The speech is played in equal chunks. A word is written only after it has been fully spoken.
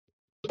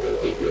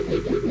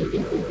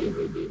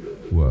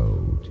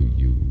Woe to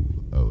you,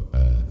 O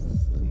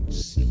earth and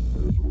sea.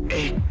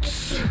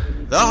 It's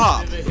the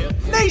Hop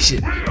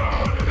Nation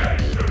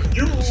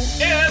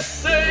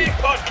USA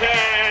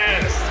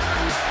Podcast.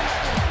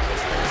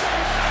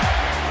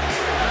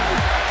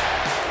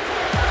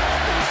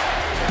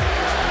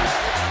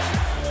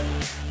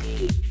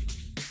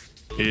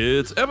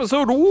 It's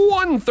episode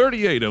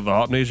 138 of the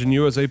Hop Nation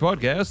USA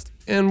Podcast,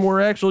 and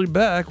we're actually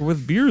back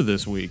with beer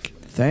this week.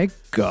 Thank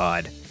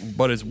God.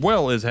 But as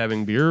well as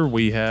having beer,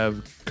 we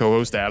have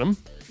co-host Adam.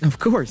 Of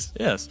course.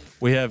 Yes.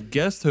 We have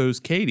guest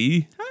host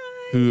Katie,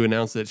 who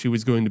announced that she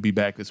was going to be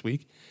back this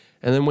week.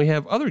 And then we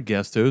have other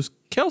guest host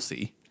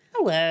Kelsey.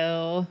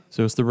 Hello.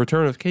 So it's the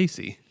return of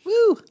Casey.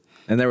 Woo.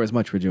 And there was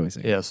much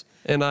rejoicing. Yes.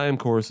 And I, of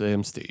course,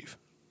 am Steve.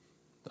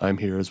 I'm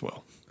here as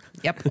well.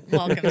 Yep.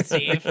 Welcome,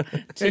 Steve,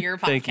 to your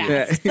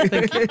podcast.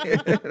 Thank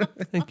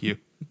you. Thank you.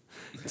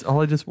 It's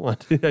all I just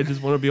want. I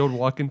just want to be able to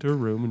walk into a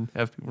room and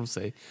have people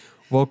say,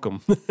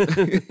 welcome.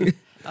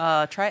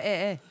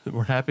 Try AA.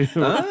 We're happy.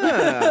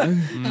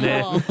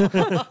 Nah.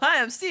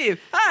 Hi, I'm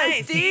Steve.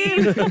 Hi,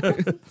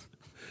 Steve.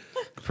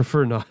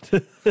 Prefer not. I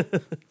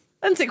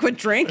didn't say quit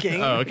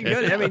drinking. Oh, You could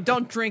okay. go- I mean,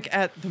 don't drink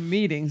at the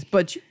meetings,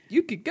 but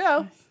you could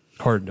go.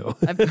 Hard no.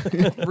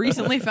 I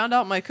recently found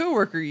out my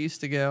coworker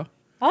used to go.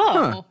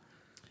 Oh,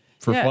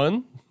 For Yeah.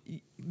 fun?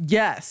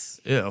 Yes.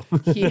 Ew.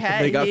 He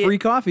had They got free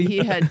coffee. He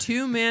had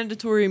 2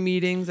 mandatory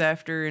meetings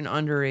after an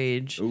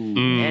underage,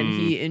 and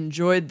he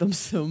enjoyed them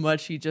so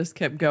much he just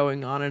kept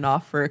going on and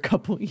off for a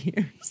couple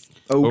years.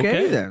 Okay,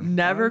 Okay. then.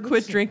 Never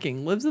quit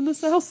drinking. Lives in the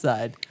South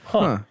Side.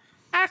 Huh.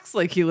 Acts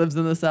like he lives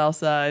in the South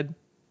Side.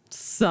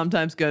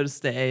 Sometimes goes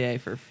to AA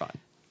for fun.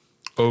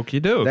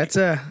 Okie doke. That's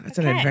an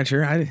Okay.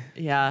 adventure. I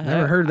Yeah.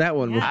 never heard that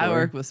one before. I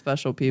work with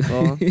special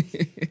people. What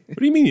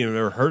do you mean you've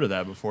never heard of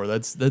that before?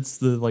 That's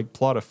the like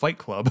plot of Fight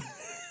Club.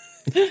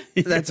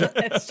 That's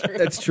that's true.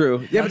 that's true.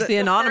 Yeah, That's but the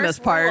anonymous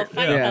First rule part. of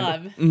Fight Yeah.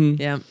 Club.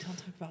 Yeah. Don't talk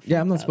about yeah,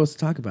 Fight I'm not Club. supposed to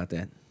talk about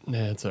that. Nah,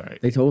 it's all right.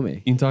 They told me.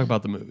 You can talk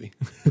about the movie,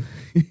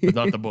 but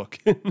not the book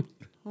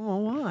Oh,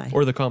 why?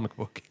 or the comic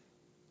book.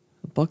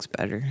 The book's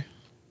better.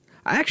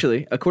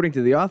 Actually, according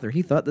to the author,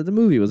 he thought that the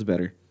movie was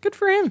better. Good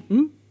for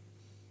him.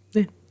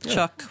 Yeah.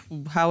 Chuck,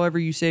 however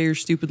you say your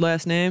stupid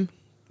last name.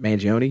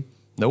 Mangione.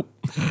 Nope,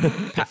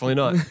 definitely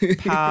not.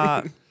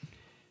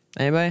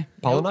 Anybody?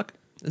 Pollock?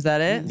 Is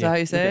that it? Is that how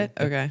you say it?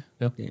 Okay.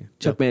 Yeah.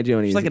 Chuck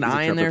Mangione. There's like an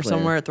I in there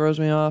somewhere. It throws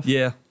me off.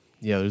 Yeah,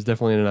 there's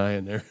definitely an I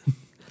in there.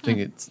 I think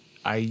it's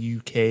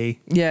IUK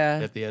Yeah.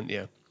 at the end.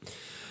 Yeah.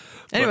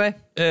 Anyway.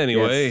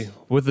 Anyway, Yes.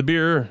 with the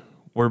beer,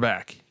 we're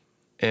back.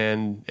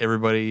 And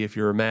everybody, if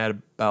you're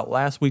mad about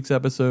last week's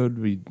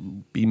episode,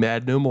 be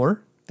mad no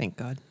more. Thank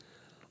God.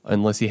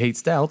 Unless you hate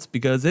stouts,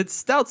 because it's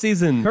stout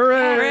season.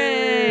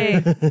 Hooray!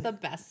 It's the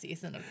best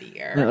season of the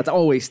year. No, it's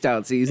always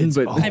stout season,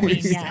 but I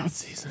mean, Stout yes.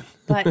 season.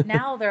 But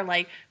now they're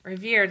like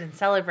revered and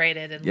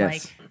celebrated, and Yes.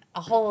 like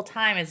a whole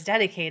time is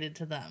dedicated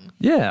to them.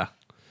 Yeah.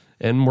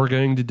 And we're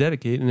going to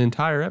dedicate an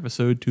entire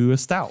episode to a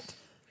stout,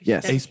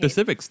 yes. a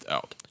specific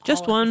stout.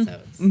 Just All one.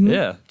 episodes.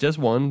 Yeah, just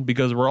one,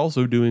 because we're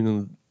also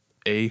doing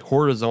a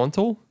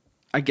horizontal.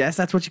 I guess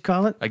that's what you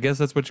call it. I guess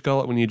that's what you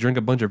call it when you drink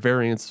a bunch of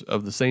variants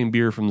of the same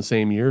beer from the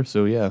same year.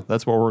 So, yeah,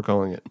 that's what we're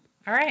calling it.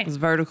 All right. Because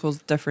verticals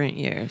different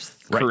years.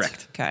 Right.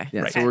 Correct. Okay.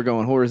 Yeah, Right. so we're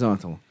going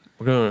horizontal.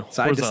 We're going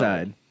Side to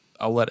side.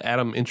 I'll let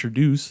Adam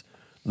introduce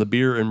the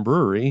beer and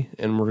brewery,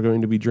 and we're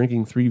going to be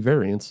drinking 3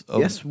 variants of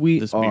Yes, we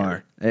this are.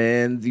 beer.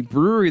 And the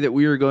brewery that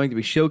we are going to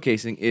be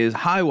showcasing is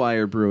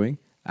Highwire Brewing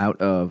out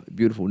of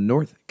beautiful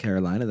North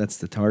Carolina. That's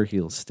the Tar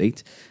Heel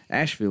State.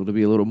 Asheville, to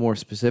be a little more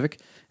specific.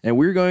 And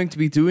we're going to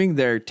be doing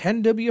their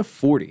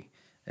 10W40.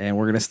 And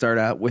we're going to start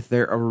out with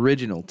their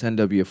original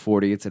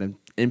 10W40. It's an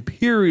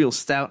imperial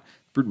stout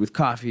brewed with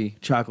coffee,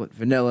 chocolate,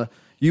 vanilla.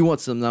 You want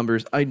some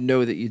numbers. I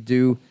know that you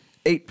do.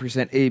 8%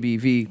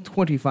 ABV,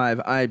 25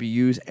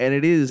 IBUs, and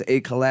it is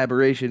a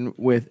collaboration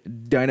with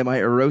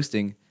Dynamite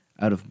Roasting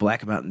out of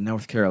Black Mountain,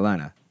 North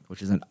Carolina,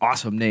 which is an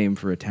awesome name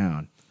for a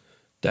town.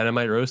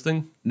 Dynamite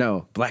roasting?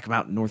 No, Black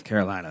Mountain, North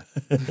Carolina.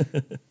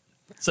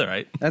 It's all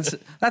right.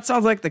 That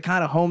sounds like the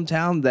kind of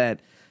hometown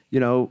that,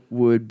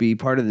 would be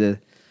part of the,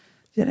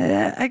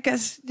 I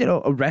guess,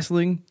 a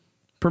wrestling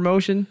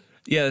promotion.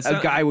 Yeah, it's A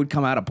not- guy would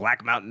come out of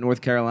Black Mountain,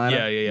 North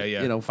Carolina.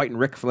 Yeah. Fighting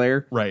Ric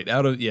Flair. Right.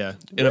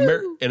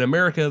 In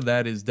America,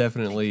 that is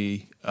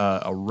definitely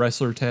a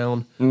wrestler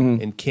town.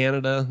 Mm-hmm. In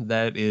Canada,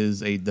 that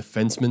is a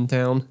defenseman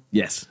town.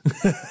 Yes.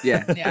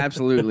 Yeah,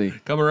 absolutely.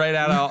 Coming right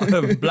out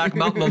of Black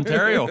Mountain,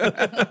 Ontario.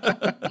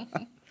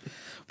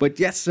 But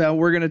yes,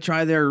 we're going to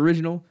try their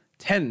original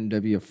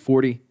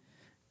 10W40.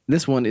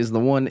 This one is the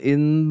one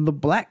in the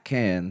black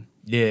can.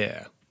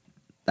 Yeah.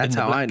 That's In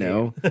the how I black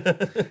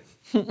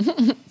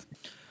know.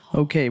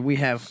 Okay, we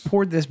have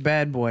poured this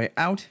bad boy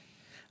out.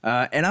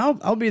 And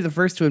I'll be the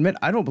first to admit,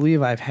 I don't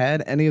believe I've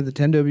had any of the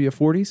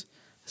 10W40s.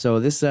 So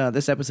this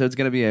episode's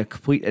going to be a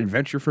complete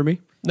adventure for me.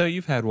 No,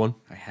 you've had one.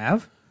 I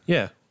have?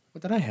 Yeah.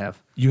 What did I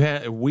have?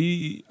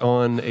 We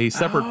on a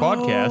separate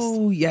podcast.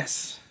 Oh,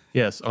 yes.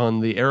 Yes,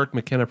 on the Eric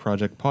McKenna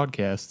Project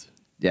podcast,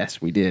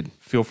 Yes, we did.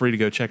 Feel free to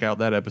go check out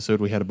that episode.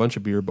 We had a bunch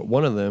of beer, but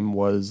one of them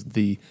was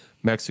the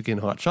Mexican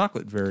hot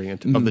chocolate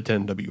variant of the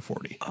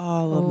 10W40. Oh,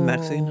 I love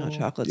Mexican hot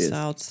chocolate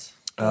stouts.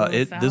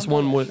 This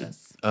one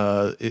was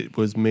it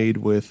was made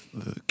with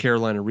the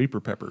Carolina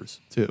Reaper peppers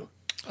too.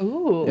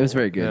 Ooh. It was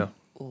very good.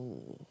 Yeah.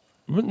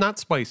 Not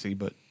spicy,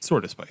 but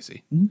sort of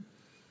spicy. That's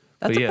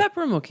But a yeah.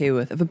 pepper I'm okay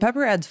with. If a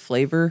pepper adds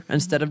flavor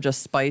instead of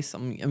just spice,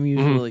 I'm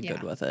usually good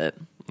Yeah. with it.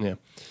 Yeah.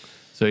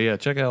 So yeah,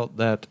 check out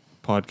that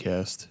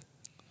podcast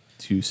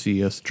to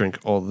see us drink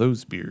all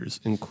those beers,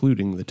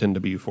 including the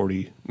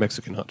 10W40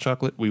 Mexican hot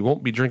chocolate. We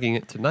won't be drinking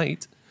it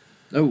tonight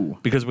Oh,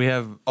 because we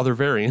have other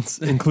variants,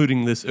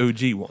 including this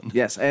OG one.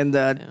 yes. And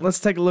let's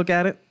take a look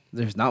at it.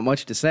 There's not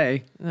much to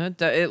say.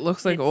 It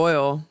looks like It's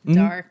oil.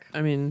 Dark.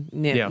 I mean,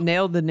 Yeah.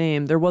 nailed the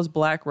name. There was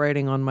black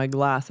writing on my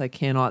glass. I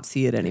cannot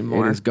see it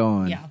anymore. It is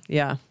gone. Yeah.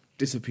 Yeah.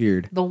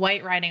 Disappeared. The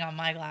white writing on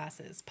my glass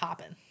is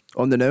popping.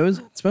 On the nose,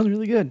 it smells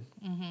really good.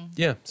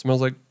 Yeah,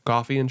 smells like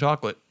coffee and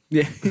chocolate.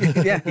 Yeah,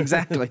 yeah,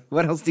 exactly.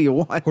 What else do you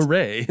want?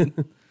 Hooray!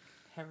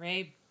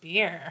 Hooray,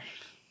 beer.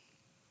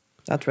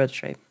 That's Red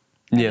Stripe.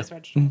 That Yeah. is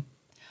Red Stripe.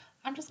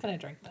 I'm just going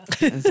to drink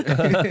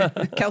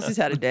this. Kelsey's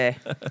had a day.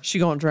 She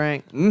gonna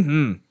drink.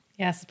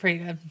 Yes, it's pretty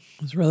good.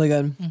 It's really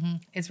good.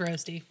 It's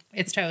roasty.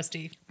 It's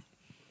toasty.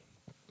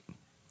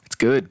 It's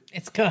good.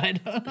 It's good.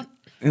 It's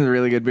a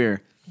really good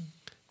beer.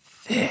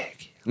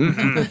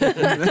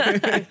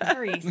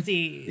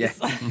 Reese's.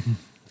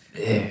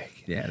 Yeah.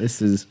 Yeah,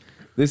 this is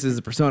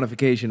the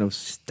personification of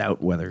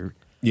stout weather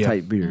Yeah.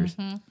 type beers.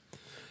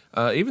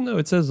 Even though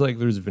it says like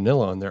there's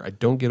vanilla on there, I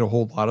don't get a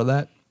whole lot of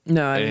that.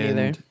 No, I didn't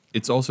either.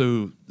 It's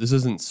also this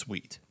isn't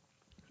sweet.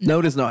 No,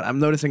 it is not. I'm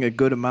noticing a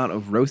good amount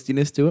of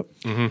roastiness to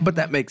it, but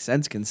that makes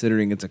sense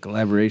considering it's a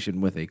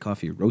collaboration with a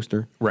coffee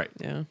roaster. Right.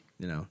 Yeah.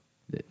 You know,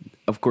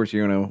 of course,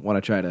 you're gonna want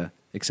to try to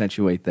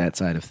accentuate that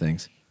side of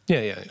things.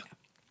 Yeah.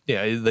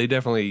 They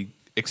definitely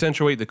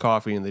accentuate the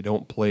coffee, and they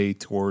don't play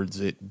towards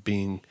it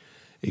being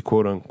a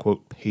quote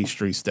unquote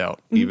pastry stout,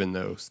 even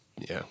though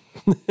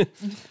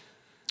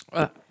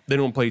they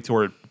don't play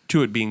toward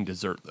to it being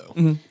dessert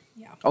though.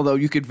 Yeah. Although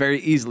you could very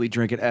easily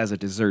drink it as a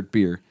dessert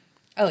beer.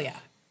 Oh, yeah.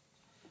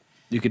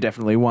 You could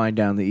definitely wind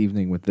down the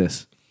evening with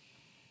this.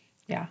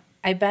 Yeah.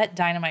 I bet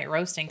Dynamite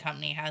Roasting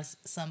Company has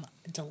some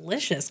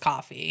delicious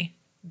coffee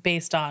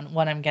based on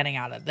what I'm getting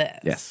out of this.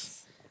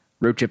 Yes.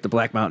 Road trip to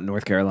Black Mountain,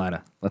 North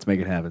Carolina. Let's make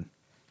it happen.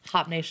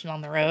 Hop Nation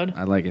on the road.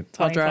 I like it.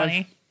 I'll drive.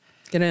 2020.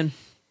 Get in.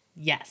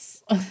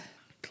 Yes.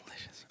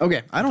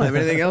 Okay, I don't have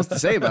anything else to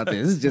say about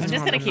this. This is just, I'm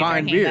just gonna keep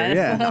fine drinking beer. this.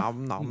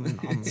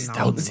 Yeah.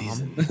 Stout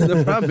season.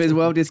 The problem is,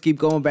 we'll just keep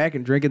going back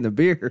and drinking the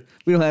beer.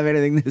 We don't have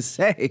anything to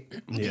say.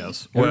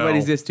 Yes.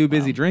 Everybody's just too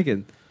busy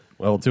drinking.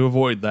 Well, to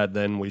avoid that,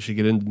 then we should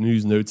get into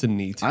news, notes, and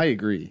neat. I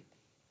agree.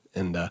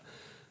 And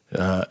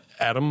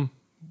Adam,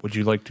 would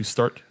you like to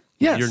start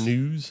Yes. with your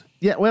news?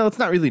 Yeah, well, it's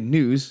not really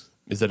news.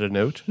 Is it a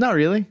note? Not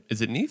really.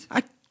 Is it neat?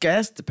 I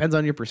guess depends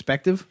on your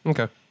perspective.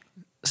 Okay.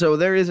 So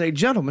there is a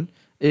gentleman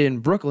in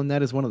Brooklyn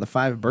that is one of the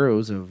 5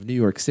 boroughs of New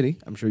York City.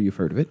 I'm sure you've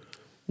heard of it.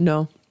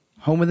 No.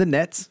 Home of the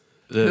Nets,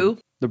 Who?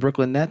 the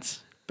Brooklyn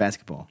Nets,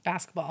 basketball,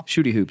 Basketball.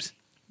 shooty hoops.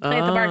 Play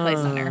at the Barclays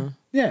Center.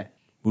 Yeah.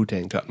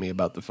 Wu-Tang taught me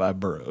about the 5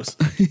 boroughs.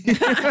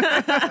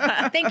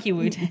 Thank you,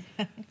 Wu-Tang.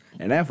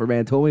 And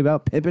Afroman told me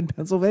about Pippin,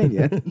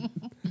 Pennsylvania.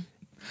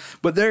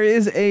 But there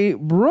is a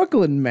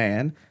Brooklyn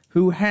man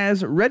who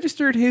has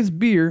registered his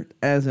beer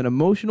as an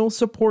emotional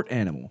support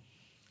animal.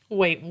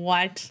 Wait,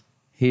 what?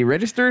 He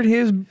registered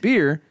his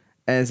beer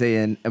as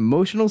an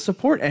emotional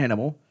support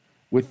animal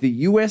with the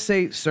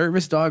USA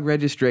Service Dog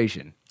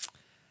registration.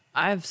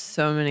 I have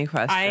so many I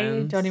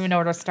questions. don't even know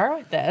where to start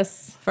with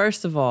this.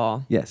 First of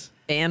all, Yes.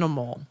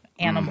 animal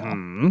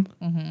Animal.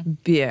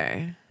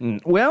 beer.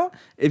 Well,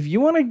 if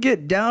you want to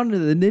get down to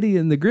the nitty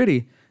and the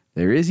gritty,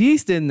 there is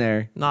yeast in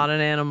there. Not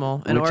an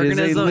animal. An Which is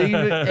a organism. leave-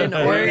 An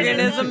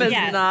organism is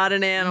Yes. not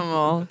an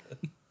animal.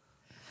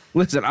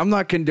 Listen, I'm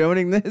not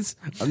condoning this.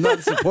 I'm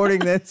not supporting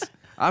this.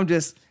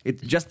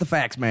 It's just the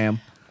facts, ma'am.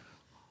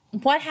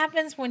 What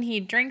happens when he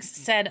drinks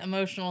said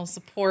emotional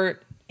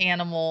support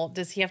animal?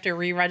 Does he have to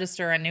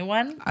re-register a new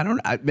one? I don't.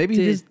 I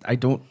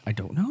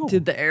don't know.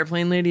 Did the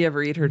airplane lady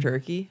ever eat her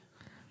turkey?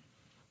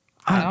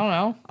 I don't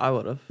know. I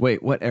would have.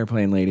 Wait, what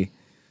airplane lady?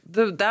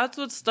 That's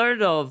what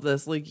started all of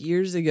this. Like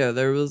years ago,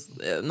 there was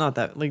not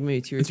that, like maybe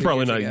 2 or 3 It's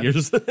probably years not ago.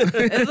 years.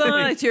 It's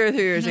only like 2 or 3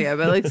 years ago,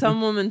 but like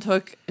some woman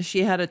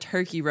she had a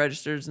turkey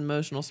registered as an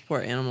emotional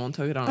support animal and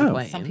took it on a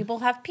plane. Some people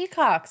have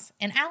peacocks,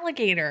 an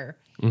alligator,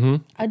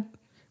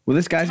 Well,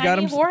 this guy's got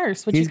tiny him.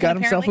 horse, which he's you got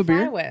can himself a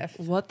apparently beer. fly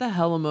with. What the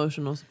hell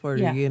emotional support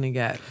Yeah. are you gonna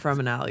get from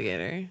an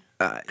alligator?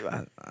 I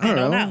I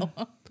don't know.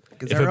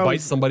 'Cause If they're it always-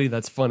 bites somebody,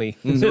 that's funny.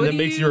 And So that do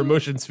makes you- your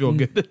emotions feel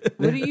good.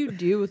 What do you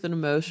do with an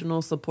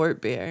emotional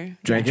support beer?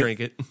 Drink it. Drink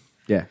it.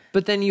 Yeah.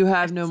 But then you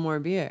have no more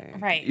beer.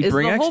 Right. You Is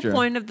bring the extra. whole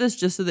point of this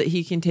just so that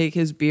he can take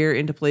his beer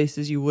into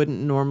places you wouldn't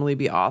normally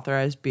be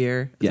authorized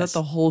beer? Is Yes. that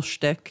the whole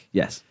shtick?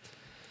 Yes.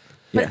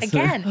 But Yes.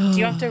 again, do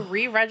you have to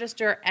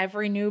re-register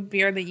every new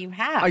beer that you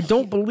have? I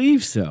don't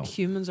believe so.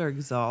 Humans are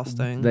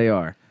exhausting. They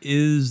are.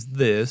 Is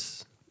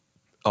this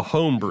a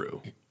home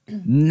brew?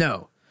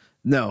 No,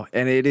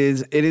 and it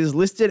is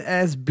listed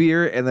as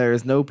beer, and there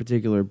is no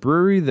particular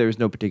brewery, there's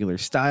no particular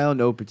style,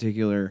 no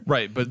particular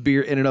Right, but-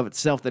 beer in and of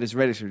itself that is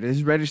registered. It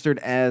is registered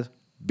as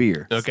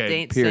beer. Okay.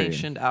 State period.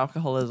 sanctioned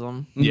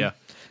alcoholism. Yeah.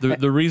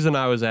 The reason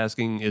I was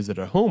asking, is it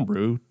a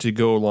homebrew, to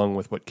go along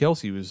with what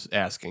Kelsey was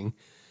asking,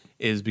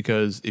 is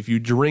because if you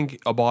drink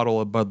a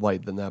bottle of Bud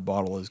Light, then that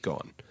bottle is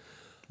gone.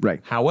 Right.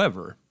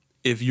 However,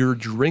 if you're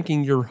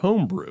drinking your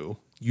homebrew,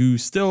 you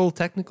still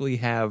technically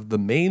have the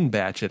main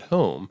batch at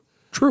home,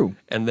 True.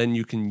 and then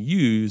you can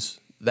use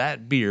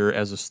that beer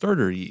as a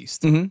starter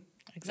yeast.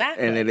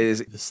 Exactly. And it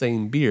is The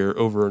same beer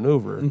over and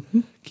over,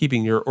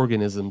 keeping your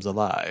organisms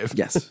alive.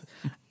 yes.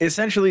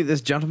 Essentially,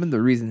 this gentleman,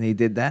 the reason he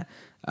did that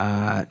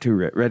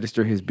to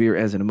register his beer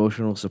as an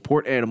emotional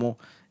support animal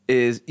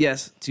is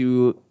yes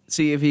to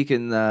see if he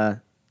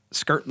can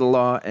skirt the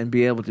law and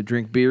be able to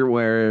drink beer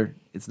where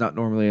it's not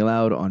normally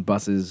allowed on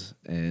buses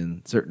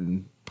and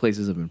certain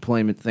places of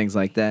employment, things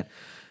like that.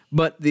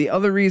 But the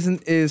other reason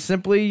is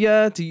simply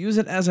to use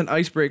it as an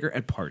icebreaker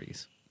at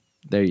parties.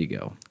 There you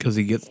go. Because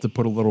he gets to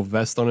put a little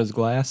vest on his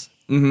glass.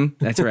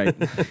 That's right.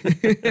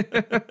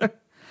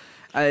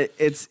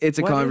 It's a What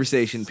if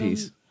conversation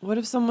piece. What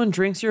if someone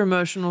drinks your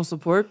emotional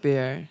support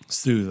beer?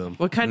 Sue them.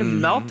 What kind of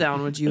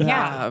meltdown would you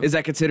Yeah. have? Is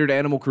that considered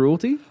animal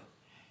cruelty?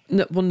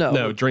 No, well, no.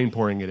 No, drain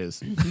pouring it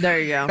is. There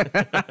you go.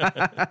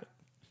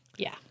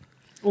 Yeah.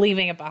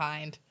 Leaving it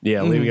behind.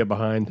 Yeah, leaving it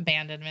behind.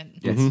 Abandonment.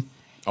 Yes.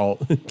 Oh,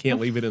 can't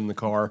leave it in the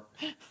car.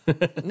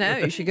 No,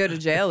 you should go to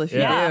jail if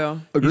Yeah.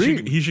 you do.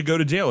 Agreed. He should go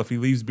to jail if he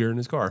leaves beer in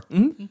his car.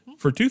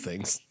 For two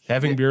things: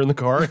 having beer in the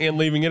car and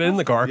leaving it in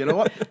the car. You know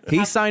what?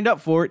 He signed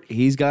up for it.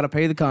 He's got to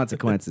pay the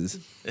consequences.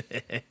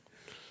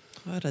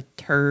 What a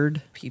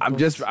turd. People. I'm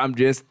just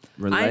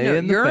relaying I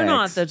know the you're facts.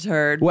 not the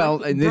turd.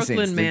 Well, in this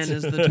Brooklyn man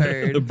instance. is the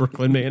turd. The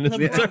Brooklyn man is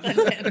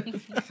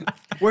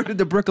Where did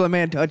the Brooklyn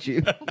man touch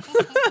you?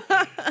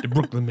 the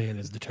Brooklyn man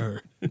is the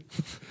turd.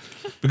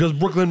 Because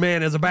Brooklyn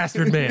man is a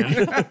bastard man.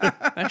 I'm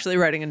actually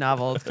writing a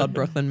novel. It's called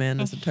Brooklyn Man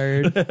is a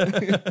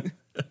Turd.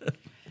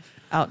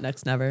 Out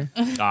next never.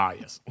 Ah,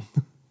 yes.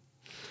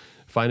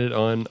 Find it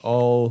on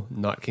all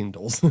not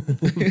Kindles.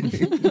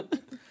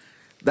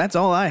 That's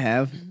all I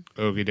have.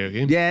 Okie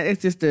dokie. Yeah,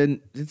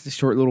 it's a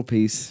short little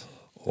piece.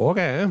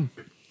 Okay.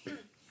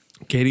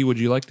 Katie, would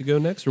you like to go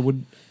next, or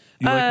would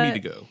you like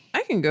me to go?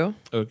 I can go.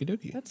 Okie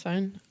dokie. That's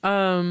fine.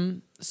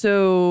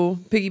 So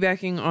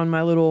piggybacking on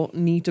my little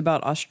neat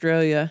about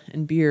Australia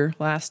and beer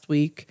last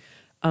week,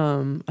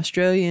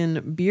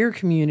 Australian beer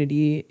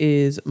community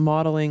is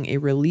modeling a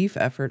relief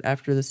effort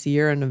after the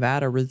Sierra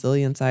Nevada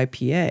Resilience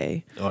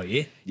IPA. Oh,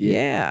 yeah?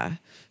 Yeah.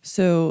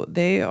 So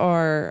they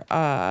are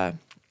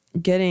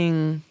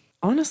getting.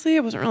 Honestly,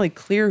 it wasn't really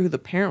clear who the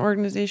parent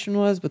organization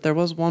was, but there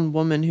was one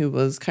woman who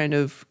was kind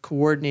of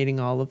coordinating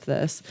all of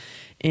this.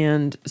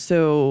 And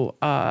so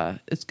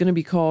it's going to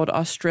be called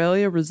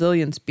Australia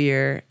Resilience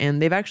Beer.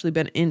 And they've actually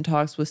been in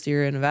talks with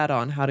Sierra Nevada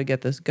on how to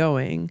get this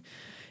going.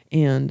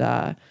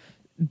 And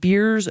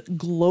beers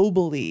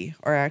globally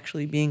are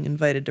actually being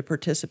invited to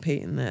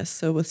participate in this.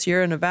 So with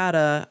Sierra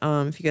Nevada,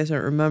 if you guys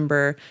don't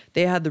remember,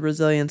 they had the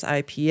Resilience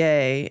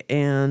IPA,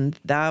 and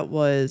that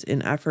was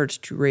in efforts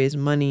to raise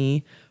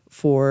money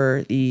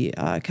for the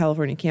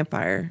California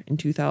campfire in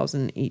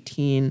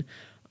 2018,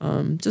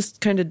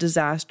 just kind of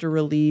disaster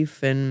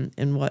relief and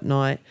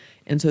whatnot.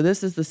 And so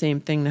this is the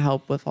same thing to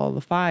help with all the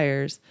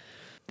fires.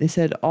 They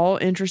said all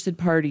interested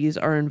parties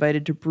are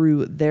invited to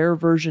brew their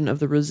version of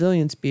the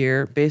resilience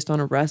beer based on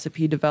a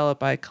recipe developed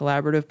by a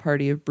collaborative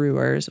party of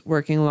brewers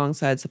working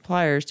alongside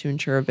suppliers to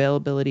ensure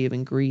availability of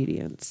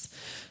ingredients.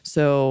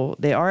 So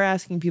they are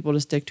asking people to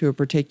stick to a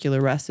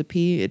particular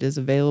recipe. It is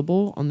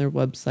available on their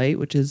website,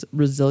 which is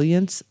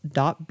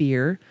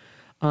resilience.beer,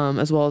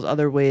 as well as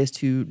other ways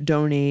to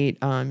donate.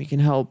 You can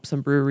help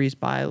some breweries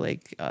buy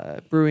like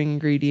brewing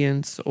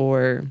ingredients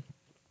or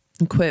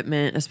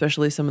equipment,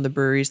 especially some of the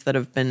breweries that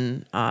have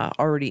been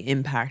already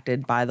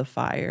impacted by the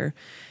fire.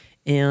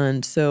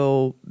 And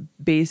so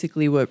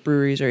basically what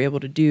breweries are able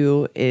to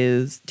do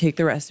is take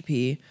the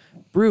recipe,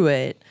 brew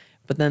it,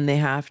 but then they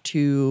have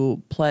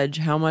to pledge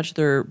how much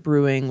they're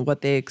brewing,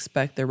 what they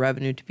expect their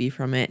revenue to be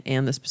from it,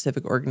 and the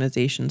specific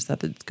organizations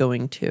that it's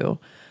going to.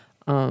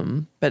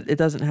 But it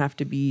doesn't have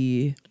to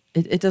be...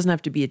 It doesn't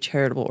have to be a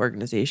charitable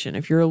organization.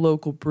 If you're a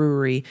local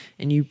brewery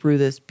and you brew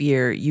this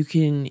beer, you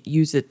can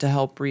use it to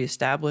help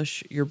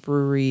reestablish your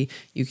brewery.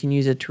 You can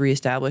use it to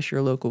reestablish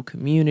your local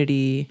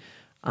community.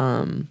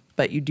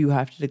 But you do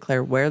have to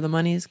declare where the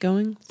money is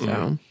going.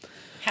 So,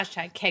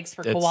 Hashtag kegs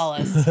for It's-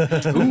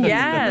 koalas.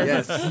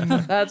 yes,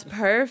 that's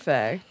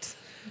perfect.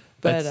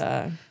 But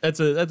That's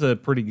a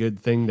pretty good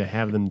thing to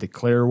have them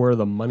declare where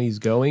the money's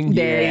going.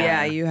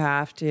 yeah, you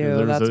have to.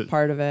 There's That's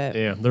part of it.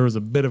 Yeah, there was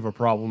a bit of a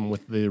problem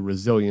with the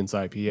Resilience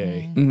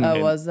IPA. Oh,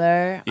 was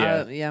there?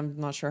 Yeah. I'm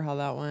not sure how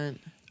that went.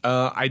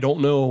 I don't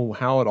know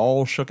how it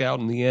all shook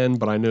out in the end,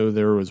 but I know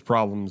there was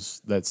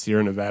problems that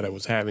Sierra Nevada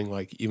was having,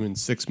 like even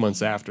 6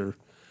 months after,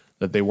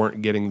 that they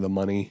weren't getting the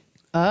money.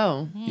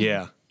 Oh,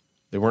 Yeah,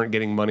 they weren't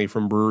getting money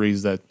from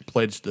breweries that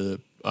pledged to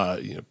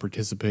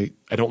participate.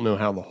 I don't know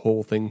how the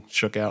whole thing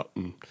shook out,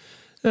 and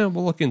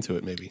we'll look into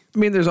it maybe. I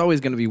mean, there's always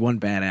going to be one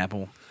bad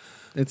apple.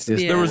 It's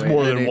just Yeah. There was the way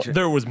more of than nature. one,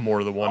 there was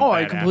more than one. Oh,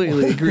 I bad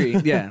completely agree.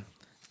 Yeah,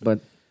 but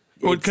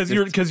because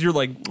you're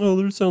like, oh,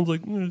 there sounds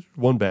like there's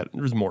one bad.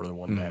 There's more than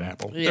one bad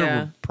apple. There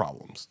Yeah. were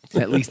problems.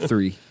 at least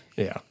 3.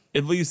 Yeah.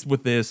 At least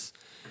with this,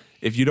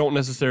 if you don't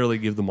necessarily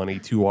give the money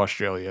to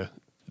Australia,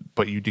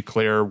 but you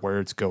declare where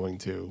it's going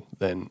to,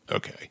 then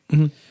okay.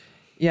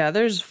 Yeah,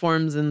 there's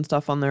forms and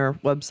stuff on their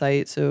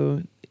website,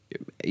 so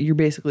you're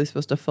basically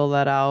supposed to fill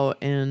that out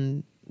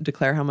and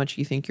declare how much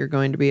you think you're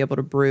going to be able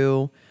to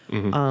brew,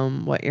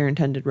 what your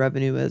intended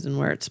revenue is, and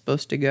where it's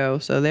supposed to go.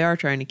 So they are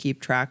trying to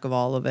keep track of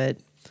all of it,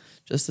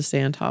 just to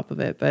stay on top of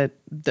it. But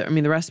the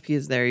recipe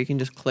is there. You can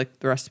just click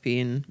the recipe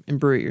and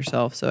brew it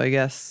yourself. So I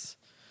guess,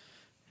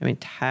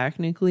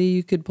 technically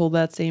you could pull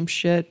that same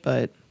shit,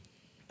 but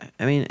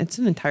it's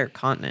an entire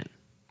continent.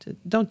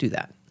 Don't do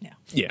that. Yeah.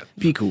 Yeah.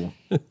 Be cool.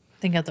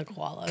 Think of the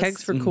koalas.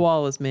 Kegs for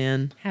koalas,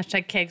 man.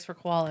 Hashtag kegs for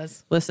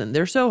koalas. Listen,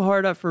 they're so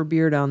hard up for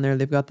beer down there.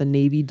 They've got the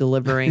Navy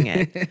delivering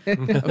it.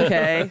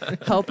 Okay?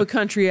 Help a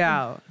country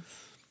out.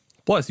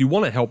 Plus, you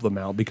want to help them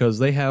out because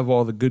they have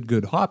all the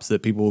good hops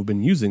that people have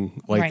been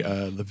using, like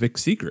Right. the Vic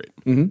Secret.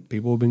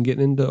 People have been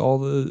getting into all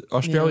the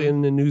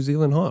Australian and New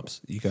Zealand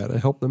hops. You got to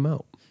help them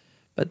out.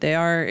 But they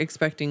are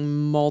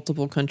expecting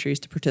multiple countries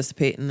to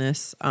participate in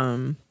this.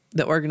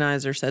 The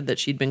organizer said that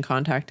she'd been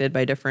contacted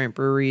by different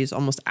breweries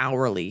almost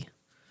hourly.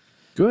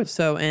 Good.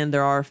 So, and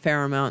there are a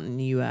fair amount in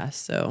the U.S.,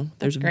 so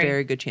there's a great.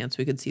 very good chance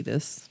we could see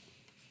this.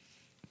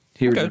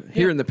 Here, Okay.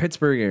 here in the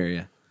Pittsburgh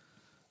area,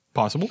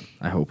 Possible.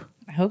 I hope.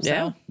 I hope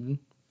so.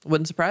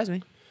 Wouldn't surprise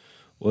me.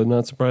 Would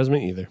not surprise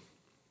me either.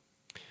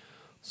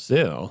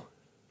 So,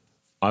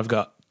 I've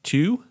got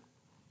 2.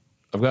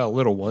 I've got a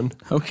little one.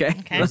 Okay.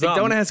 Okay. Like,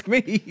 don't ask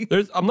me.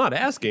 I'm not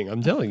asking.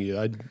 I'm telling you.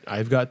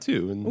 I've got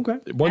 2. And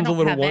Okay. One's I a don't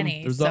little have one.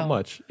 any, There's so- not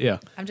much. Yeah.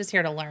 I'm just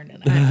here to learn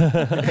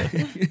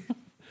tonight.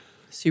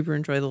 Super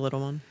enjoy the little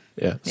one.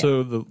 Yeah.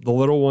 So the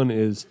little one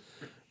is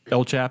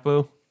El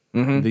Chapo,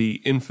 the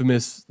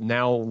infamous,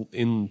 now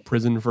in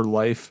prison for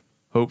life,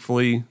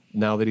 hopefully,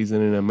 now that he's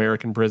in an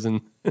American prison.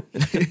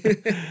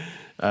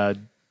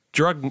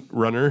 Drug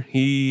runner.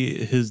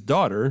 His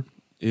daughter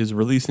is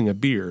releasing a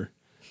beer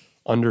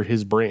under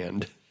his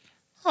brand.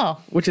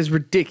 Oh, Which is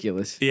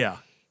ridiculous Yeah.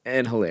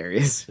 and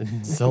hilarious.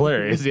 It's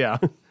hilarious. Yeah.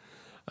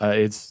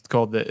 It's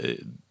called the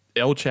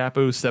El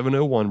Chapo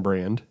 701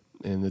 brand,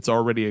 and it's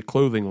already a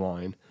clothing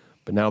line,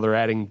 but now they're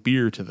adding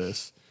beer to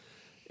this.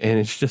 And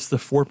it's just a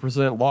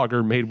 4%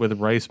 lager made with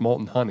rice, malt,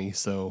 and honey.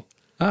 So,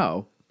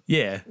 Oh.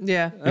 yeah.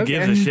 Yeah. Who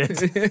gives a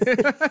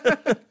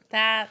shit?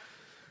 that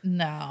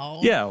no.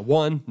 Yeah.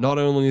 1, not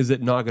only is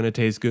it not going to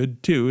taste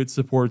good, 2, it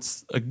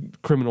supports a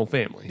criminal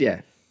family.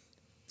 Yeah.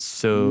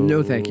 So,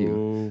 No, thank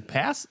you.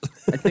 Pass?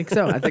 I think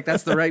so. I think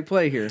that's the right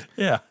play here.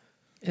 Yeah.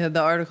 Yeah,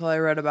 the article I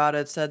read about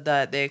it said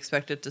that they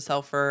expect it to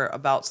sell for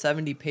about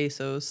 70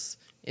 pesos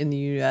in the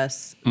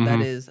U.S.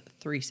 That is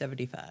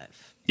 $3.75.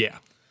 Yeah.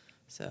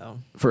 So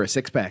For a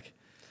 6-pack.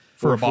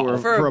 For a bottle.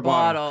 for a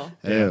bottle.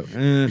 Oh,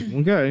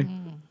 okay.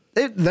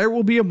 There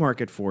will be a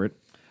market for it.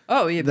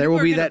 Oh yeah, There people will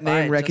are be gonna that buy name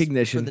it just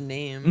recognition. for the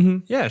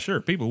name. Yeah, sure.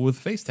 People with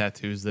face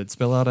tattoos that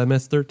spell out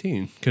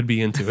MS-13 could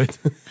be into it.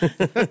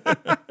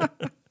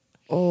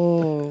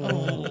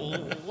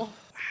 Oh,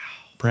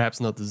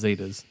 Perhaps not the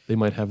Zetas. They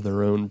might have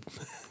their own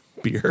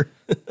beer.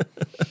 I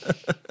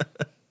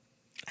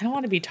don't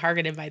want to be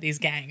targeted by these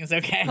gangs,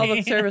 okay?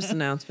 public service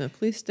announcement: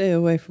 please stay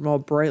away from all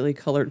brightly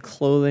colored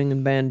clothing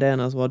and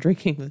bandanas while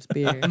drinking this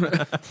beer.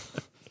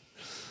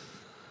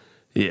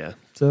 Yeah.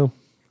 So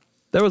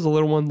that was a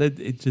little one that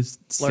it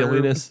just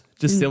silliness,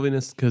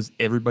 silliness because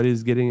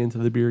everybody's getting into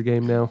the beer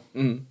game now.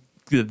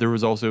 There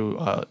was also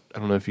I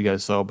don't know if you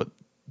guys saw, but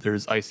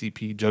there's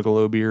ICP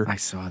Juggalo beer. I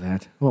saw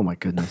that. Oh, my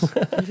goodness.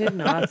 I did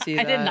not see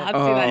that. I did not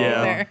see that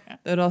Yeah. either.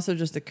 It also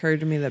just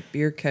occurred to me that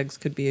beer kegs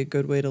could be a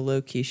good way to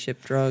low key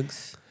ship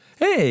drugs.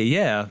 Hey,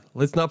 yeah,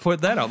 let's not put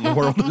that out in the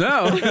world.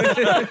 No.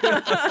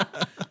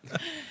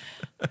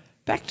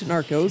 Back to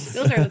Narcos.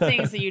 Those are the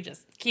things that you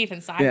just keep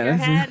inside Yeah, your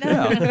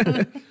that's-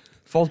 head.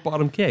 False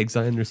bottom kegs,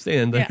 I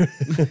understand. Yeah.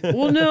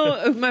 Well,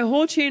 no, my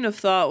whole chain of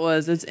thought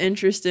was it's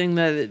interesting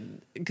that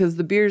because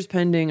the beer's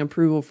pending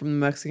approval from the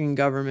Mexican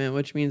government,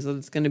 which means that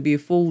it's going to be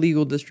full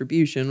legal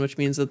distribution, which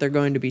means that they're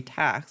going to be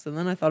taxed. And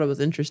then I thought it was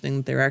interesting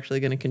that they're actually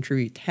going to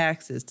contribute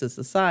taxes to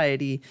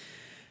society.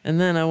 And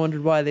then I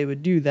wondered why they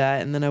would do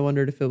that. And then I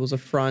wondered if it was a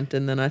front.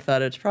 And then I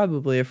thought it's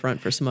probably a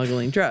front for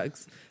smuggling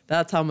drugs.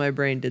 That's how my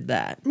brain did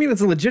that. I mean, it's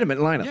a legitimate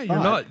line of Yeah,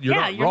 thought. you're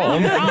yeah, not you're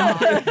wrong.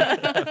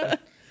 not wrong.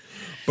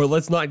 But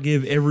let's not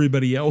give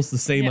everybody else the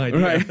same Yeah.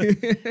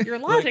 idea. Your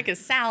logic is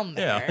sound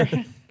there.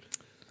 Yeah.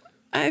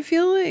 I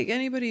feel like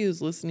anybody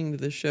who's listening to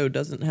this show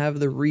doesn't have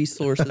the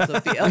resources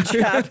of the El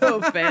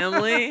Chapo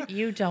family.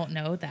 You don't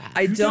know that.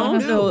 I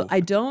don't know. I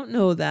don't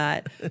know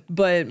that.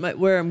 But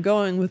where I'm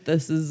going with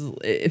this is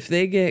if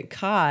they get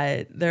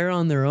caught, they're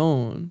on their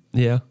own.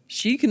 Yeah.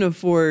 She can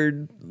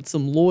afford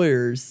some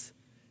lawyers.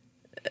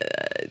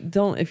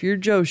 don't. If you're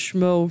Joe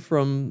Schmo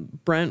from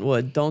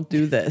Brentwood, don't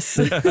do this.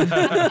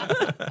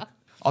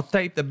 I'll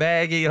tape the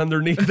baggie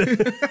underneath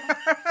it.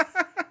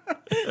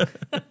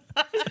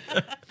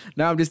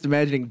 Now I'm just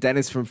imagining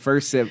Dennis from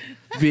First Sip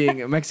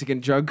being a Mexican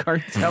drug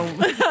cartel.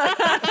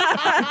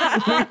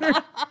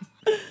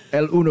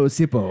 El Uno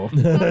Sipo.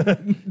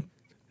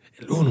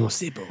 El uno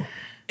sipo.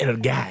 El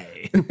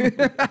guy. All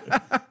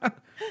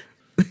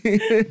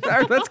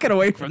right, let's get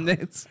away from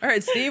this. All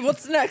right, Steve,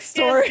 what's the next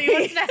Yeah, story?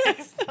 see what's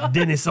next.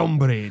 Dennis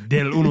Hombre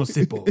del uno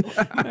sipo.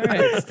 All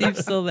right, Steve's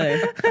still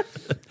there.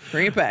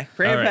 Bring it back.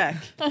 Bring All it right.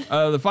 back.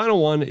 The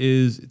final one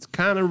is it's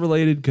kind of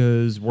related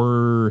because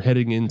we're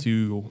heading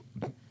into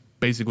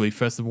basically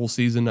festival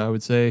season, I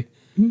would say.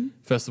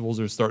 Festivals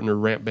are starting to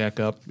ramp back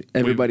up.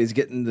 Everybody's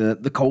getting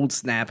the cold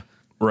snap.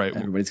 Right.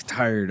 Everybody's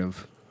tired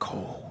of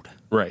cold.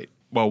 Right.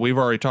 Well, we've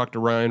already talked to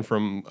Ryan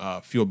from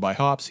Fueled by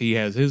Hops. He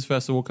has his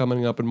festival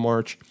coming up in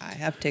March. I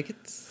have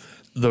tickets.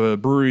 The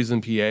breweries in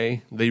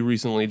PA, they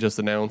recently just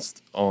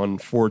announced on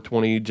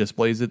 420 Just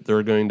Blaze It,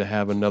 they're going to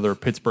have another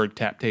Pittsburgh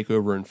tap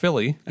takeover in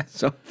Philly.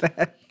 So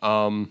that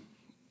And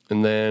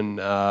then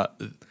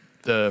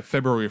the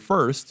February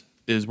 1st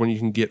is when you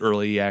can get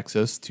early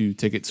access to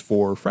tickets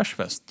for Fresh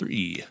Fest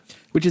 3.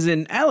 which is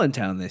in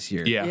Allentown this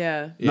year.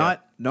 Yeah. Yeah.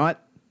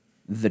 Not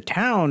the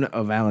town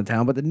of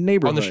Allentown, but the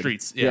neighborhood. On the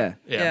streets, yeah.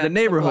 Yeah, The it's a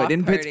neighborhood block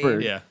in party.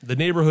 Pittsburgh. Yeah. The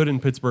neighborhood in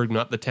Pittsburgh,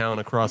 not the town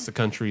across the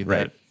country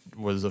that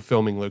was a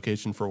filming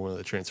location for one of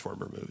the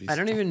Transformer movies. I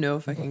don't even know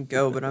if I can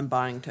go, but I'm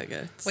buying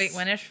tickets. Wait,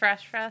 when is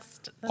Fresh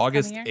Fest? This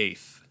August coming year?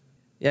 8th.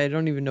 Yeah, I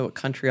don't even know what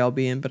country I'll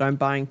be in, but I'm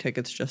buying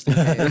tickets just in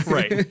case.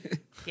 Right.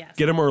 Yes.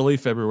 Get them early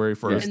February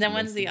 1st. And then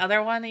when's the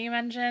other one that you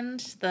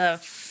mentioned? The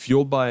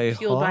Fueled by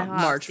Fueled by Hops?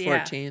 Hops. March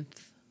Yeah. 14th.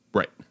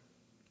 Right.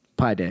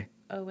 Pie Day.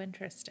 Oh,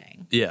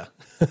 interesting. Yeah.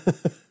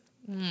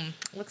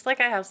 Looks like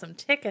I have some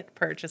ticket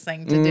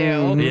purchasing to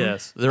do.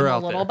 Yes. They're I'm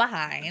out a little there.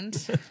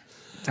 behind.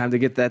 Time to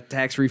get that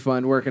tax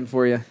refund working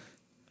for you.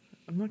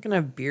 I'm not going to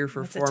have beer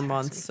for What's a 4 tax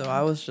months, so refund?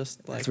 I was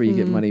just like, That's where you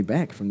get money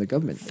back from the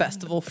government.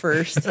 festival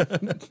first.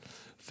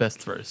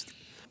 Fest first.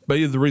 But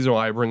the reason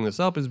why I bring this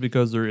up is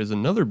because there is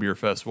another beer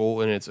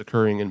festival and it's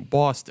occurring in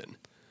Boston.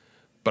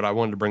 But I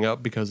wanted to bring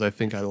up because I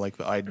think I like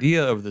the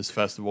idea of this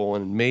festival,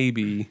 and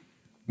maybe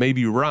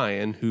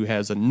Ryan, who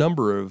has a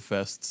number of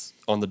fests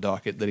on the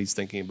docket that he's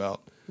thinking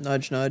about,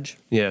 Nudge, nudge.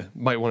 yeah,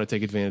 might want to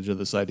take advantage of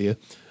this idea.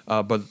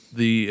 But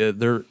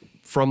they're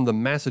from the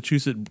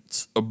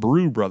Massachusetts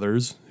Brew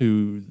Brothers,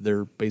 who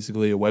they're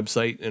basically a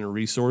website and a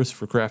resource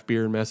for craft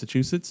beer in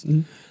Massachusetts.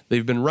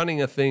 They've been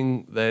running a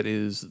thing that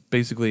is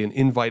basically an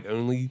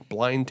invite-only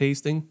blind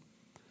tasting,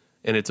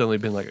 and it's only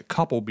been like a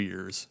couple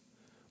beers.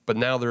 But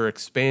now they're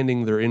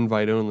expanding their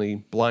invite-only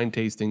blind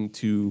tasting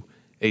to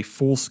a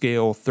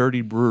full-scale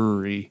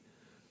 30-brewery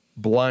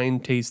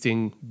blind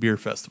tasting beer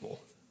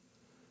festival.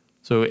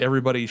 So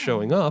everybody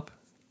showing up,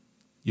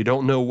 you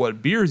don't know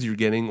what beers you're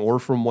getting or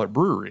from what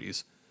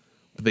breweries,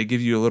 but they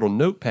give you a little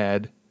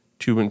notepad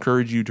to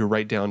encourage you to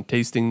write down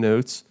tasting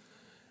notes,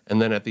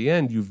 and then at the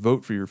end you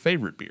vote for your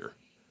favorite beer.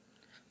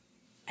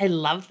 I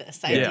love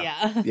this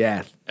idea.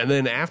 Yeah. And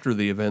then after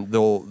the event,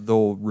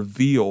 they'll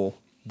reveal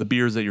the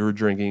beers that you were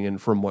drinking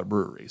and from what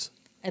breweries.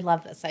 I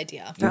love this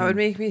idea. That would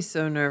make me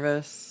so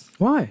nervous.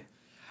 Why?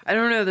 I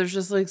don't know. There's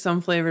just like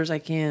some flavors I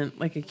can't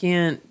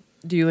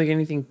do like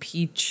anything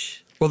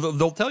peach. Well,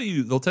 they'll tell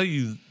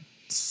you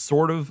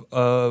sort of.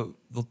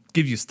 They'll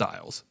give you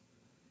styles.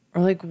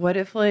 Or like, what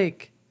if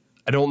like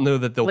I don't know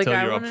that they'll like tell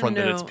I you up wanna front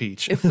that it's know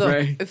peach. If the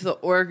Right. if the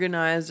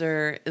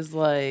organizer is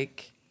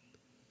like,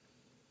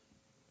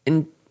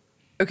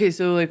 okay,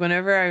 so like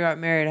whenever I got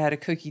married, I had a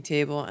cookie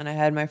table and I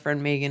had my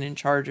friend Megan in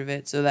charge of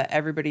it, so that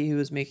everybody who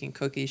was making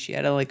cookies, she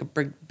had a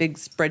big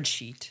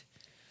spreadsheet,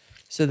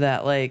 so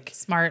that like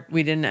Smart.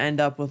 we didn't end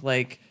up with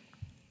like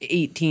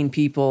 18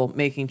 people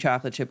making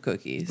chocolate chip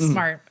cookies.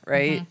 Smart.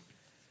 Right?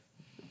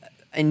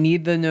 I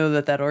need to know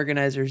that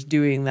organizer's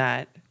doing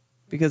that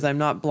because I'm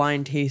not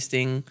blind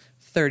tasting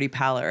 30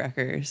 pallet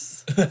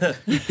wreckers.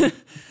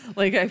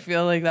 Like, I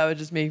feel like that would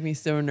just make me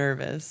so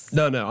nervous.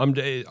 No,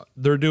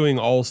 they're doing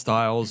all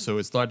styles, so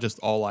it's not just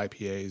all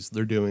IPAs.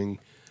 They're doing,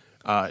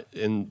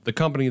 and the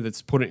company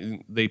that's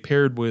they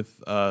paired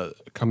with a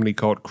company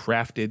called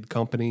Crafted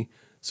Company.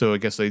 So I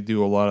guess they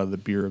do a lot of the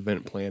beer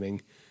event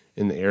planning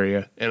in the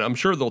area, and I'm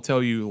sure they'll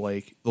tell you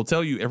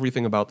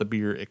everything about the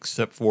beer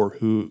except for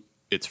who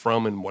it's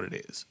from and what it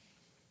is,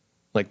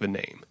 like the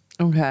name.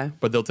 Okay.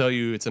 But they'll tell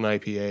you it's an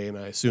IPA, and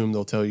I assume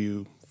they'll tell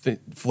you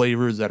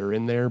flavors that are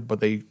in there,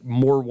 but they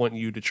more want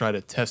you to try to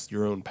test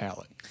your own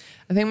palate.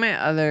 I think my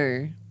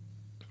other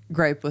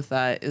gripe with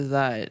that is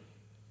that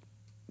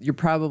you're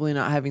probably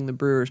not having the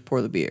brewers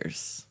pour the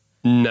beers.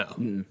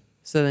 No.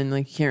 So then,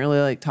 like, you can't really,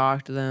 like,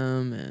 talk to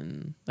them.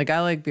 And, like,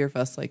 I like beer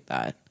fests like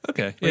that.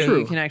 Okay. Where Yeah.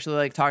 you can actually,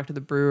 like, talk to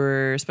the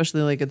brewer,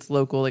 especially, like, it's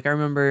local. Like, I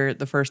remember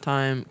the first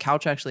time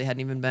Couch actually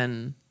hadn't even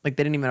been, like,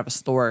 they didn't even have a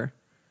store.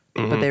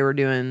 But they were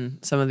doing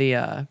some of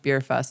the beer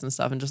fests and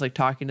stuff and just, like,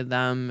 talking to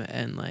them.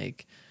 And,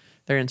 like,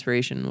 their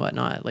inspiration and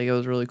whatnot. Like, it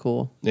was really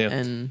cool. Yeah.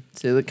 And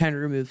so it kind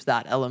of removes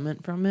that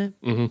element from it.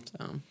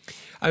 So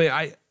I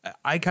mean,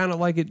 I kind of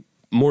like it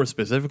more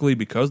specifically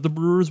because the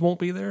brewers won't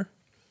be there.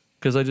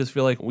 Because I just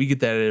feel like we get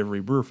that at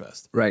every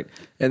Brewfest. Right.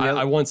 And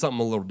I want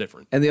something a little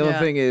different. And the other Yeah.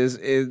 thing is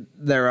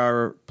there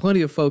are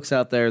plenty of folks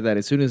out there that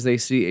as soon as they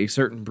see a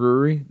certain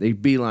brewery, they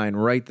beeline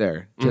right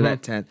there to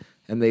that tent,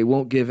 and they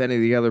won't give any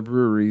of the other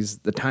breweries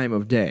the time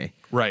of day.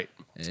 Right.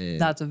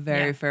 that's a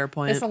very Yeah. fair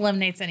point. This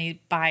eliminates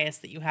any bias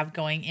that you have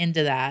going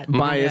into that.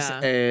 Bias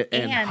Yeah.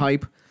 and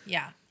hype.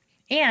 Yeah.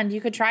 And you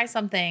could try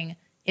something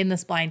in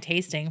this blind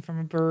tasting from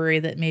a brewery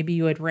that maybe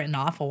you had written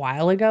off a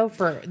while ago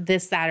for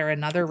this, that, or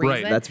another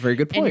reason. Right, that's a very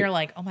good And point. you're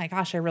like, oh my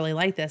gosh, I really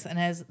like this. And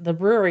as the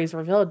brewery's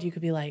revealed, you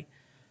could be like,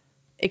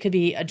 it could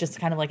be just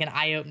kind of like an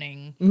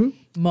eye-opening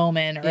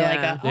moment or like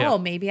Yeah. Yeah.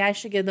 maybe I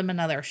should give them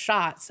another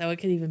shot. So it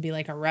could even be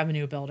like a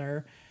revenue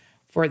builder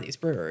for these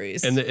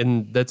breweries.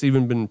 And that's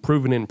even been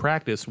proven in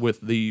practice with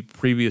the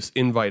previous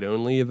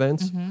invite-only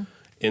events.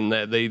 In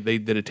that they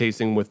did a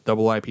tasting with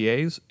double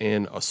IPAs,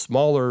 and a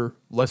smaller,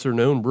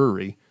 lesser-known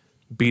brewery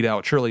beat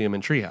out Trillium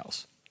and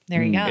Treehouse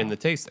there you go. in the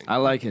tasting. I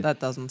like it. that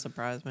doesn't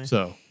surprise me.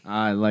 So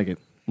I like it.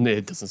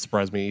 it doesn't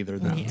surprise me either.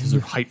 These are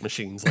hype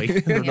machines.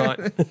 Like they're not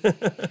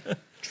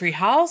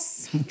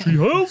Treehouse.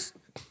 Treehouse.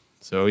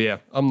 So yeah,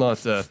 I'm not.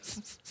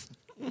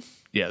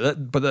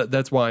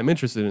 That's why I'm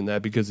interested in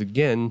that, because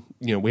again,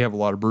 we have a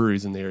lot of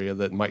breweries in the area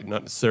that might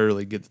not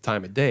necessarily get the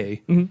time of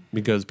day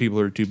because people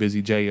are too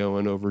busy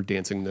JOing over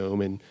Dancing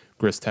Gnome and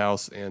Grist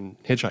House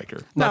and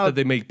Hitchhiker. Not No, that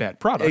they make bad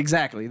products.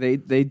 Exactly.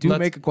 They do Not-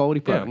 make a quality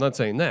Yeah, product. I'm not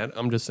saying that.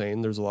 I'm just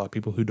saying there's a lot of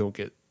people who don't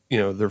get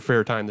their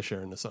fair time to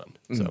share in the sun.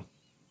 So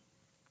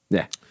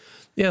Yeah.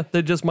 yeah,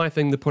 they're just my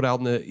thing to put out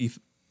in the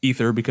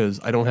ether because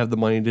I don't have the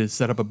money to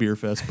set up a beer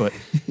fest. But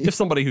if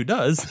somebody who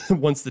does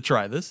wants to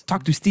try this,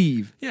 Talk to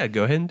Steve. yeah,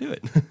 go ahead and do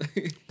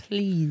it.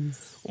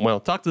 Please. Well,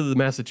 talk to the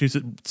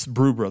Massachusetts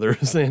Brew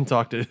Brothers and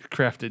talk to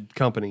Crafted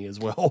Company as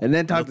well. And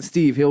then talk to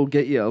Steve. He'll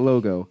get you a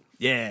logo.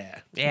 Yeah.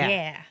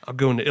 Yeah. I'll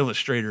go into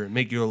Illustrator and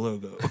make you a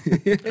logo.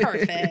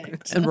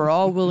 Perfect. And we're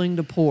all willing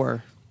to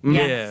pour.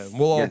 Yes. Yeah,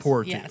 we'll all Yes.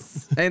 pour too.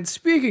 Yes. And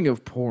speaking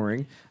of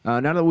pouring, now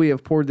that we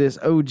have poured this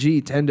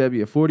OG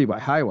 10W40 by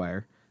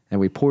Highwire and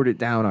we poured it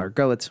down our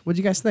gullets, what'd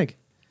you guys think?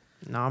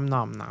 Nom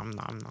nom nom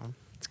nom nom.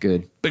 It's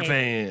good. Big Hey,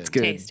 fan. It's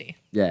good. Tasty.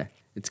 Yeah,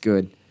 it's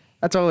good.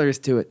 That's all there is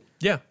to it.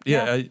 Yeah.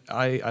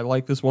 I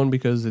like this one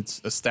because it's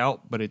a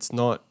stout, but it's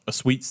not a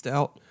sweet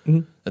stout.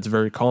 That's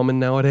very common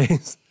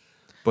nowadays.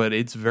 But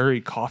it's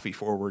very coffee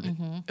forward,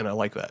 and I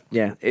like that.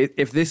 Yeah,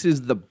 if this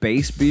is the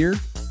base beer,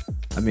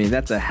 I mean,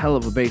 that's a hell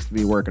of a base to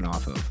be working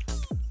off of.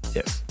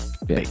 Yes.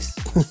 Yeah. Base.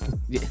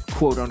 Yeah,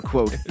 quote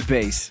unquote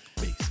base.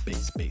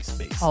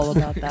 Base. All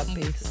about that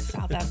base. It's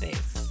about that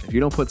base. If you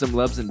don't put some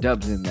lubs and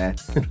dubs in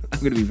that, I'm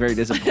going to be very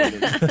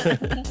disappointed.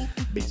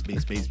 Base.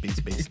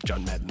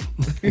 John Madden.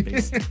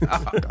 Base.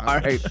 All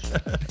right.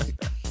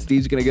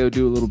 Steve's going to go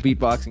do a little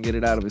beatbox and get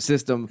it out of his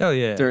system Hell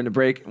yeah. during the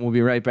break. And we'll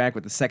be right back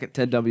with the second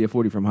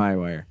 10W40 from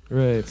Highwire.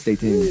 Right. Stay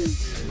tuned.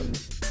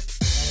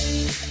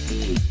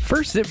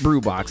 First Sip Brew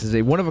Box is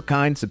a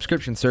one-of-a-kind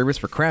subscription service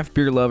for craft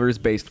beer lovers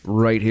based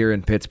right here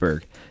in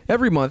Pittsburgh.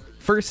 Every month,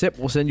 First Sip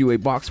will send you a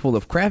box full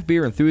of craft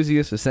beer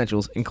enthusiast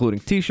essentials, including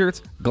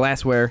t-shirts,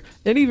 glassware,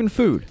 and even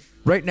food.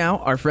 Right now,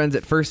 our friends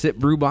at First Sip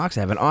Brew Box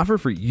have an offer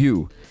for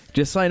you.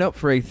 Just sign up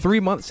for a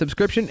 3-month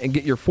subscription and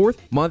get your 4th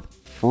month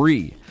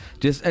free.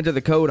 Just enter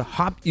the code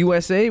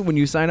HOPUSA when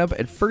you sign up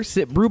at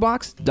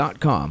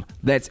firstsipbrewbox.com.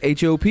 That's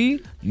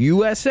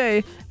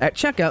HOPUSA at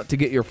checkout to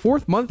get your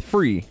 4th month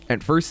free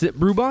at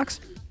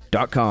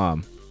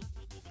firstsipbrewbox.com.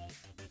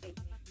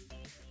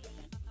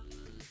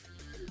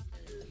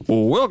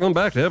 Welcome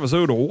back to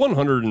episode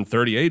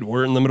 138.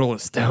 We're in the middle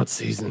of stout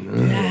season.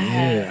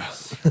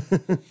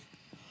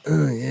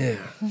 Oh, yeah.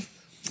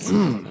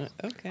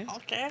 Okay.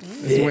 Okay.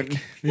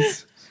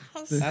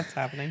 That's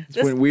happening.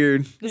 This went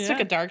weird. This took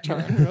a dark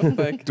turn. Real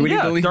quick. Do we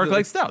need to leave Dark the-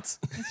 Light Stouts.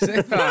 Oh,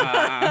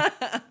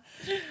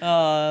 that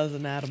was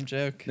an Adam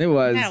joke. It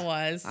was. That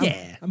was.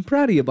 Yeah. I'm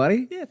proud of you,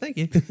 buddy. Yeah, thank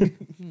you.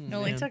 It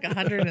only took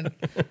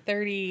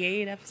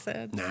 138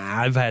 episodes. Nah,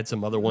 I've had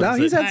some other ones. No,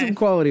 he's that- had some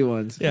quality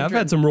ones. yeah, I've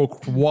had some real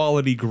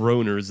quality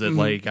groaners that,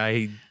 like,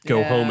 I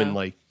go home Yeah. and,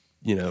 like,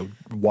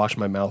 wash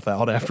my mouth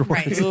out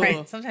afterwards.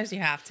 Right. Sometimes you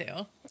have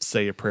to.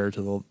 Say a prayer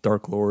to the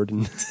Dark Lord.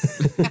 And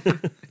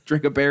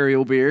Drink a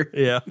burial beer.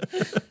 yeah.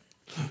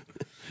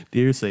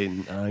 Dear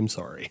Satan, I'm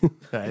sorry.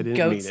 I didn't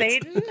Goat mean it.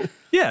 Satan?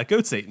 Yeah,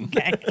 Goat Satan.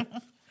 Okay.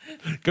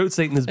 Goat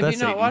Satan is Have best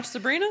you not Satan. watched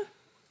Sabrina?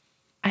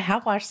 I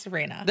have watched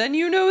Sabrina. Then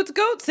you know it's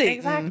goat Satan.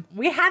 Exactly.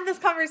 We had this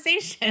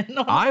conversation.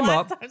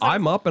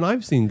 I'm up, and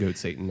I've seen Goat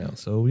Satan now.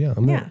 So yeah,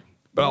 I'm Yeah. there.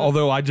 But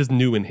although I just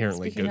knew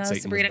inherently Speaking Goat of, Satan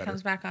was Sabrina better.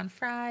 comes back on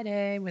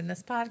Friday when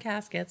this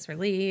podcast gets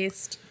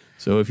released.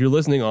 So if you're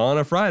listening on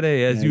a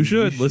Friday, as you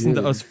should, listen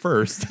to us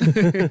first,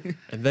 and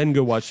then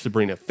go watch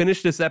Sabrina.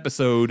 Finish this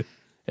episode,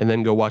 and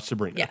then go watch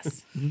Sabrina.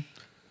 Yes.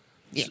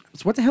 So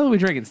what the hell are we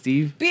drinking,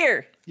 Steve?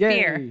 Beer. Yay.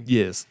 Beer.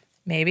 Yes.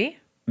 Maybe.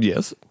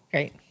 Yes.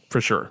 Great.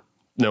 For sure.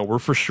 No, we're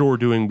for sure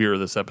doing beer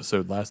this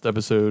episode. Last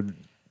episode,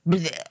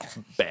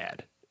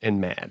 bad. and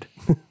mad.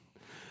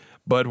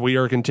 But we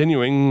are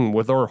continuing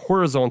with our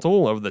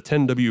horizontal of the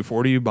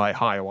 10W40 by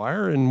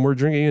Highwire, and we're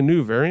drinking a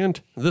new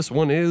variant. This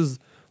one is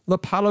the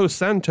Palo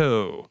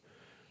Santo.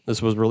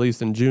 This was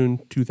released in June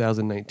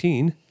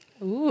 2019.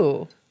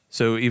 Ooh.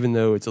 So even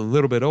though it's a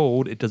little bit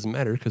old, it doesn't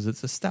matter because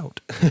it's a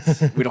stout.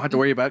 We don't have to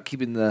worry about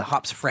keeping the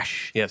hops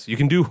fresh. Yes, you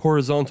can do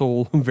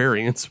horizontal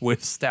variants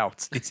with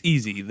stouts. It's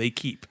easy. They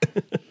keep.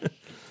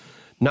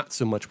 Not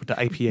so much with the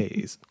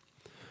IPAs.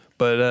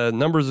 But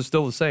numbers are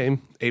still the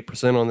same,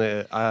 8% on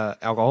the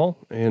alcohol,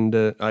 and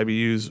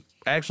IBUs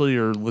actually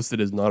are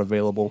listed as not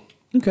available.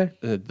 Okay.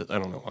 I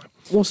don't know why.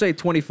 We'll say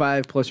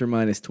 25 plus or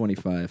minus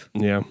 25.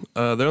 Yeah.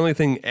 The only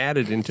thing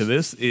added into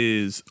this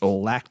is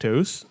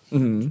lactose,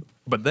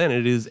 but then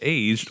it is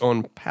aged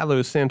on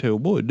Palo Santo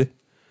wood.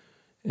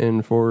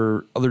 And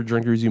for other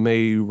drinkers, you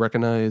may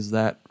recognize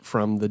that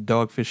from the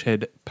Dogfish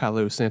Head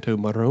Palo Santo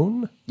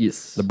Marron,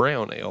 Yes. the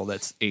brown ale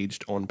that's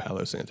aged on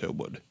Palo Santo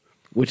wood.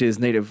 Which is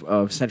native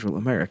of Central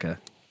America.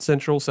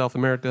 Central, South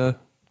America,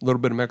 a little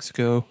bit of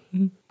Mexico,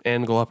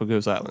 and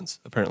Galapagos Islands,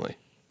 apparently.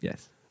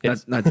 Yes.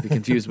 Yes. Not to be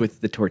confused with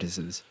the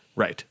tortoises.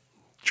 Right.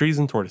 Trees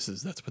and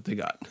tortoises, that's what they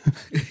got.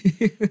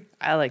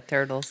 I like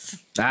turtles.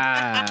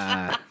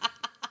 Ah.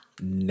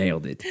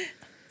 Nailed it.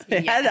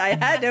 I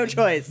had no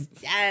choice.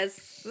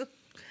 Yes.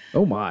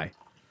 Oh, my.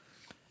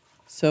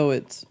 So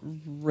it's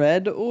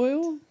red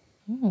oil.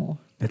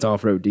 It's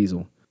off-road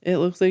diesel. It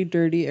looks like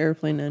dirty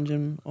airplane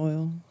engine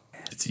oil.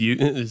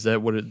 Is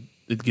that what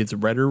it gets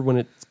redder when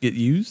it gets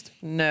used?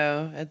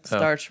 No, it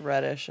starts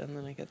reddish and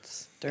then it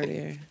gets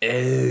dirtier.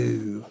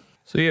 Oh.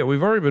 So yeah,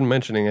 we've already been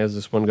mentioning as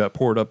this one got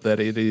poured up that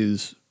it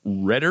is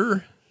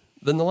redder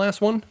than the last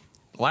one.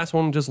 The last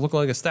one just looked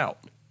like a stout.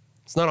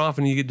 It's not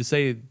often you get to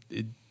say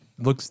it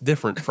looks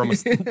different from a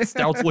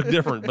stouts look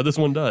different, but this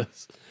one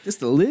does.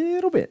 Just a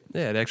little bit.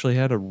 Yeah, it actually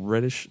had a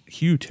reddish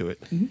hue to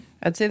it.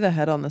 I'd say the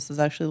head on this is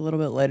actually a little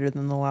bit lighter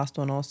than the last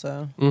one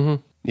also.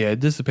 Yeah, it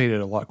dissipated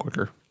a lot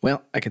quicker.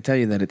 Well, I can tell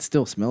you that it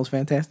still smells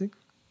fantastic.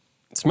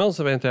 It smells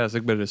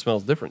fantastic, but it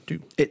smells different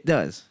too. It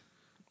does.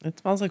 It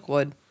smells like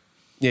wood.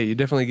 Yeah, you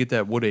definitely get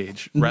that wood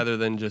age rather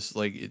than just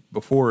like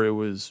before it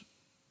was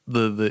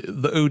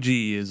the OG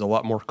is a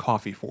lot more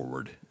coffee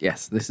forward.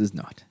 Yes, this is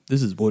not.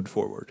 This is wood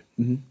forward.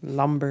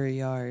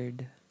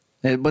 Lumberyard.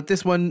 But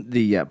this one,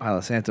 the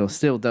Palo Santo,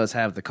 still does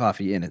have the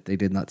coffee in it. They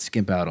did not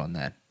skimp out on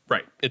that.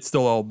 Right. It's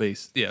still all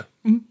base. Yeah.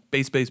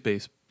 Base,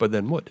 but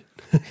then wood.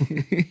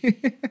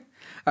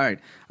 All right,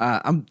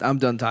 I'm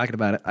done talking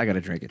about it. I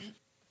gotta drink it.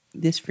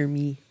 This for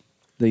me.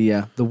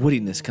 The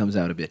woodiness comes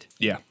out a bit.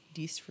 Yeah.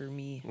 This for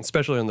me.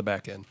 Especially on the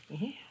back end.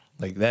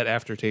 Like that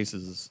aftertaste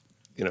is,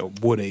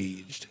 wood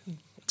aged.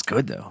 It's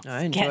good though.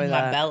 I enjoy Getting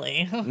my that.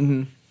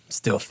 belly.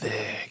 Still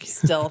thick.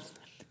 Still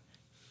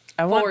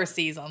I want 4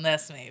 C's on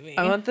this, maybe.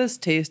 I want this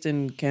taste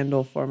in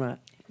candle format.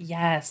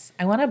 Yes.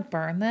 I want to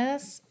burn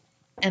this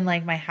and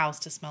like my house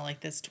to smell like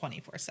this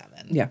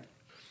 24/7. Yeah.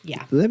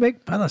 Yeah. Do they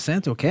make Palo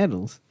Santo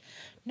candles?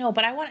 No,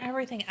 but I want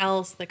everything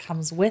else that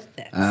comes with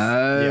this.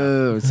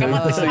 Oh, I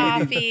want the so you-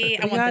 coffee.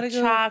 I want gotta the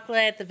go-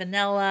 chocolate, the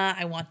vanilla.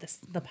 I want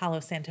the Palo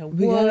Santo wood.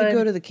 We gotta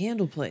go to the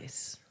candle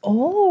place.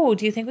 Oh,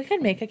 do you think we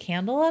could make a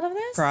candle out of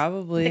this?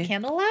 Probably. The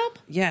candle lab?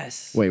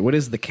 Yes. Wait, what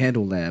is the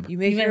candle lab? You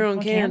make Even your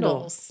own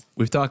candles.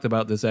 We've talked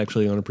about this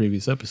actually on a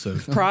previous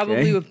episode. Probably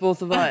Okay. with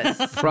both of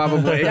us.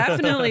 Probably.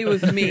 Definitely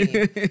with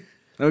me.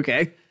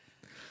 Okay.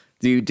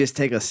 Do you just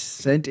take a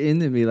scent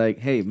in and be like,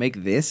 "Hey,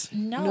 make this"?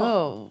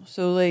 No.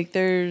 So like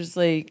there's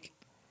like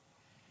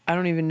I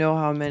don't even know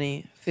how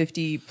many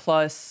 50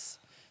 plus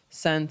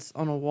scents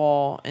on a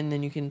wall and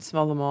then you can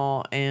smell them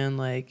all and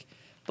like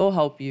they'll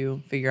help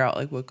you figure out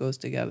like what goes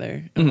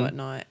together and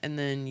whatnot. And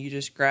then you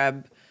just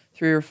grab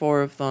 3 or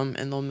 4 of them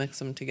and they'll mix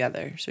them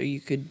together. So you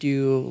could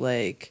do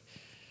like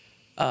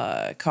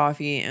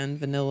coffee and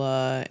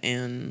vanilla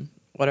and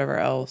whatever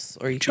else,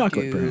 or you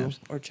Chocolate, could do perhaps.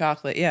 or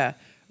chocolate, yeah.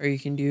 Or you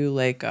can do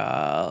like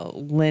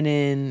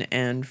linen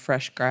and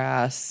fresh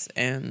grass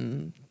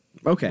and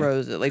Okay.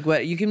 rose it. Like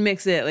what you can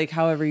mix it like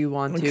however you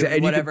want Okay, and to,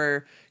 you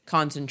whatever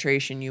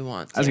concentration you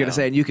want. I was gonna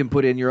say, and you can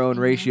put in your own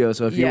ratio.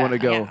 So if you Yeah. want to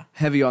go Yeah.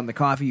 heavy on the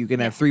coffee, you can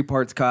have 3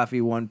 parts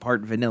coffee, 1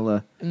 part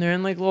vanilla. And they're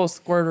in like little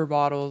squirter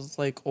bottles,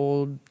 like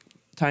old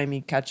timey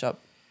ketchup.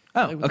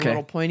 Oh, Like with okay.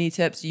 little pointy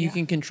tips. You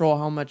can control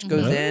how much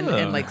goes in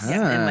and like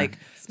and like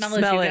Smell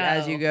smell, as you it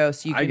as go. you go.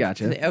 So you I can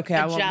gotcha. say, okay,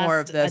 I want more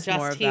of this, adjust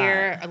more of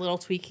here, that. a little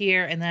tweak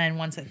here, and then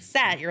once it's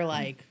set, you're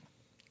like,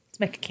 let's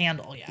make a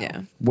candle. Yeah.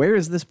 Yeah. Where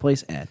is this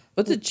place at?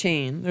 What's a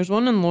chain? There's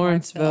one in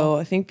Lawrenceville.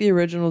 I think the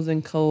original's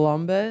in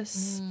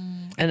Columbus.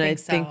 And I think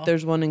think so.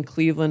 there's one in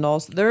Cleveland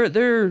also.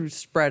 They're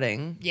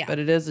spreading. Yeah. But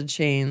it is a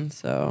chain,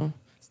 so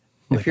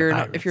Like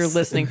a if you're virus.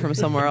 listening from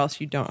somewhere else,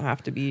 you don't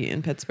have to be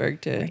in Pittsburgh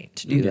to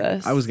do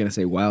this. I was gonna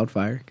say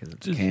wildfire because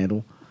it's a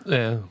candle.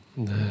 Yeah.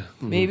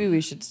 Maybe we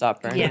should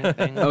stop burning Yeah.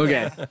 things.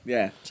 Okay.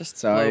 Yeah. Just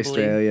Sorry, globally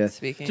Australia.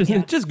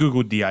 speaking. Just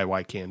Google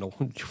DIY candle.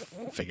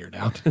 Figure it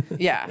out.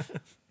 Yeah.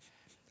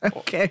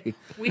 Okay.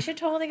 We should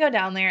totally go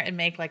down there and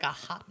make like a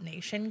Hop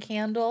Nation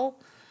candle.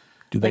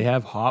 Do they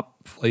have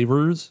hop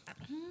flavors?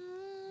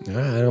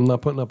 I'm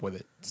not putting up with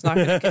it. It's not.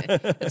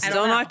 It's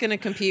still know. not going to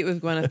compete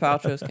with Gwyneth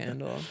Paltrow's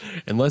candle.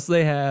 Unless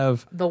they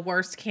have. The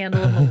worst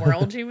candle in the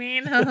world, you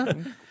mean?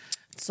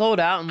 It's sold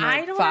out in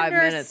like I don't 5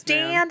 minutes, man.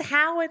 understand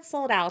how it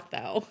sold out,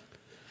 though.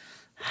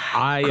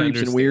 I Creeps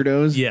and understand.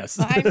 weirdos. Yes.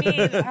 I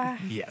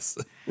mean, Yes.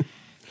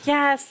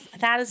 yes,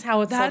 that is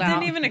how it That sold out.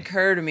 didn't even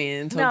occur to me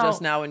until No.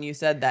 just now when you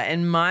said that.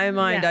 In my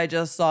mind, Yeah. I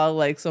just saw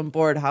like some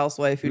bored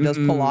housewife who does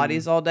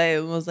Pilates all day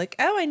and was like,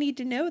 "Oh, I need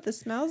to know what this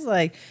smells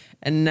like."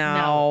 And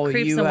now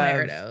creeps you and have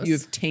weirdos.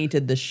 you've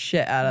tainted the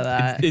shit out of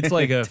that. It's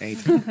like a.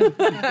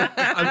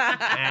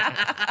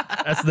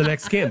 That's the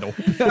next candle.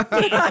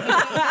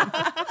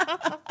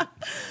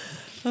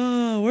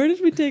 Oh, where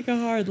did we take a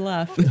hard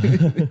left?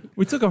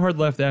 We took a hard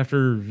left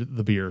after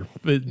the beer.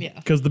 Yeah.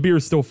 Because the beer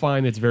is still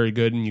fine. It's very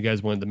good. And you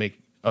guys wanted to make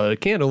a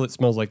candle that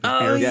smells like this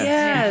beer.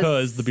 yes.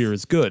 Because the beer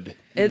is good.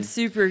 It's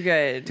super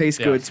good. Tastes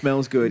Yeah. good,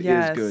 smells good,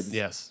 Yes. is good.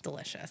 Yes.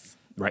 delicious.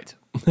 Right.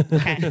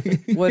 Okay.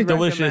 Would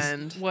Delicious.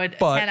 recommend. Would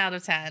But- 10 out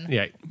of 10.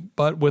 Yeah.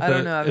 But with I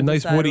don't know, I a haven't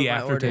nice decided woody what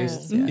my order aftertaste.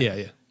 is. Yeah.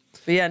 Yeah.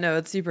 But yeah, no,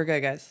 it's super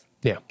good, guys.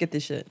 Yeah. Get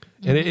this shit.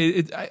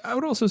 And I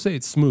would also say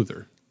it's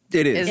smoother.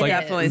 It is. It's Like,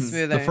 definitely is.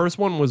 smoother. The first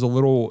one was a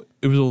little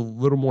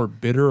more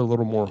bitter, a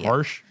little more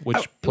harsh, which It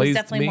was plays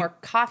to definitely me. more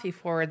coffee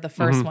forward, the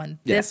 1st one.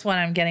 This one,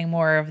 I'm getting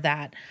more of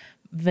that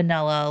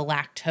vanilla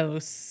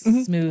lactose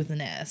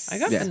smoothness. I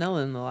got Yeah.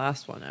 vanilla in the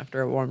last one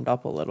after it warmed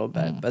up a little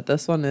bit, but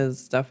this one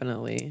is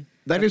definitely.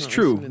 That is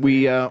definitely true.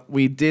 smoother.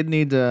 We did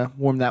need to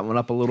warm that one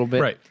up a little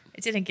bit. Right.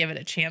 It didn't give it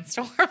a chance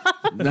to warm up.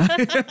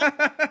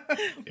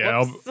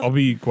 Yeah, I'll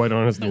be quite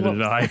honest, neither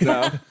did I.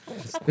 No,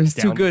 it was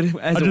too Downed- good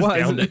as I it just was.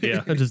 downed it.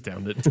 Yeah, I just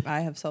downed it.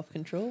 I have self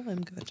control.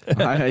 I'm good.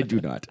 I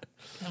do not.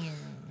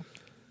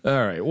 All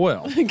right.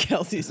 Well,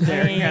 Kelsey's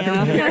staring at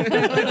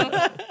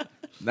her.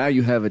 Now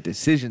you have a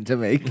decision to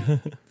make.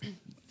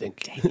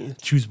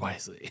 choose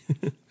wisely.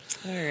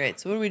 All right,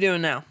 so what are we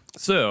doing now?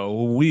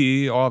 So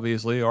we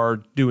obviously are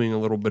doing a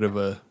little bit of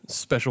a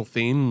special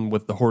theme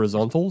with the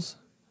horizontals,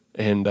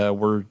 and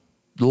we're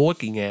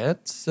looking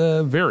at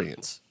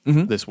variants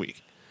this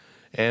week.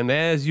 And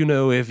as you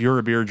know, if you're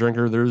a beer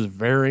drinker, there's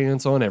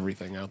variants on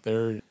everything out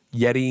there.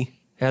 Yeti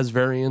has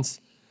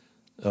variants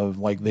of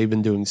like they've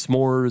been doing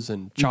s'mores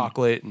and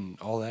chocolate and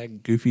all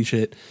that goofy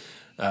shit.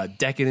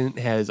 Decadent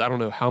has I don't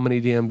know how many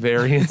damn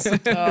variants. Oh,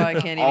 I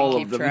can't even All of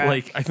keep them, track.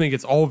 Like I think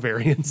it's all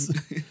variants.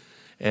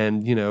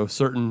 And you know,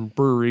 certain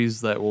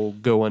breweries that will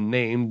go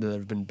unnamed that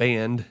have been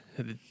banned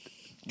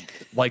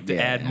like to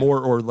add more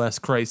or less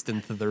Christ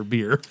into their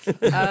beer.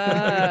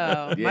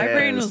 My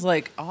brain Yes. was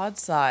like odd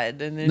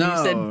side, and then No,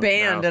 you said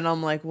banned, no. and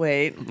I'm like,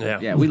 wait,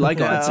 Yeah, we like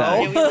No. Yeah,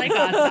 outside. we like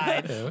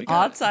outside. we got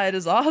odd side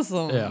is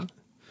awesome. it. Yeah.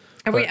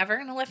 Are we ever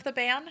going to lift the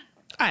ban?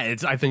 I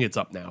think it's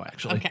up now,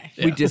 actually. Okay.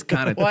 Yeah. We just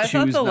kind of Well, I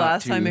thought choose the not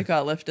last to. time it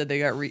got lifted, they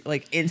got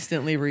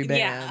instantly rebanned.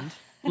 Yeah.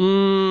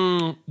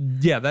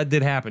 Yeah, that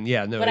did happen.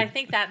 Yeah, no. But I it-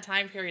 think that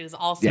time period is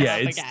also yeah,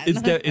 up it's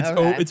again.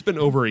 Okay. it's been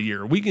over a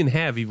year. We can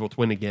have Evil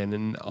Twin again,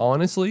 and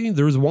honestly,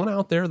 there's one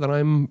out there that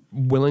I'm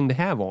willing to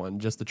have on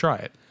just to try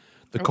it.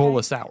 The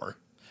Cola Sour.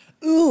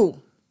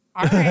 Ooh,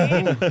 All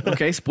right.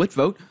 Okay, split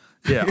vote.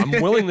 Yeah, I'm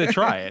willing to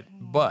try it,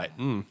 but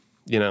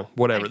you know,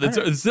 whatever.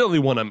 It's the only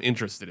one I'm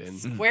interested in.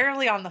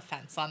 Squarely on the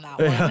fence on that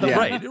one. Yeah.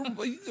 Right,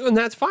 and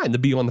that's fine to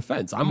be on the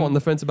fence. I'm on the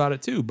fence about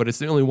it too, but it's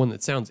the only one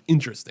that sounds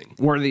interesting.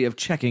 Worthy of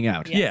checking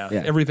out. Yeah,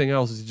 Yeah. everything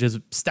else is just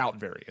stout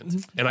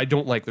variants, and I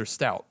don't like their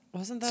stout.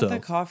 wasn't that So- the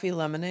coffee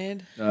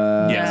lemonade?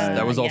 Yes,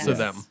 that was also yes.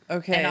 them.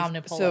 Okay, And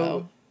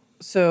Omnipolo.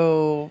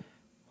 so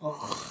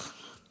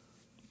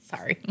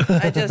Sorry.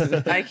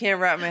 I can't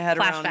wrap my head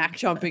around Flashback.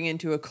 jumping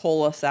into a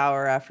cola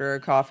sour after a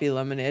coffee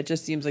lemonade. It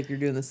just seems like you're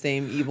doing the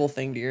same evil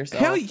thing to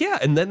yourself. Hell yeah,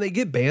 and then they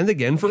get banned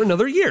again for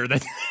another year.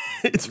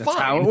 It's fine.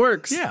 how it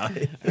works. Yeah,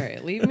 All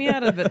right, leave me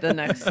out of it the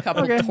next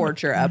couple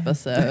torture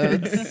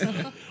episodes.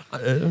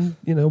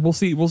 you know, we'll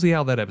see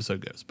how that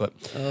episode goes, but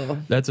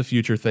that's a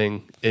future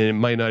thing, and it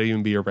might not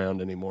even be around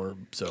anymore.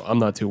 So I'm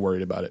not too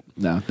worried about it.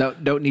 No,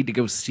 don't need to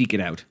go seek it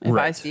out. If I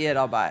Right. see it,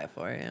 I'll buy it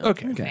for you.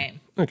 Okay, Same.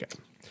 okay.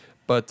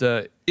 But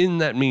in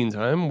that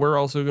meantime, we're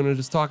also going to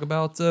just talk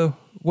about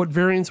what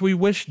variants we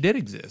wish did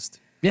exist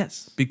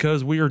Yes.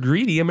 because we are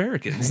greedy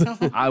Americans.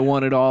 I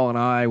want it all and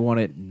I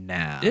want it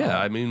now. Yeah,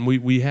 I mean,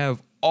 we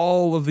have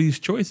all of these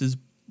choices,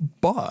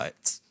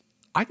 but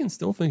I can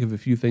still think of a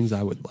few things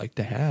I would like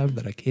to have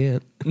that I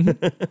can't.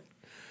 $1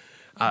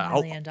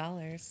 I'll, million.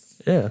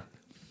 yeah.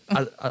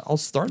 I'll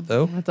start,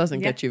 though. That doesn't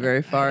get you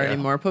very far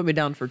anymore. Put me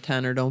down for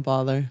 10 or don't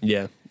bother.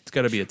 Yeah, it's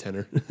got to be a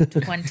tenner.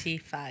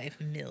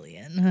 25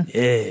 million.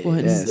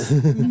 Yes.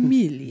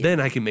 Million. Then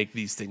I can make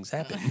these things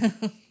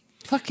happen.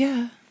 Fuck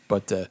yeah.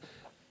 But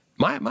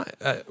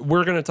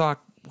we're gonna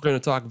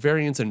talk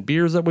variants in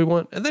beers that we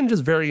want, and then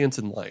just variants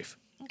in life.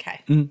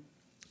 Okay.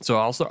 So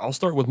I'll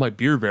start with my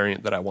beer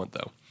variant that I want,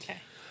 though. Okay.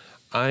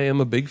 I am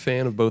a big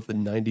fan of both the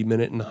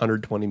 90-minute and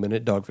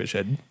 120-minute Dogfish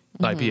Head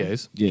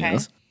IPAs.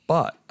 Yes.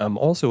 But I'm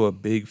also a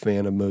big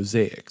fan of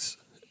mosaics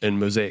and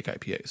mosaic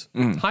IPAs.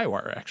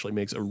 Highwire actually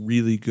makes a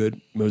really good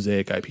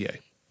mosaic IPA.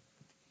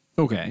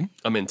 Okay.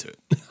 I'm into it.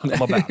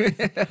 I'm about it.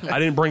 I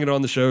didn't bring it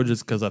on the show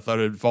just because I thought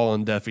it'd fall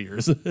on deaf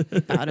ears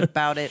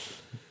About it.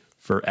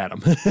 for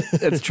Adam.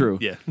 That's true.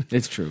 Yeah.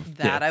 It's true.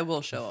 That I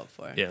will show up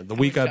for. Yeah, the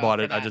week I show bought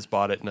up it, for I that. just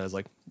bought it and I was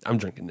like, I'm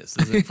drinking this.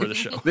 This is for the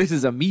show. This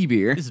is a me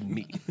beer. This is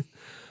me.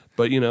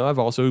 But, I've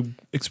also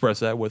expressed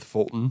that with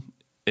Fulton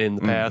in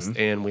the past,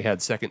 and we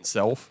had Second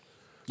Self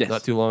Yes.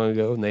 not too long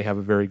ago, and they have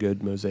a very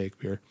good Mosaic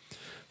beer.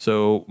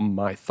 So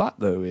my thought,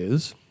 though,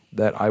 is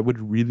that I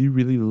would really,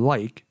 really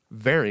like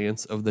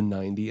variants of the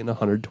 90 and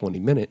 120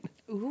 minute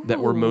that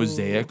were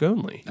Mosaic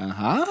only.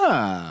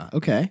 Aha.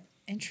 Okay.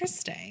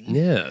 Interesting.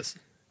 Yes,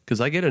 because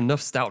I get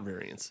enough stout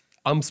variants.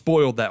 I'm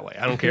spoiled that way.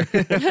 I don't care.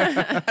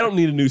 I don't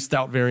need a new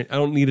stout variant. I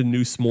don't need a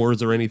new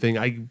s'mores or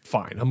anything.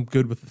 Fine. I'm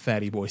good with the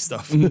fatty boy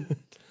stuff.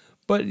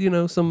 But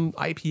some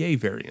IPA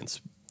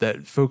variants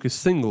that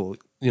focus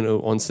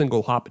on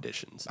single hop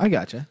editions. I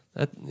gotcha.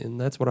 And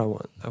that's what I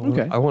want. I want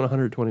Okay. I want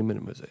 120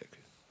 minute Mosaic.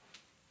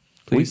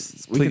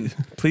 Please, We please,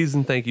 please,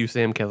 and thank you,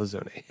 Sam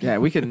Calzone. Yeah,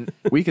 we can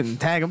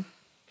tag them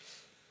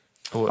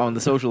I will. on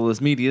the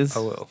socialist medias. I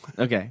will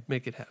Okay.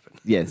 make it happen.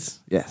 Yes.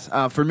 Yes.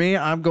 For me,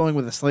 I'm going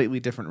with a slightly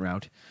different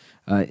route,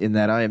 in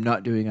that I am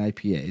not doing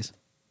IPAs.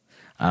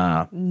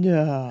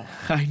 No.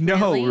 I know,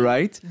 Really?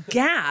 right?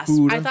 Gasp.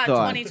 Who'd I have thought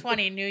thought?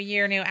 2020, new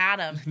year, new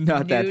Adam.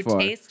 Not new that far.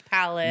 taste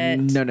palette.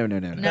 No. No?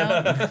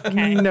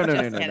 Okay. No.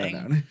 Just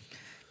kidding.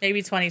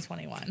 Maybe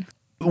 2021.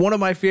 One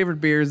of my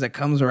favorite beers that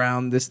comes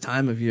around this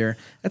time of year,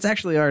 that's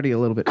actually already a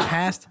little bit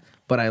past,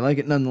 but I like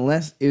it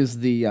nonetheless, is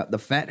the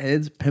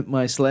Fatheads Pimp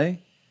My Sleigh.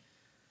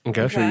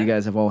 Okay. I'm sure you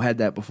guys have all had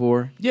that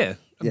before. Yeah,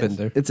 I've Yes. been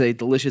there. It's a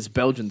delicious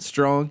Belgian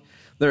strong.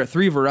 There are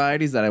 3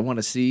 varieties that I want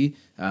to see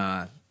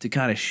to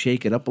kind of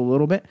shake it up a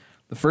little bit.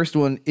 The first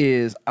one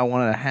is I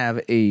want to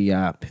have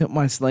a Pimp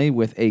My Sleigh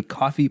with a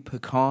coffee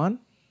pecan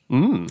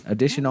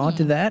addition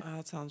onto that. Oh,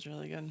 that sounds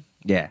really good.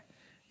 Yeah.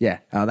 Yeah.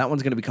 That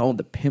one's going to be called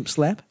the Pimp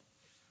Slap.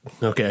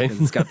 Okay.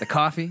 'Cause it's got the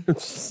coffee.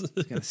 It's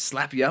going to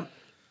slap you up,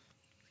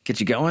 get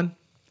you going.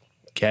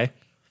 Okay.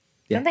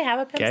 Yeah. Don't they have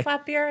a pimp Okay.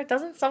 slap beer?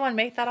 Doesn't someone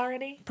make that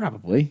already?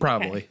 Probably.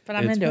 Probably. Okay, but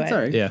I'm It's- into That's it.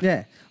 all right. Yeah.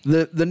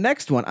 Yeah. The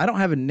next one, I don't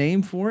have a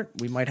name for it.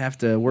 We might have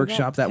to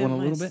workshop that one a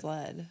little bit.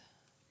 Sled?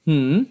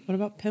 Hmm. What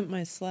about Pimp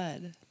My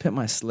Sled? Pimp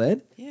My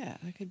Sled? Yeah,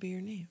 that could be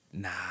your name.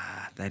 Nah,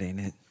 that ain't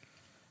it.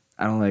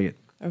 I don't like it.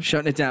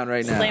 Shutting it down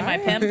right now. Slay my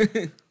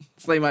pimp.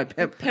 Slay my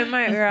pimp. Pimp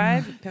My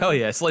Ride? Hell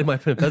yeah, Slay My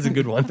Pimp. That's a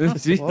good one.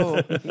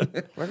 Whoa.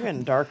 We're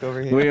getting dark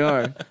over here. We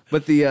are.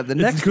 But the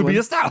next could one, be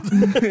a stout.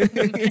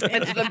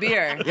 It's the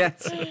beer.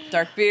 yes.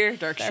 Dark beer,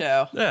 dark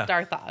show. Yeah.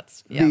 Dark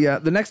thoughts. The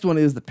next one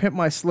is the Pimp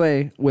My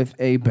Sleigh with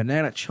a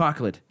banana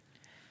chocolate.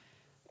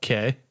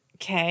 Okay.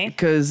 Okay.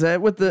 Because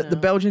with the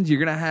Belgians, you're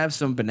gonna have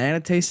some banana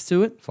taste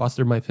to it.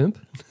 Foster My Pimp?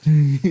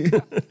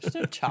 There's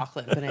no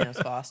chocolate bananas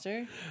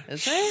Foster.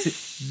 Is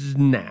there?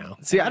 No.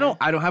 See, I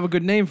don't have a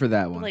good name for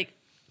that one. Like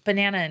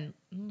banana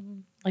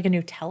and like a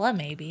Nutella,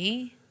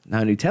 maybe.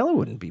 Now Nutella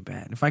wouldn't be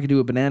bad. If I could do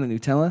a banana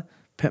Nutella,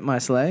 Pimp My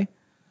Sleigh.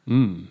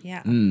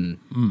 Yeah.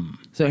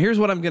 So here's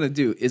what I'm gonna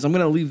do: is I'm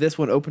gonna leave this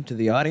one open to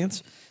the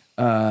audience.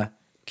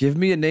 Give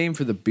me a name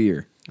for the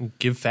beer.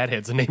 Give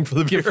Fatheads a name for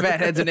the beer. Give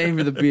Fatheads a name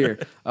for the beer.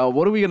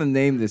 What are we gonna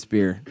name this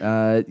beer?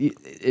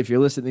 If you're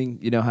listening,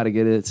 you know how to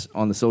get it. It's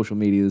on the social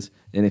medias,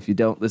 and if you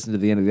don't, listen to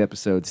the end of the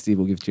episode. Steve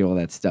will give you all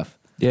that stuff.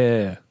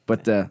 Yeah.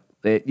 But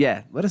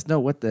let us know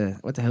what the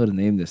hell to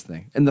name this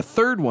thing. And the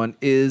third one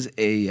is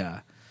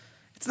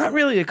it's not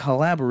really a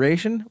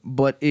collaboration,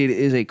 but it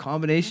is a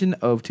combination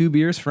of 2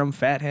 beers from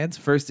Fatheads.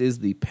 First is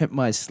the Pimp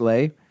My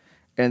Sleigh,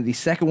 and the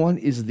second one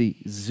is the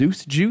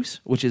Zeus Juice,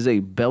 which is a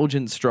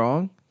Belgian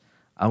strong.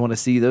 I want to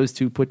see those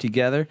 2 put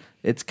together.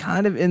 It's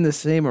kind of in the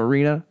same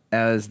arena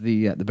as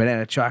the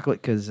banana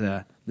chocolate because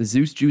the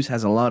Zeus Juice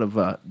has a lot of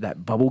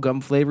that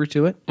bubblegum flavor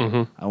to it.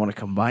 I want to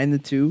combine the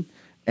 2,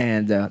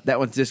 and that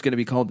one's just going to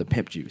be called the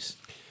Pimp Juice.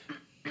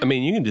 I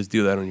mean, you can just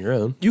do that on your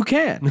own. You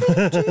can,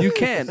 you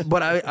can,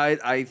 but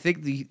I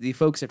think the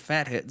folks at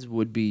Fatheads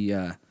would be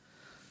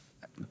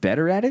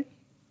better at it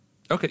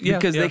Okay. Yeah.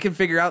 because they can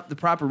figure out the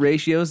proper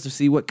ratios to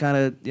see what kind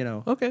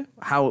of Okay.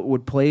 how it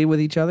would play with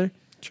each other.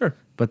 Sure.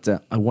 But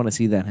I want to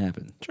see that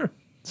happen. Sure.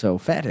 So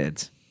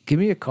Fatheads, give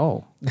me a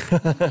call.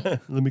 Let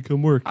me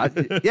come work.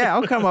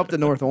 I'll come up to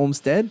North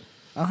Olmsted.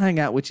 I'll hang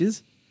out with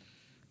yous.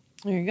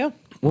 There you go.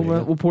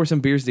 We'll pour some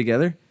beers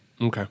together.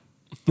 Okay.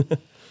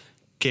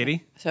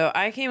 Katie? So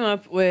I came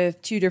up with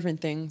 2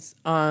 different things,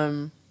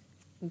 kind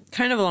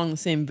of along the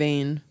same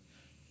vein,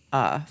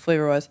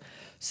 flavor wise.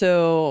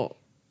 So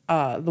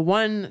the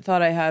one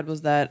thought I had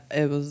was that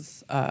it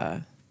was,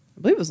 I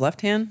believe it was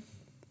Left Hand.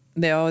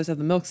 They always have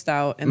the milk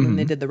stout, and then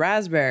they did the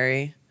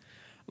raspberry.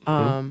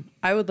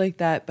 I would like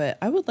that, but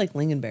I would like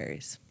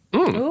lingonberries.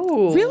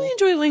 Ooh. Really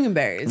enjoy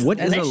lingonberries. What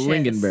is a Delicious.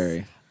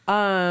 lingonberry?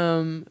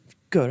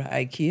 Go to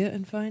IKEA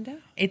and find out.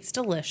 It's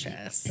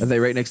delicious. Are they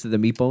right next to the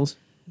meatballs?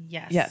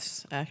 Yes.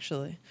 Yes,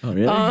 actually. Oh,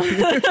 really?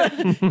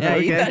 Yeah,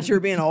 you thought you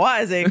were being a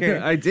wiseacre.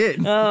 I did.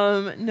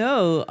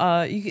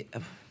 No, you get,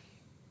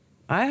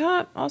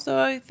 IHOP also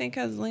I think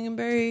has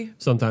lingonberry.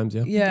 Sometimes,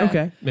 yeah. Yeah.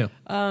 Okay. Yeah.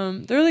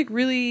 They're like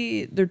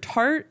really they're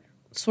tart,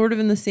 sort of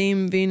in the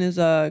same vein as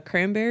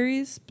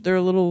cranberries, but they're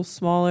a little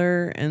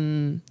smaller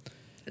and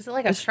Is it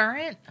like a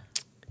currant?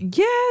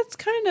 yeah, it's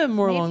kind of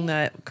more along Maybe.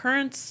 that.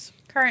 Currants.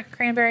 Currant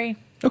cranberry?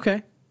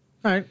 Okay.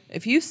 All right.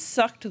 If you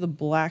sucked the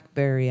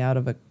blackberry out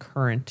of a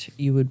currant,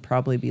 you would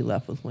probably be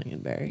left with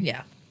lingonberry.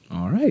 Yeah.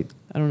 All right.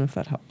 I don't know if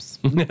that helps.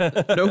 No,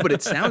 but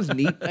it sounds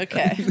neat.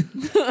 Okay.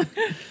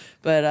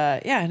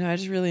 But yeah, no, I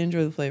just really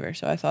enjoy the flavor.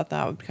 So I thought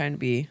that would kind of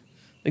be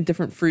like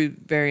different fruit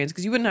variants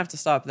because you wouldn't have to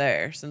stop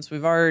there since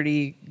we've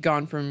already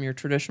gone from your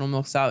traditional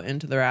milk stout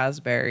into the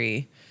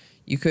raspberry.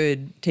 You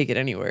could take it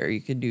anywhere.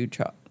 You could do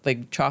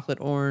like chocolate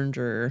orange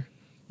or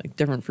like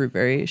different fruit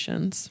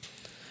variations.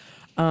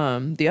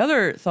 The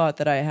other thought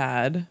that I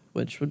had,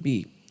 which would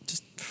be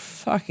just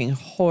fucking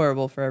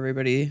horrible for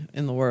everybody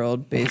in the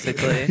world,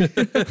 basically,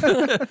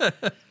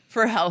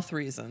 for health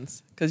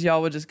reasons, because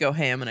y'all would just go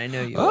ham, and I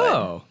know you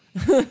would.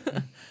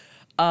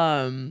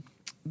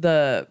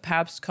 The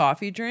Pabst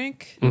coffee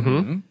drink.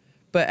 Mm-hmm.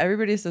 But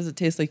everybody says it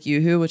tastes like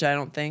Yoo-hoo, which I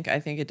don't think. I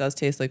think it does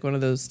taste like one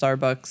of those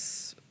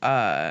Starbucks.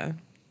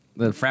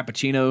 The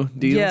Frappuccino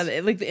deals.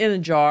 Yeah, like in a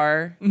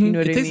jar. You know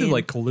what It I tasted mean?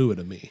 like Kahlua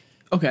to me.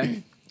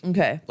 Okay.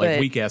 Okay, Like but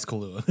weak ass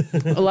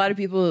Kahlua. a lot of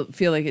people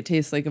feel like it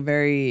tastes like a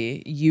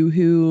very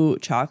Yoo-hoo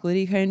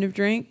chocolatey kind of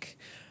drink.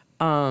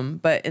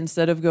 But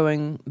instead of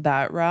going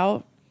that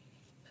route,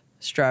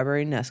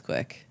 strawberry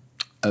Nesquik.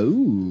 Oh.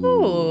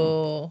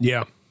 Ooh.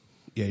 Yeah.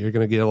 Yeah, you're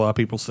going to get a lot of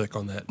people sick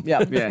on that.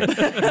 Yeah,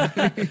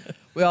 Yeah.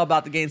 we all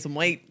about to gain some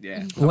weight.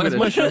 Yeah. Why is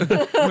my I'm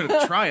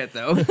gonna try it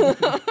though.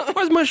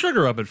 Why's my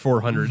sugar up at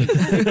 400?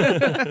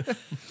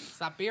 It's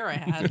that beer I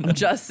had.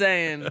 Just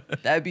saying,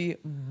 that'd be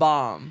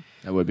bomb.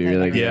 That would be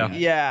really good. Yeah.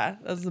 Yeah,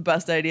 that's the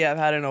best idea I've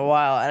had in a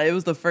while, and it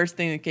was the first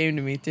thing that came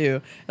to me too.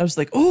 I was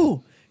like,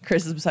 "Oh!"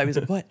 Chris is beside me. He's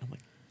like, "What?" I'm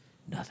like,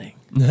 "Nothing."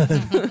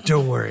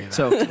 Don't worry about it.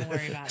 So, Don't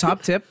worry about it.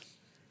 top tip: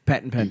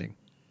 patent pending.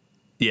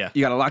 Yeah.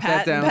 You gotta lock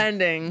that Patent down.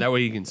 pending. That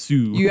way you can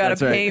sue. You gotta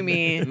That's right. pay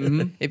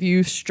me if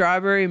you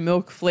strawberry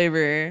milk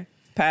flavor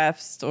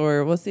Pabst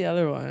or what's the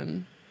other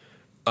one?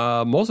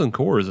 Molson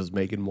Coors is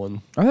making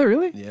one. Are they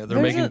really? Yeah, they're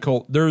There's making a-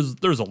 cold.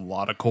 There's a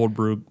lot of cold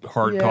brew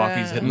hard Yeah.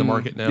 coffees hitting the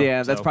market now.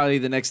 Yeah, that's so, probably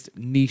the next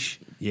niche.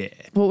 Yeah.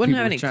 Well, it wouldn't People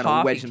have any trying to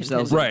coffee wedge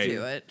themselves contingent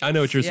Right. to it. I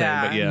know what you're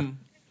saying, but yeah.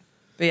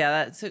 But yeah,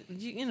 that's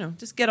you know,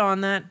 just get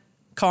on that.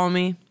 Call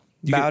me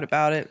You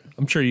about it.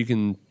 I'm sure you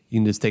can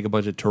just take a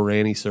bunch of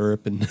Torani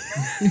syrup and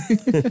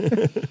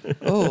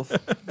Oh,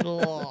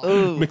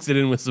 Ugh. mix it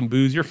in with some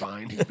booze. You're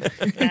fine.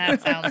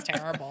 That sounds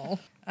terrible.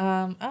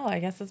 I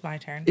guess it's my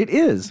turn. It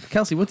is.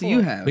 Kelsey, what do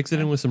you have? Mix it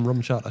in with some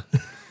rum chata.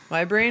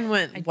 my brain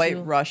went I White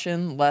do.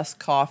 Russian, less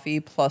coffee,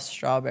 plus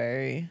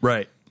strawberry.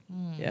 Right.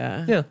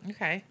 Yeah. Yeah.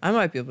 Okay. I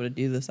might be able to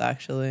do this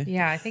actually.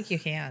 Yeah, I think you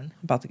can.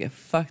 I'm about to get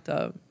fucked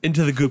up.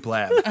 Into the goop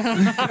lab.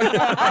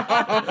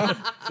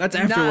 That's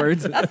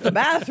afterwards. That's the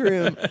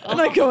bathroom. I'm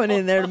not going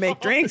in there to make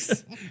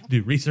drinks.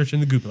 Do research in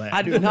the goop lab.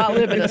 I do not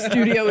live in a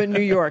studio in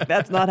New York.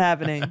 That's not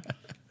happening.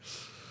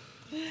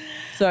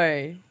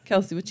 Sorry.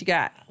 Kelsey, what you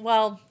got?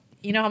 Well,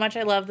 you know how much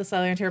I love the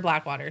Southern Tier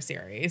Blackwater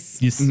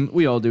series. Yes.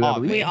 We all do, I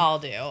believe. We all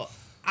do.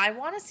 I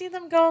want to see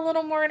them go a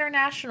little more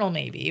international,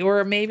 maybe,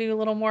 or maybe a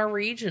little more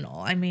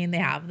regional. I mean, they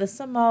have the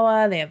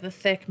Samoa, they have the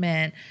thick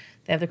mint,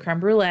 they have the creme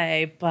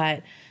brulee,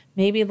 but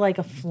maybe like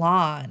a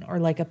flan or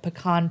like a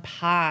pecan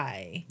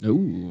pie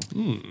Ooh.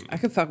 I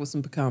could fuck with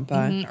some pecan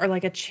pie. or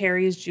like a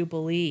cherries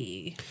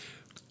jubilee.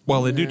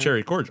 Well, they do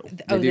cherry cordial.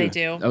 They do.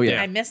 do. Oh,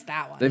 yeah. I missed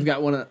that one. I've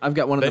got one. I've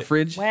got one in the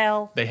fridge.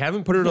 well, They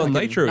haven't put it on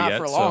nitro not yet.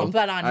 for long. So.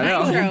 but on I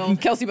know. nitro,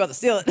 Kelsey about to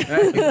steal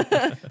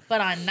it. but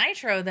on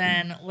nitro,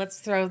 then let's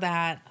throw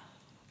that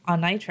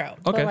on nitro. Okay.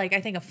 But like, I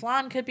think a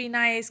flan could be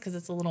nice because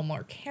it's a little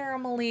more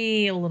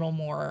caramelly, a little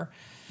more,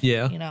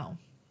 Yeah. you know,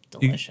 You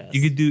delicious.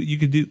 could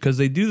do because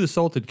they do the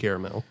salted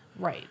caramel.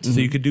 right. So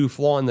you could do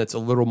flan that's a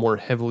little more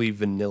heavily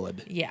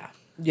vanillaed. Yeah.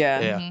 Yeah.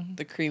 Yeah.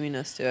 The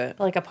creaminess to it.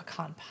 Like a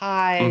pecan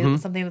pie,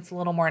 something that's a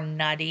little more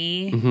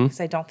nutty. Because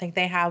I don't think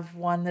they have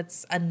one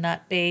that's a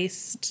nut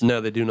based. No,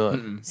 they do not.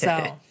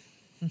 So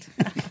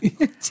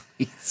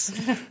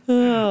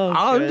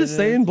I'm just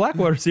saying,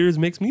 Blackwater series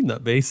makes me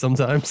nut based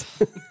sometimes.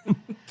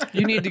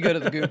 You need to go to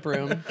the goop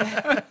room.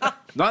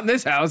 Not in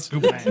this house.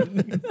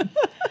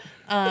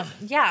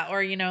 yeah,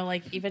 or you know,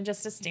 like even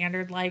just a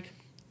standard like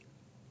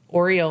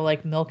Oreo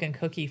like milk and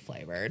cookie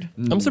flavored.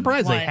 I'm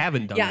surprised one. they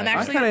haven't done Yeah, I'm that.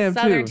 actually kinda am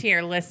Southern too.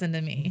 Tier. Listen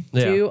to me.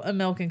 Yeah. Do a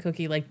milk and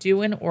cookie, like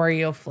do an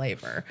Oreo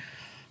flavor.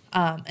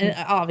 And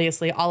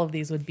obviously, all of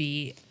these would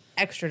be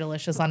extra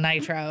delicious on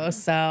nitro.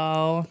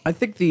 So I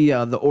think the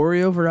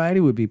Oreo variety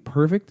would be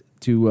perfect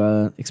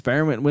to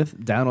experiment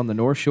with down on the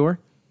North Shore,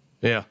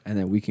 Yeah. and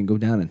then we can go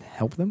down and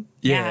help them.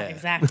 yeah,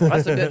 exactly.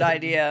 That's a good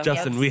idea.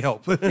 Justin, we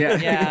help. Yeah.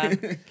 Yeah.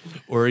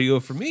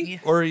 Oreo for me,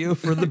 Oreo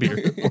for the beer.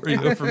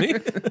 Oreo for me.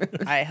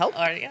 I help.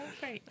 Oreo,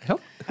 great.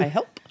 Help. I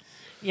help.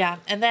 Yeah,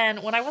 and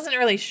then when I wasn't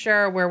really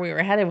sure where we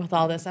were headed with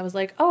all this, I was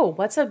like, oh,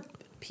 what's a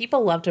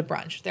people love to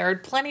brunch. There are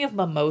plenty of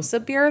mimosa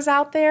beers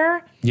out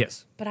there,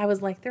 Yes. but I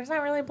was like, there's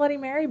not really Bloody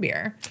Mary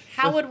beer.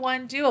 How would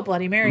one do a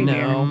Bloody Mary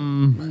beer?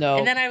 No.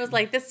 And then I was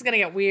like, this is going to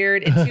get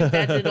weird and too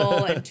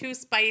vegetal and too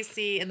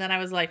spicy. And then I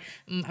was like,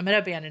 I'm going to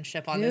abandon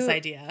ship on this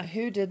idea.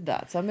 Who did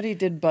that? Somebody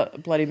did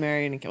Bloody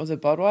Mary, and was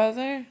it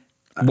Budweiser?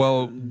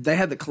 Well, They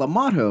had the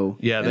Clamato.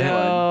 yeah, they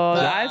No,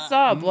 I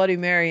saw a Bloody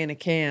Mary in a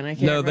can. I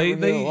can't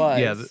remember who it was.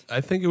 yeah,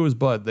 I think it was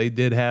Bud. They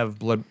did have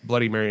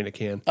Bloody Mary in a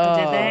can. Did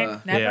they?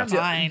 Never yeah.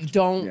 mind.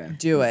 Don't Yeah.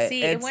 do it.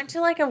 See, it It's- went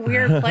to like a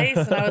weird place,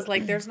 and I was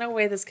like, there's no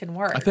way this can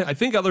work. I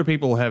think other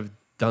people have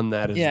done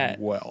that as Yeah,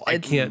 well. I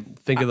it's- can't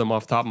think of them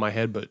off the top of my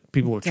head, but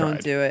people have don't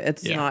tried. do it.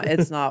 It's Yeah. not.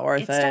 It's not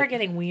worth It it. started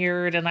getting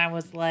weird, and I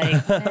was like,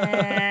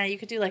 you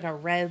could do like a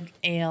red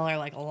ale or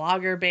like a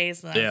lager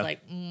base. And I Yeah. was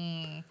like,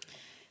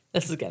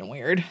 this is getting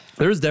weird.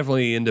 There's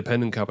definitely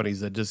independent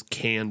companies that just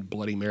canned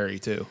Bloody Mary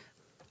too.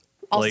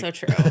 Also Like-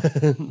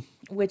 true,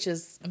 which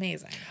is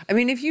amazing. I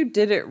mean, if you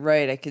did it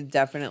right, I could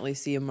definitely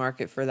see a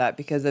market for that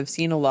because I've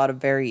seen a lot of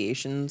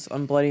variations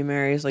on Bloody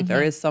Marys. Like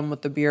there is some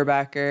with the beer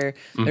backer.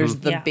 There's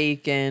the Yeah.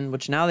 bacon,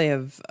 which now they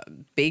have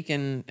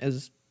bacon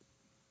is.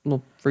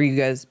 Well, for you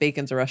guys,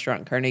 bacon's a restaurant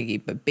in Carnegie,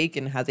 but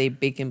bacon has a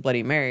bacon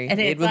Bloody Mary And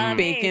made it's with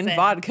bacon amazing.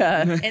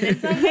 vodka. And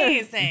it's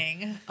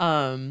amazing.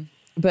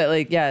 But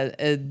like, yeah,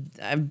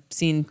 I've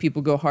seen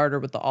people go harder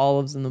with the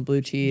olives and the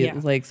blue cheese. Yeah.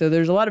 Like, so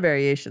there's a lot of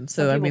variations.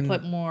 So Some I people mean,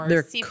 put more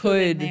there seafood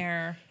could, in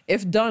there.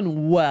 if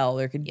done well,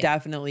 there could Yeah.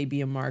 definitely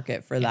be a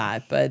market for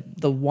that. But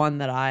the one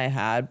that I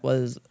had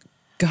was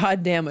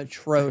goddamn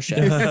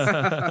atrocious.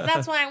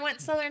 That's why I went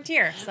Southern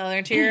Tier.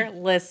 Southern Tier,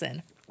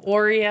 listen.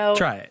 Oreo.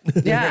 Try it.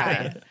 Try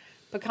yeah. it.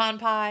 Pecan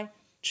pie,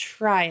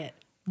 try it.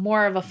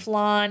 More of a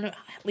flan,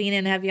 lean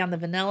in heavy on the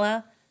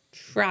vanilla,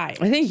 try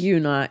it. I think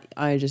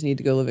I just need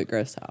to go live at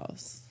Grist's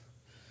house.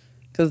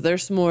 Because their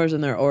s'mores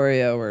and their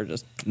Oreo were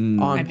just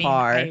on I mean,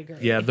 par. I agree.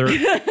 Yeah, they're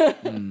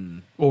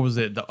what was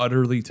it? The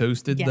utterly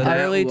toasted. Yeah. that-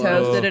 Utterly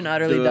toasted and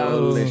utterly dumb.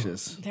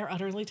 Delicious. Their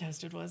utterly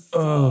toasted was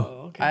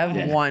so good. I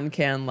have one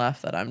can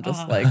left that I'm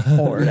just like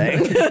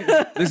hoarding.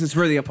 This is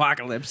for the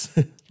apocalypse.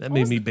 That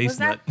made me base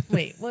nut.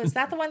 Wait, was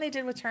that the one they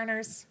did with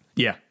Turner's?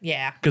 Yeah.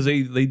 Yeah. Because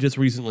they just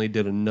recently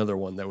did another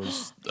one that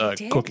was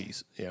did?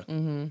 cookies. Yeah.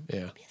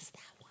 Yeah. Missed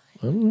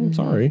that one. I'm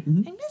sorry.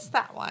 I missed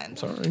that one.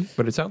 Sorry.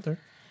 But it's out there.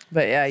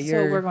 But yeah, So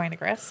you're. we're going to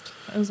Grist,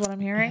 is what I'm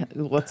hearing.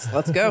 Let's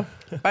go.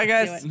 Bye, Do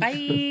guys. it.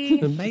 Bye.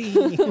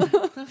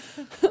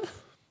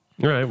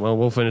 All right. Well,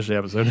 we'll finish the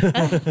episode.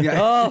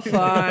 Oh,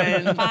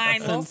 fine.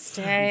 Fine, we'll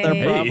stay.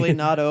 They're probably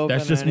not open.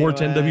 That's just more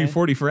anyway.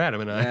 10W40 for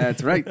Adam and I.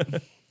 That's right.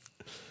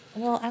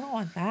 Well, I don't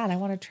want that. I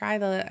want to try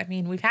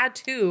we've had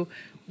two.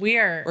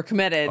 We're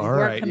committed. All We're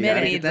right. committed.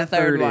 Yeah, Need get the that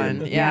third third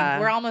one. in. Yeah.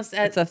 we're almost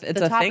at It's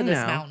the a top thing of this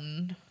now.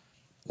 mountain.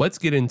 Let's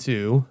get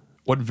into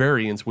what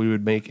variants we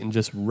would make in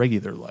just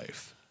regular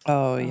life.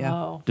 Oh, yeah.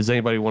 Oh. Does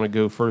anybody want to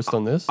go first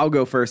on this? I'll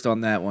go first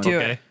on that one. Do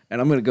Okay. it. And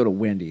I'm going to go to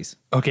Wendy's.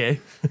 Okay.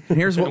 And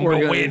here's what I'm we're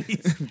going going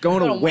Wendy's. to going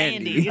to Go to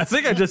Wendy's. Wendy's. I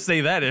think I just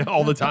say that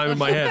all the time in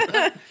my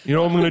head. You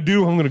know what I'm going to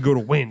do? I'm going to go to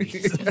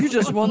Wendy's. You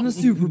just won the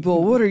Super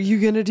Bowl. What are you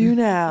going to do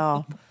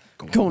now?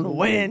 Going to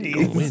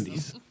Wendy's.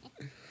 Wendy's.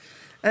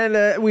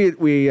 And we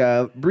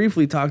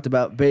briefly talked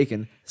about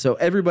bacon. So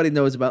everybody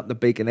knows about the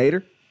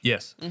Baconator.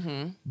 Yes.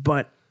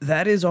 But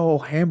that is all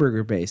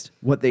hamburger based.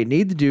 What they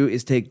need to do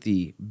is take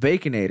the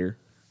Baconator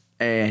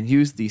and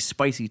use the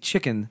spicy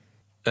chicken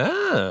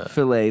Ah.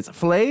 fillets,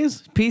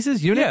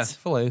 pieces, Yeah. units.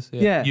 Fillets.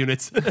 Yeah.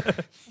 Units.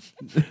 The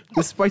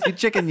spicy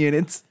chicken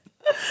units.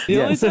 The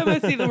only Yes. time I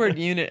see the word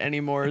unit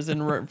anymore is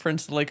in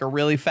reference to like a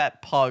really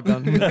fat pug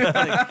on like,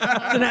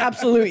 it's an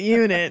absolute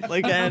unit.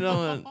 Like I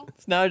don't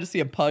now I just see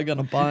a pug on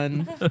a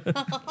bun.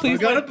 Please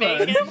Pug on a don't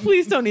bun.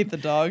 please don't eat the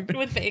dog.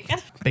 With bacon.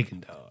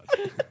 Bacon dog.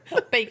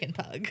 Bacon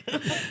pug.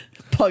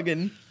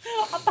 Puggin.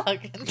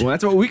 Puggin. Well,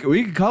 that's what we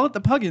could call it,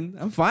 the puggin.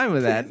 I'm fine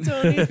with that.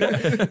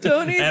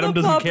 Don't eat Adam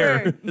the doesn't pupper.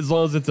 care as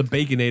long as it's a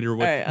baconator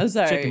with All right, I'm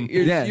sorry. chicken.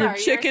 Your, Yeah. your Sorry, you were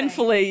chicken saying.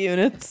 fillet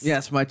units.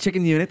 Yes, my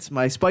chicken units,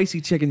 my spicy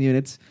chicken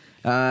units,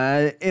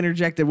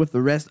 interjected with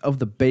the rest of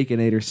the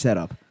Baconator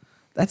setup.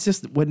 That's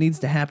just what needs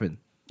to happen.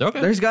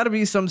 Okay. There's got to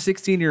be some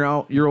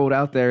 16-year-old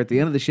out there at the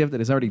end of the shift that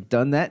has already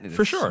done that. And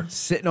For is sure.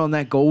 Sitting on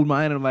that gold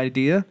mine of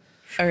idea.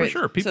 All For right,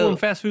 sure. People so in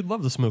fast food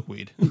love to smoke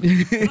weed.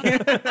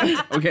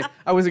 Okay,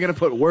 I wasn't going to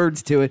put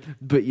words to it,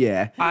 but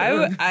yeah.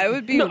 I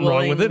would be Nothing willing.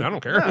 wrong with it. I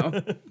don't care.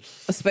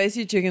 A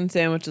spicy chicken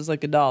sandwich is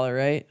like $1,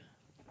 right?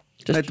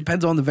 It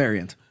depends on the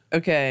variant.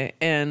 Okay,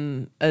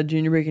 and a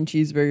junior bacon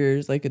cheeseburger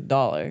is like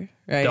 $1,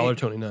 right?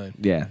 $1.29.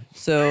 Yeah.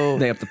 So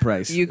They up the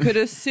price. you could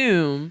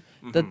assume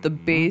that the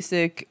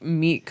basic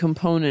meat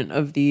component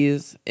of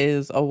these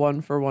is a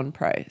 1-for-1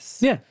 price.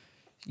 yeah.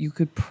 You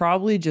could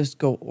probably just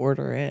go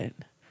order it.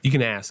 You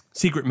can ask.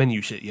 Secret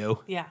menu shit,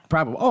 yo. Yeah.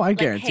 Probably. Oh, I Like,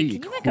 guarantee hey, you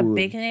can you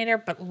make a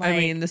baconator, but like I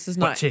mean, this is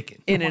But not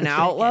chicken. in and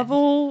out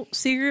level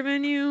secret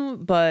menu,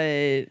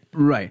 but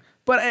Right.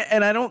 But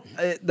and I don't.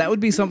 That would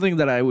be something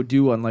that I would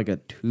do on like a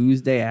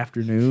Tuesday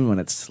afternoon when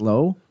it's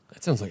slow.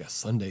 That sounds like a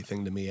Sunday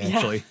thing to me,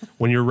 actually.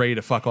 When you're ready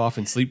to fuck off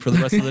and sleep for the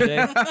rest of the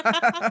day.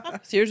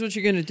 so here's what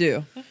you're gonna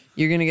do.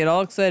 You're gonna get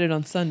all excited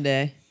on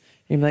Sunday,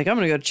 You're gonna be like, I'm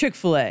gonna go to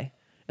Chick-fil-A.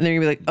 And then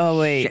you're gonna be like, oh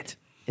wait, Shit.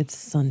 it's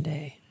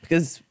Sunday.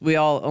 Because we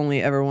all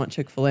only ever want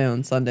Chick-fil-A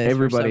on Sundays.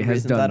 Everybody for some has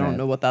reasons. done I don't that.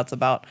 know what that's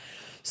about.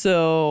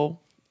 So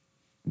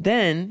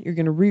then you're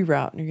gonna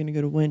reroute and you're gonna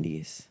go to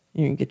Wendy's.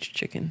 You're gonna get your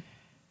chicken.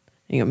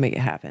 And you're gonna make it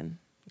happen.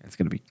 It's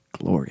gonna be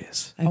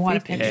glorious. I want a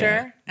think-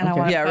 picture and I Okay.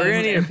 want to Yeah, we're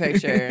gonna need a post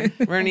picture.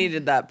 We're gonna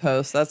need that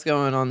post. That's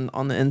going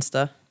on the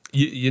Insta.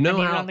 You know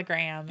need it how on the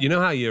gram. You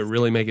know how you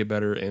really make it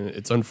better, and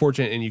it's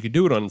unfortunate, and you could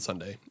do it on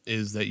Sunday.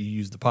 Is that you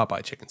use the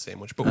Popeye chicken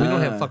sandwich, but we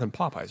don't have fucking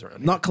Popeyes around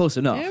here. Not close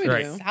enough. Yeah, we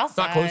right. do. South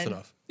Not close side.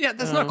 enough. Yeah,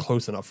 that's not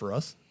close enough for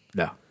us.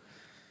 No.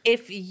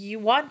 If you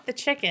want the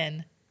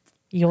chicken,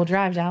 you'll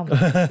drive down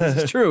there.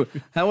 It's true.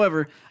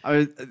 However,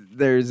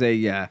 there's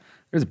a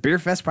beer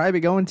fest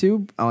probably going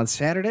to on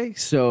Saturday.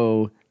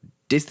 So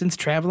distance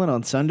traveling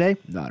on Sunday,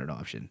 not an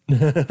option.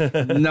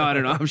 Not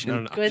an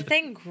option. Good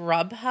thing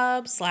Grubhub /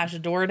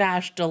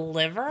 DoorDash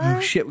deliver. Oh,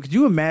 shit, could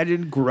you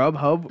imagine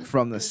Grubhub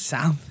from the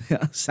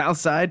south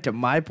side to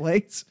my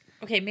place?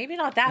 Okay, maybe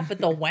not that, but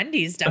the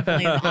Wendy's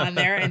definitely is on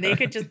there, and they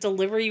could just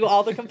deliver you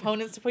all the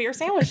components to put your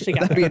sandwich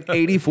together. That'd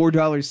be an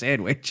 $84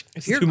 sandwich.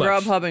 If you're too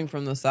much. Grubhubbing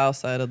from the south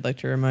side, I'd like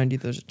to remind you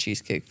there's a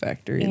Cheesecake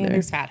Factory And there.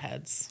 there's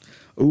fatheads.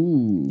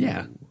 Ooh.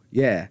 Yeah.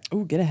 Yeah.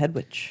 Ooh, get a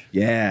headwich.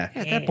 Yeah.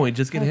 At that point,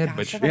 just get a head,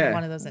 Gosh, bitch. I've had Yeah.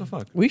 one of those. What the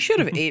fuck? We should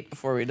have ate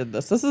before we did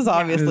this. This is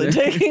obviously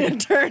taking a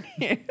turn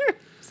here.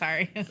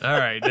 Sorry. All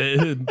right,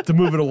 to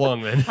move it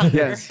along then.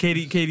 Yes.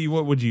 Katie,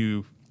 what would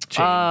you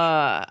change?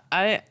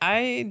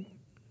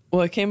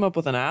 I came up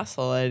with an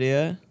asshole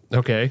idea.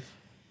 Okay.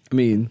 I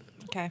mean,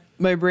 Okay.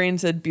 My brain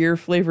said beer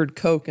flavored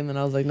Coke, and then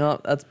I was like, no,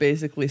 that's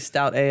basically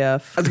stout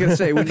AF. I was gonna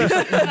say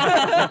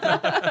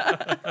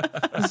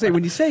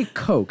when you say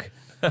Coke,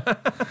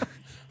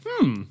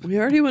 We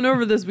already went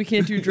over this. We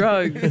can't do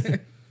drugs.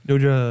 No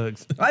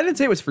drugs. I didn't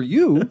say it was for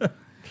you.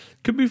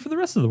 Could be for the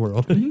rest of the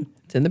world.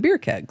 It's in the beer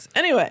kegs.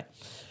 Anyway,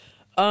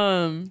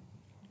 I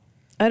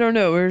don't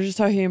know. We were just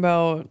talking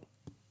about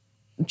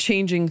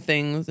changing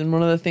things, and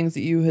one of the things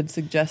that you had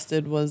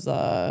suggested was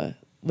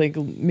like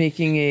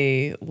making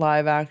a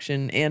live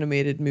action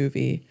animated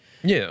movie.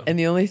 Yeah. And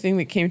the only thing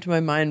that came to my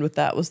mind with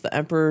that was The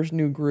Emperor's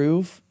New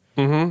Groove.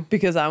 Mm-hmm.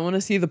 Because I want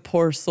to see the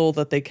poor soul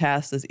that they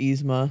cast as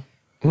Yzma.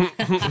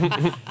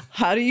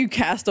 How do you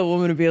cast a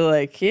woman to be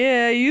like,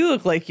 yeah, you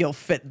look like you'll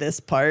fit this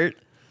part?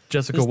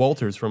 Jessica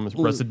Walters from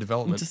Arrested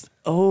Development. He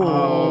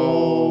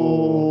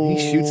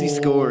shoots, he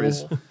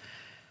scores.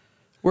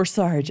 We're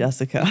sorry,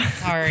 Jessica.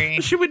 Sorry.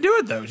 Should we do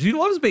it though? She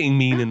loves being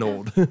mean and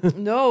old.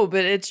 No,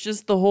 but it's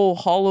just the whole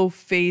hollow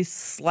face,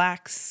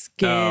 slack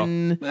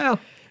skin, Well,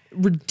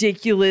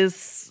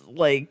 ridiculous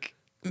like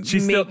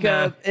She's still-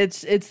 makeup.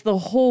 It's the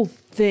whole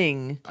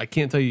thing. I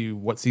can't tell you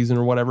what season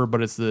or whatever,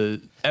 but it's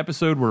the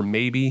episode where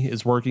Maybe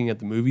is working at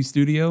the movie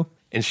studio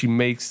and she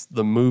makes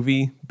the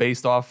movie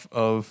based off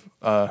of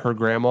her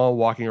grandma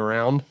walking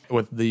around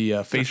with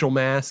the facial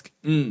mask.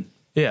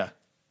 Yeah.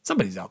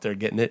 Somebody's out there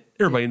getting it.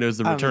 Everybody knows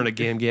the return of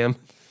Gam Gam.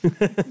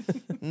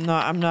 No,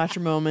 I'm not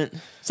your moment.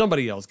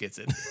 Somebody else gets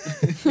it.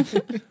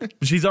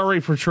 She's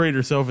already portrayed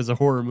herself as a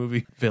horror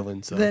movie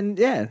villain, so Then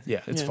yeah,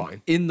 yeah, it's Yeah.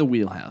 fine. in the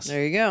wheelhouse.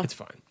 There you go. It's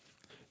fine.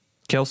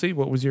 Kelsey,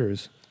 what was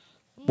yours?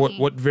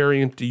 What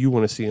variant do you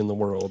want to see in the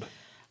world?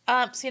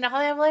 So you know how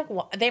they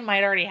have they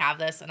might already have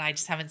this, and I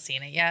just haven't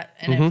seen it yet.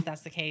 And if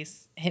that's the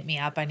case, hit me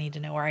up. I need to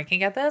know where I can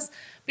get this.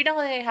 But you know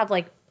how they have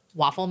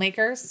waffle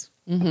makers?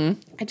 Mm-hmm.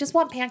 I just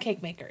want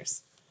pancake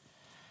makers.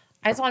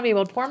 I just want to be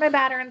able to pour my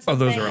batter in Oh,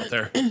 something. those are out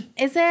there.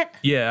 Is it?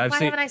 Yeah, I've Why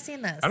seen. haven't I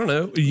seen this? I don't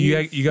know.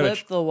 You got flip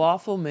to. the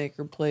waffle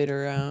maker plate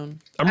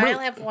around. I'm I really,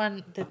 only have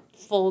one that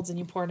folds and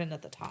you pour it in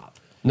at the top.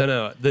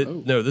 no.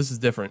 No, this is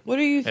different. What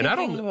are you And I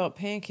thinking don't. about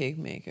pancake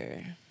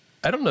maker?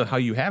 I don't know how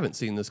you haven't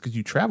seen this because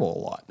you travel a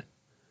lot.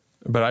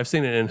 But I've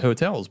seen it in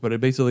hotels. But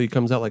it basically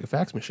comes out like a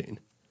fax machine.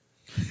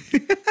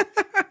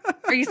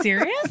 Are you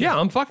serious? Yeah,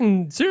 I'm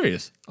fucking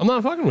serious. I'm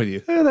not fucking with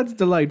you. Oh, that's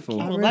delightful.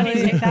 Well, let me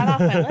take that off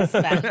my list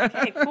then.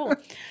 Okay, cool.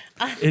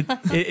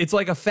 It's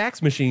like a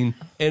fax machine,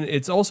 and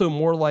it's also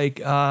more like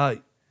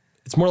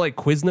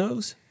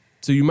Quiznos.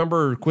 So you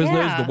remember Quiznos,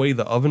 Yeah. the way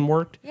the oven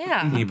worked?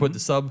 Yeah. And you put the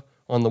sub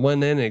on the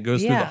one end, and it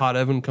goes through Yeah. the hot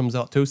oven, comes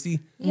out toasty.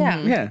 Yeah.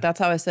 Yeah. That's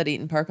how I said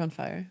Eaton Park on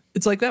fire.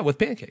 It's like that with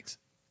pancakes.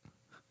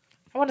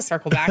 I want to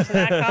circle back to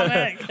that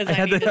comment because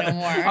I need to know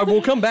more. I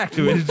will come back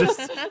to it. It's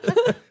just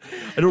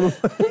I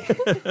don't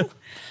know.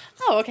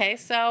 Oh, okay.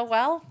 So,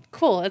 well,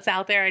 cool. It's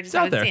out there. I just It's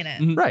out haven't there,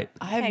 seen it. right?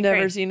 I've Okay, never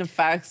great. seen a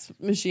fax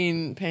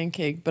machine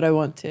pancake, but I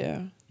want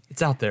to.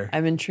 It's out there.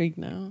 I'm intrigued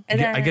now. And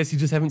then, I guess you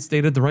just haven't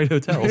stayed at the right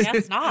hotels. I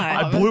guess not.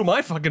 I blew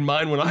my fucking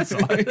mind when I saw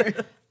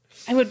it.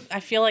 I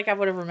feel like I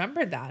would have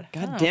remembered that.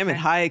 God Oh, damn it, okay.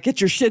 Hyatt,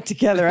 get your shit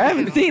together. I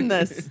haven't seen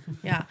this.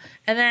 Yeah.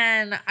 And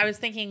then I was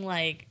thinking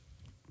I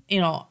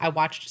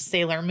watched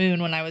Sailor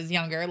Moon when I was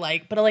younger,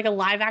 but a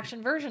live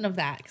action version of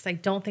that because I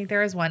don't think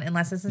there is one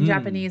unless it's in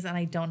Japanese and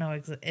I don't know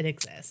it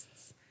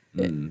exists.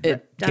 It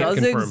Can't does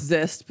confirm.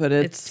 exist, but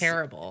It's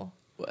terrible.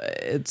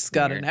 It's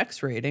got Weird. an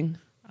X rating.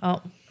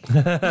 Oh.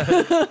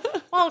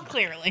 Well,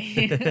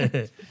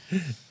 clearly.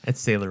 That's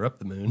Sailor Up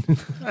the Moon.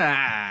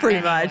 Pretty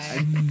much.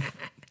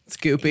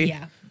 Scoopy.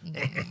 Yeah.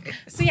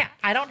 So yeah,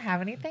 I don't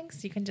have anything, so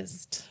you can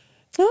just.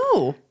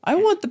 No, I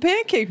want the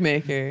pancake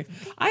maker.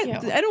 I you.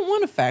 don't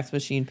want a fax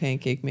machine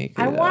pancake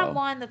maker. I though. want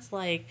one that's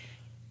like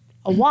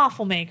a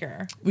waffle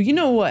maker. Well, you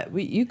know what?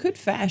 You could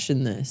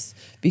fashion this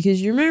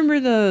because you remember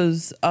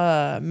those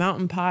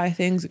mountain pie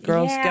things at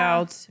Girl Yeah,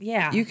 Scouts?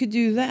 yeah. You could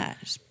do that.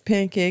 Just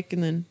pancake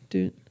and then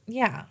do.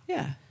 Yeah.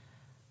 Yeah.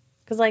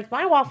 Because like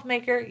my waffle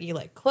maker, you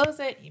like close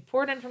it, you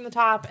pour it in from the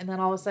top, and then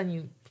all of a sudden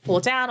you pull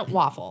it down,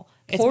 waffle.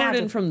 It's Pour it in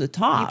magic. from the You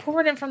top.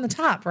 pour it in from the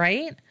top,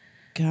 right?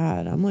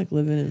 God, I'm like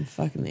living in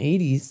fucking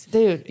 80s.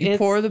 Dude, You it's-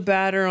 pour the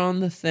batter on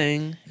the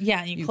thing.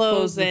 Yeah, and you, You close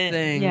close the it.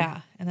 thing.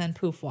 Yeah, and then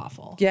poof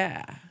waffle.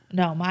 Yeah.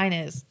 No, mine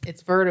it's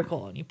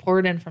vertical, and you pour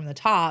it in from the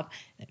top,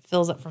 and it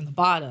fills up from the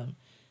bottom,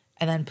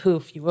 and then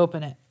poof, you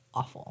open it.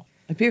 Awful.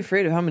 I'd be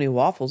afraid of how many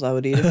waffles I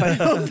would eat if I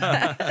know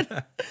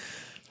that.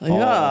 Like,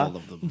 All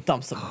of them.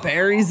 Dump some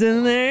berries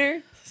in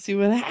there. See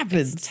what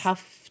happens. It's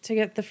tough to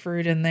get the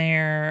fruit in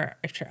there.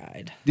 I've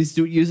tried. Just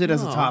use it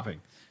as a topping.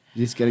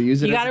 You just gotta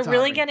use it. You got got to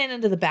really get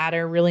into the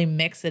batter, really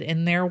mix it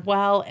in there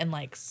well, and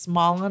like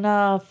small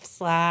enough /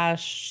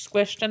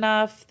 squished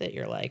enough that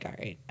you're like, all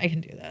right, I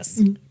can do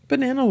this.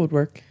 Banana would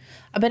work.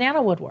 A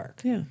banana would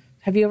work. Yeah.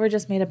 Have you ever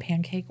just made a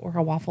pancake or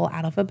a waffle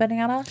out of a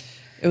banana?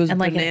 It was And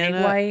like an egg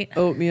banana, white?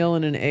 oatmeal,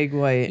 and an egg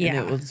white, Yeah.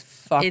 and it was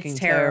fucking It's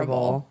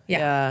terrible.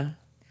 Yeah.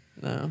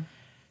 No.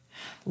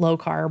 Low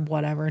carb,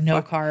 whatever,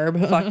 no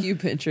carb. Fuck you,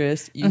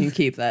 Pinterest. You can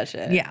keep that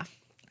shit. Yeah,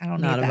 I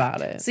don't Not need that.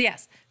 about it. So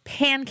yes,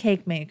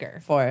 pancake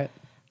maker. For it.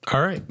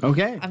 All right.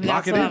 Okay, I mean,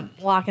 lock that's it what in. I'm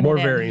locking More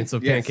it in. variants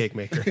of Yes. pancake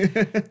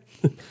maker.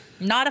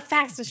 Not a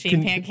fax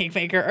machine pancake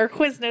maker or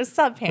Quiznos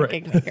sub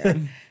pancake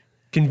maker.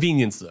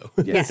 Convenience, though.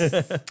 Yes.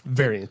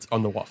 Variants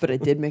on the waffle. But I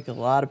did make a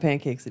lot of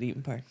pancakes at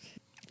Eaton Park.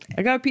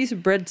 I got a piece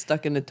of bread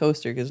stuck in the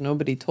toaster because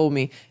nobody told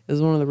me. It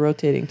was one of the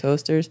rotating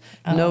toasters.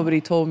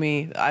 Nobody told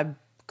me. I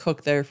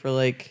cooked there for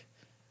like,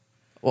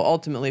 well,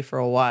 ultimately for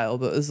a while,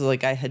 but it was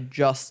like I had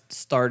just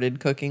started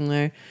cooking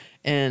there.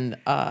 And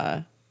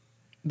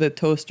the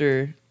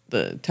toaster,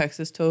 the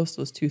Texas toast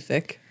was too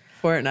thick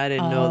for it, and I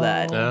didn't know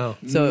that. Oh.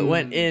 So it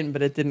went in,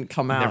 but it didn't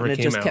come out, Never and it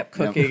came just out. kept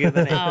cooking, and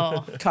then it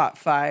Oh. caught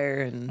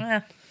fire, and Eh,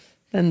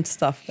 then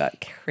stuff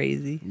got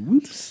crazy.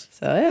 Whoops.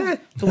 So yeah.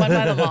 the one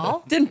by the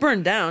mall. Didn't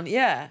burn down.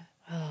 Yeah.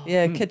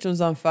 Yeah, kitchen was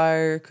on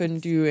fire. Couldn't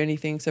do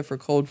anything except for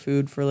cold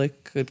food for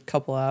like a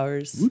couple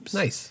hours. Whoops.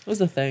 Nice. It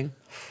was a thing.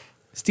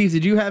 Steve,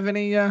 did you have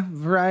any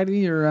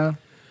variety or?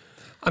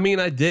 I mean,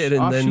 I did,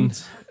 and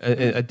Offshoots?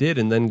 then I did,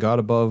 and then God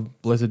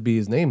above, blessed be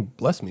His name,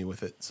 blessed me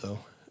with it. So,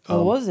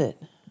 What was it?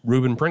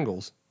 Reuben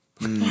Pringles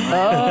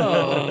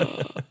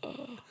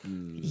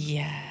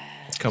Yeah.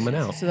 it's coming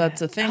out. So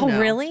that's a thing. Oh, now.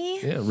 really?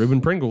 Yeah,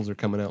 Reuben Pringles are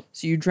coming out.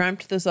 So you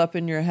dreamt this up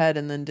in your head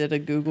and then did a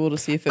Google to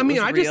see if it I mean,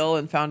 was I just- real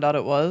and found out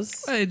it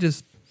was? I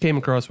just came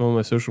across one of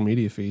my social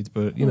media feeds,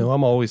 but you know,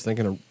 I'm always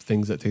thinking of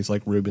things that taste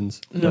like Reubens.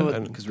 No, I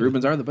don't- Because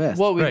Reubens are the best.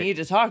 What we Right. need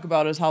to talk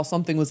about is how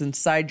something was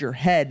inside your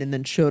head and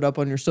then showed up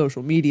on your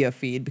social media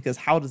feed, because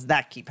how does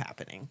that keep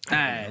happening?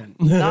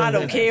 Not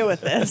okay with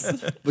this.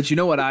 But you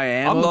know what I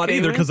am? I'm not okay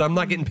either with? because I'm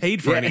not getting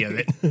paid for Yeah. any of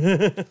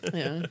it.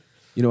 Yeah.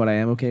 You know what I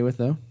am okay with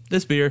though?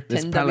 This beer,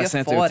 This 10W40. Palo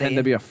Santo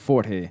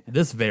 10W40.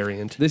 this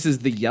variant, This is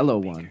the yellow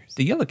one.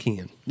 the yellow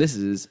can. This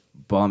is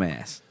bomb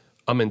ass.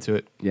 I'm into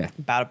it. Yeah.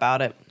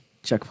 About it.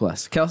 Check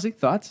plus. Kelsey,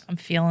 thoughts? I'm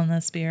feeling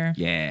this beer.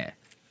 Yeah.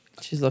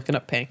 She's looking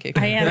up pancake.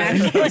 I am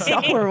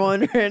actually. We're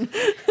wondering.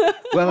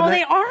 Well, Oh,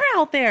 they are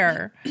out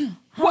there.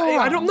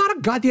 What? I'm not a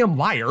goddamn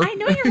liar. I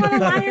know you're not a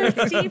liar,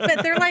 Steve,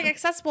 but they're like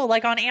accessible,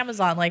 like on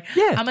Amazon. Like,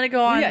 I'm gonna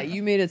go on. Yeah,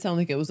 you made it sound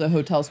like it was a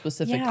hotel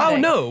specific. Yeah. Oh,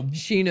 no.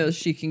 She knows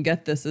she can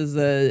get this as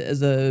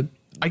a.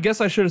 I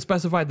guess I should have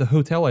specified the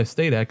hotel I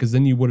stayed at because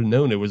then you would have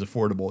known it was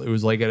affordable. It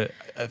was like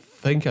I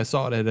think I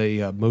saw it at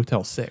a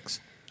Motel 6.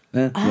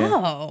 yeah.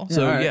 Oh.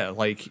 So all right. yeah,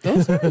 like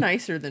Those are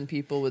nicer than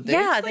people would think.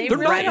 Yeah, they They're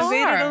really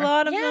renovated are. a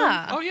lot of them.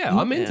 yeah. oh yeah,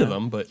 I'm into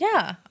them, but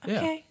Yeah. yeah.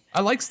 Okay. I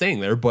like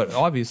staying there, but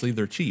obviously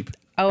they're cheap.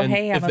 Oh, and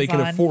hey, if they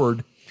can Amazon.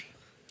 afford,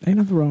 Ain't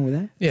nothing wrong with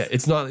that. yeah,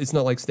 it's not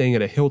like staying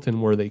at a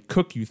Hilton where they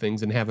cook you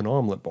things and have an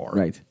omelet bar.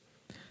 Right.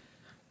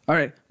 All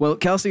right. Well,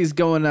 Kelsey's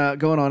going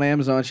on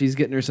Amazon. She's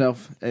getting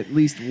herself at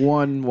least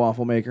one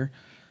waffle maker.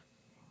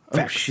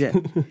 Oh shit!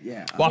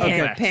 Yeah. Waffle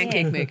Yeah. facts.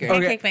 Pancake maker.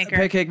 Pancake maker.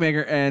 Pancake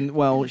maker. And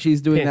while she's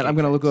doing that, Pancake I'm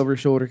going to look facts. over her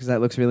shoulder because that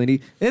looks really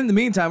neat. In the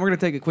meantime, we're going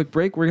to take a quick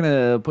break. We're going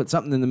to put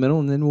something in the middle,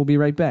 and then we'll be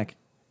right back.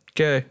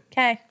 Okay.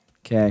 Okay.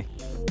 Okay.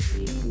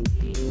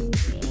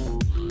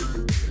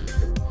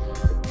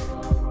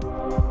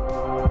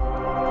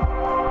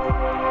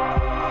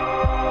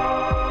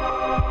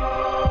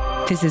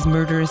 This is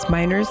Murderous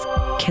Minors,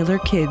 Killer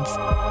Kids,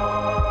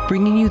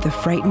 bringing you the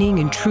frightening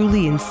and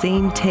truly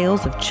insane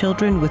tales of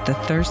children with the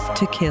thirst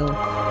to kill.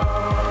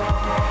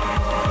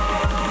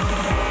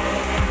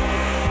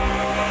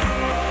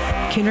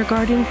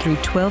 Kindergarten through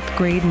 12th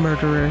grade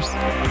murderers.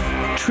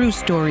 True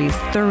stories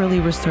thoroughly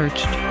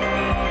researched.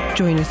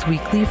 Join us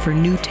weekly for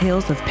new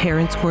tales of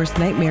parents' worst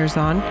nightmares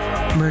on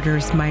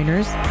Murderous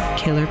Minors,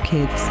 Killer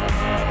Kids.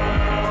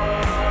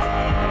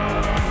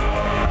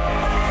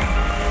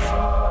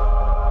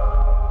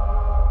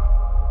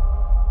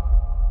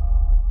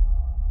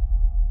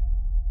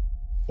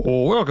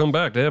 Welcome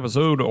back to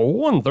episode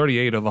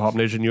 138 of the Hop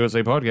Nation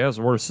USA podcast.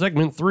 We're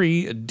segment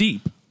 3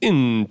 deep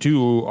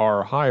into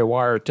our high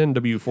wire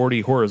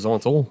 10W40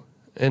 horizontal.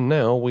 And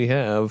now we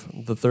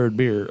have the third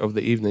beer of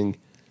the evening.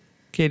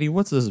 Katie,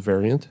 what's this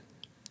variant?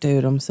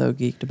 Dude, I'm so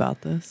geeked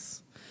about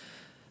this.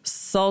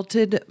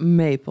 Salted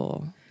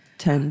maple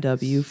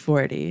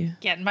 10W40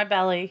 Get in my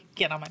belly.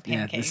 Get on my Yeah,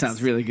 pancakes. this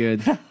sounds really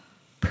good.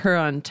 per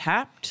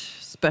untapped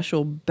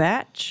special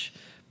batch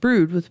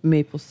brewed with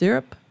maple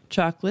syrup,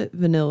 chocolate,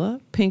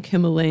 vanilla, pink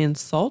Himalayan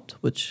salt,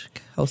 which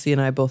Kelsey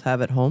and I both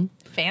have at home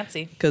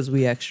fancy. because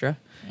we extra,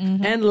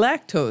 and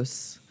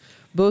lactose,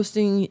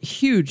 boasting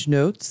huge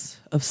notes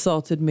of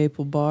salted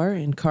maple bar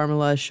and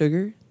caramelized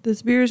sugar.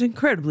 This beer is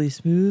incredibly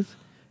smooth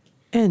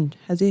and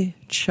has a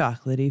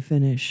chocolatey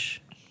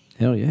finish.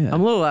 Hell yeah. I'm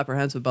a little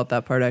apprehensive about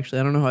that part, actually.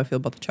 I don't know how I feel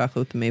about the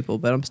chocolate with the maple,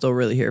 but I'm still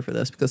really here for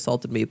this because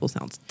salted maple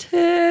sounds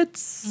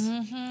tits.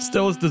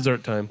 Still it's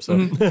dessert time, so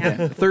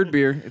Yeah, third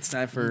beer. It's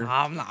time for.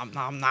 Nom, nom,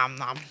 nom, nom,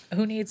 nom.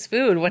 Who needs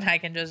food when I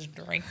can just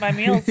drink my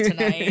meals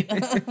tonight?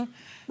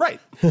 right.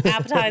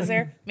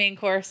 Appetizer, main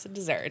course,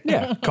 dessert.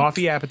 Yeah,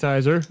 coffee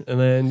appetizer, and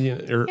then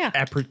or Yeah.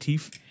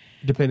 aperitif,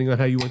 depending on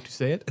how you want to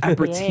say it.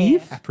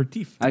 Aperitif?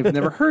 Aperitif. I've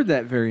never heard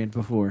that variant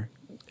before.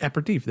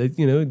 Aperitif. That,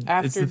 it's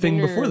After the thing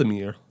dinner. before the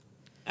meal.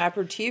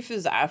 Aperitif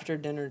is after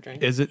dinner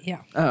drink. Is it?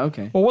 Yeah. Oh,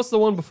 okay. Well, what's the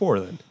one before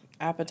then?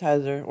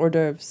 Appetizer, hors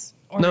d'oeuvres.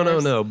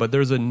 No. But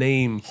there's a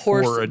name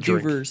Horse for a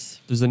drink. duvers.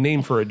 There's a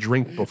name for a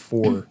drink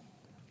before.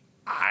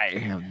 I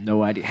have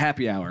no idea.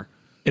 Happy hour.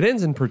 It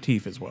ends in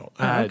pertif as well.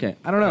 Okay.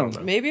 I don't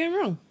know. Maybe I'm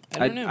wrong.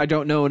 I don't know. I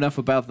don't know enough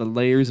about the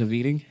layers of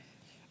eating.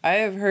 I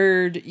have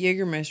heard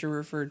Jägermeister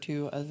referred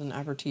to as an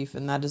aperitif,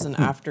 and that is an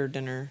after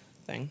dinner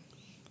thing.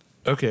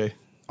 Okay.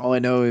 All I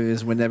know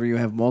is whenever you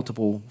have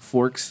multiple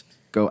forks,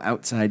 go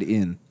outside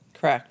in.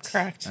 Correct.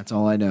 Correct. That's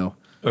all I know.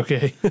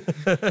 Okay.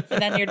 And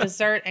then your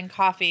dessert and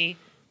coffee,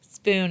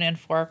 spoon and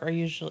fork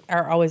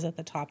are always at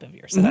the top of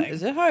your setting.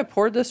 Is it how I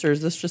poured this, or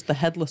is this just the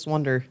headless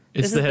wonder?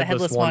 It's This is the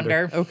headless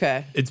wonder.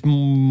 Okay. It's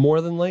more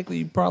than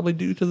likely probably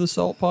due to the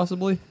salt,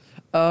 possibly.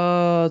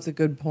 Oh, that's a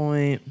good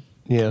point.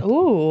 Yeah.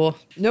 Ooh.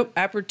 Nope,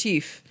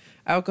 aperitif.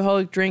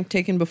 Alcoholic drink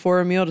taken before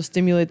a meal to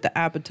stimulate the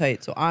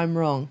appetite. So I'm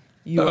wrong.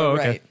 You are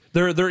right.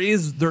 There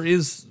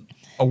is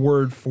a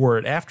word for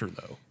it after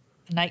though.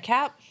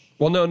 Nightcap?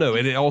 Well, no.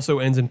 It also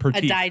ends in A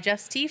pertif.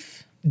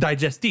 digestif?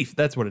 Digestif.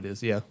 That's what it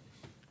is. Yeah.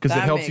 Because it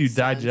That helps you makes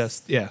sense.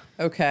 digest. Yeah.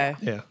 Okay.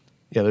 Yeah.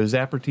 Yeah. There's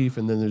aperitif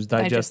and then there's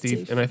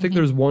digestif, Digestif. and I think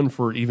there's one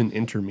for even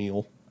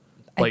intermeal,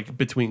 like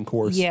between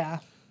course. Yeah.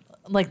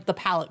 Like the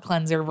palate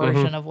cleanser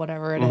version of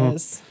whatever it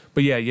is.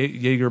 But yeah,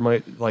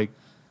 Jägermeister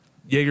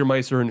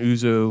and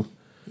Ouzo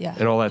Yeah.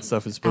 and all that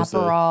stuff is supposed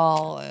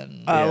Aperol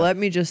and Yeah. Let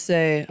me just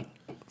say,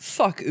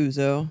 fuck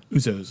Ouzo. to.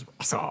 Ouzo's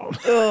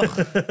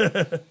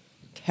awesome.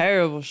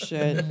 Terrible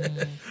shit.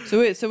 So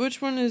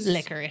which one is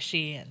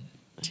licoricey and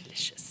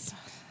delicious.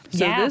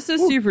 So this is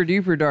super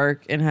duper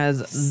dark and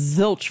has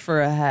zilch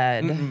for a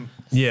head.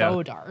 Yeah.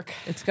 So dark.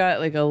 It's got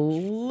like a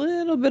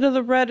little bit of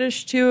the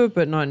reddish to it,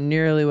 but not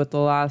nearly what the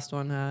last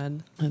one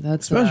had.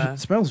 That's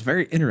Smells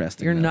very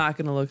interesting. you're though. not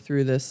going to look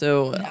through this.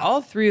 So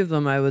all three of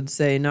them, I would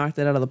say, knocked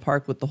it out of the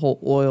park with the whole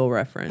oil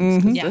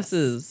reference. 'Cause Yes. This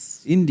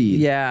is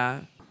Indeed.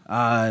 yeah.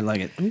 I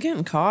like it. I'm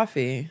getting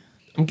coffee.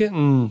 I'm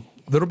getting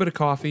a little bit of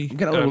coffee. You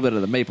got a little bit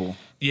of the maple.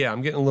 Yeah,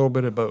 I'm getting a little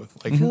bit of both.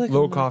 Like I feel like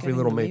little I'm not coffee, getting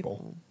little the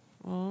maple.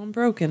 Oh, I'm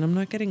broken. I'm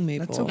not getting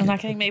maple. I'm not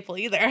getting maple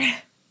either.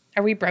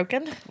 Are we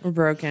broken? We're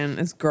broken.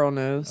 It's girl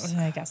nose.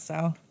 I guess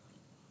so.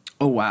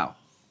 Oh wow.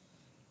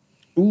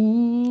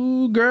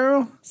 Ooh,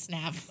 girl.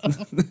 Snap.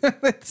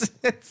 it's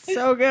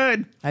so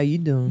good. How you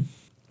doing?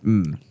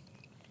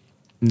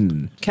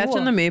 Catching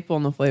Cool. the maple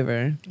and the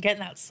flavor. Getting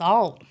that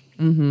salt.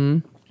 Mm-hmm.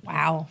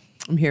 Wow.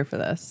 I'm here for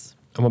this.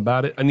 I'm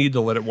about it. I need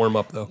to let it warm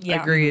up though.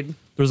 Yeah. Agreed.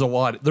 There's a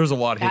lot. There's a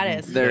lot. That hidden.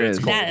 is. There is.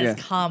 That is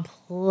Yeah.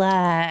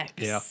 complex.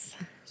 Yeah.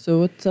 So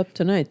what's up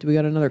tonight? Do we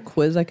got another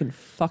quiz I can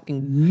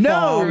fucking No,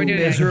 bomb Are we doing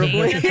a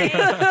miserably? game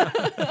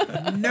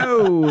today?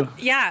 No.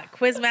 Yeah,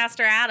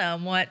 Quizmaster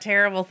Adam, what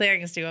terrible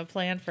things do you have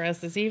planned for us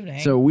this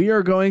evening? So we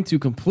are going to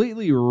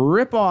completely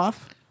rip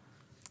off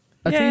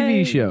a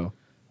Yay. TV show.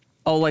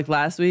 Oh, like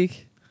last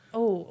week?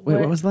 oh, Wait,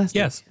 what was last?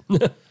 Yes.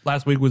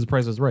 Last week was The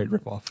Price is Right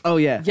ripoff. Oh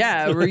yeah.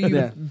 Yeah, where you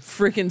Yeah.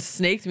 freaking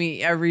snaked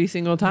me every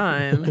single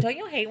time. Don't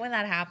you hate when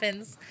that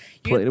happens?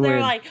 Play to They're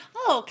win. like,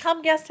 oh,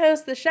 come guest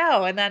host the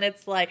show. And then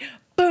it's like,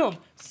 boom,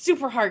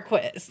 super hard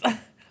quiz.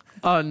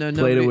 Oh no,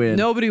 Play to nobody, win.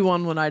 nobody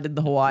won when I did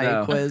the Hawaii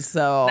No. quiz,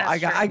 so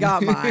That's I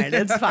got true. mine.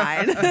 It's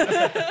fine.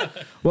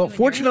 Well,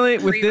 fortunately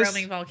with Free this,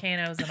 roaming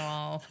volcanoes and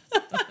all.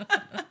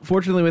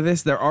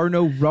 there are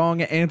no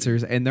wrong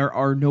answers and there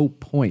are no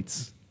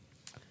points.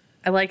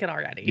 I like it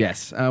already.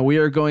 Yes, we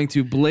are going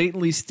to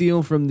blatantly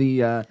steal from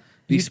the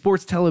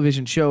sports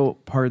television show.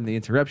 Pardon the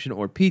interruption,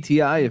 or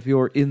PTI, if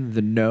you're in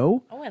the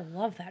know. Oh, I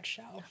love that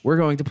show. We're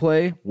going to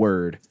play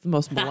Word. The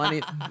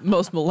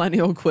most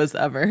millennial quiz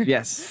ever.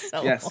 Yes.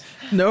 Yes.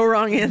 No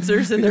wrong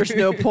answers and there's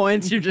no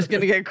points. You're just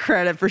gonna get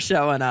credit for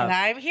showing And up.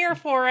 I'm here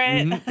for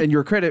it. And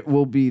your credit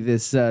will be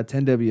this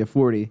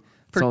 10W40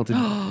 salted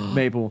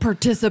maple.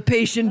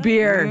 Participation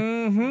beer.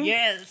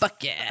 Yes.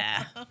 Fuck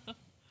yeah.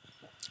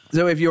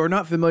 So if you are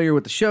not familiar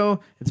with the show,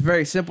 it's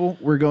very simple.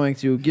 We're going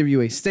to give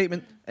you a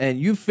statement, and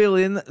you fill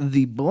in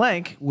the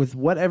blank with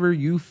whatever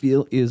you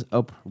feel is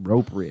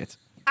appropriate.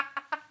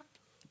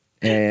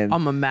 And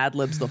I'm a Mad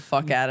Libs the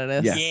fuck out of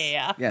this. yes,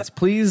 Yeah. yes,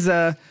 please. You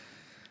know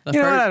what?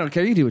 I don't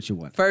care. You do what you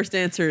want. First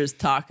answer is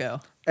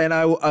taco. And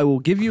I will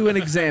give you an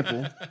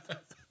example.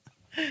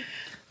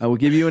 I will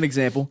give you an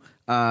example.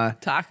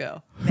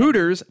 Taco.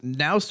 Hooters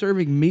now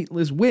serving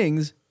meatless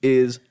wings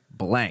is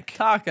blank.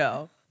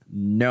 Taco.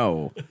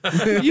 No.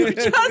 You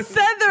just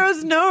said there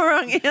was no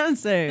wrong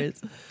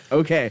answers.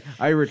 Okay,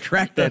 I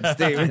retract that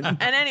statement.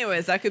 And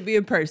anyways, that could be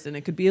a person.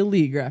 It could be a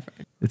league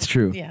reference. It's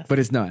true, Yes. but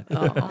it's not.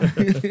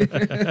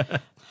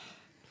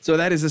 So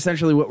that is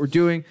essentially what we're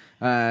doing.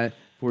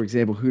 For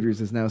example,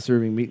 Hooters is now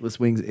serving meatless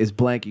wings is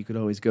blank. You could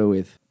always go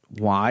with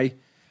why.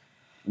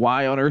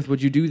 Why on earth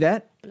would you do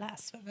that?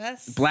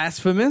 Blasphemous.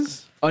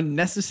 Blasphemous?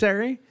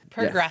 Unnecessary?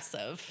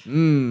 Progressive.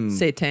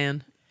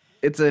 Satan.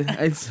 It's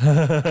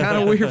kind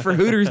of weird for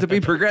Hooters to be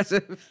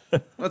progressive.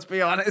 Let's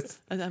be honest.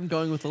 I'm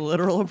going with a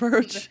literal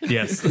approach.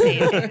 Yes.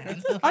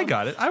 Satan. I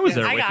got it. I was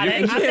there I with got you.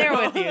 it. I'm there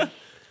with you.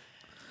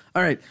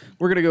 All right,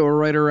 we're gonna go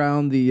right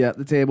around the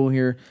table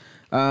here.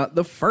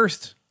 The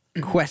first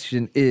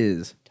question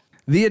is: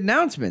 the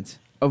announcement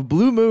of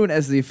Blue Moon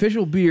as the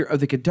official beer of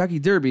the Kentucky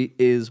Derby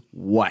is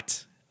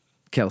what?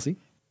 Kelsey.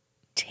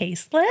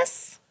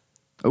 Tasteless?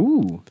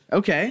 Ooh,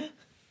 okay.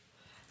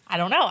 I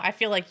don't know. I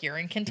feel like you're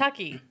in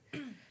Kentucky.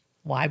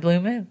 Why Blue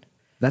Moon?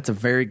 That's a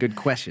very good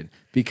question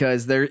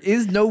because there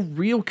is no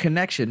real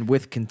connection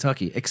with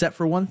Kentucky except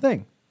for one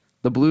thing.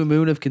 The Blue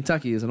Moon of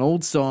Kentucky is an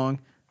old song.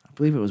 I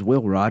believe it was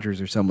Will Rogers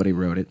or somebody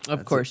wrote it.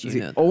 Of course you the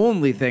know that.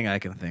 only thing I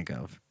can think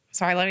of.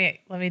 Sorry,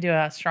 let me do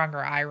a stronger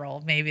eye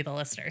roll. Maybe the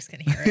listeners can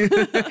hear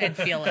it and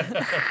feel it.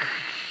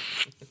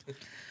 In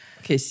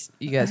case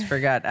you guys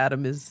forgot,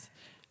 Adam is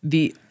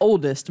the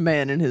oldest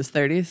man in his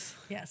 30s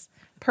Yes.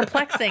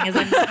 Perplexing is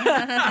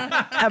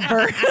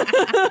ever.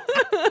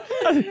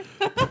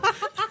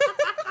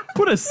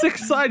 What a sick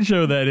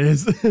sideshow that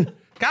is.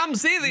 Come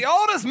see the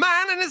oldest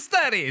man in his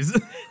studies.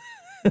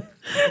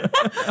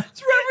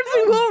 It's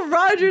referencing Will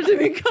Rogers. I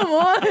mean, come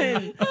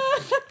on.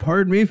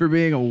 Pardon me for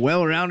being a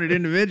well-rounded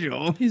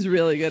individual. He's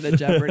really good at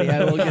Jeopardy.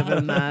 I will give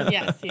him that.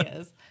 yes, he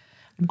is.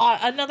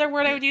 Another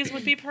word I would use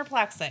would be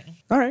perplexing.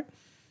 All right.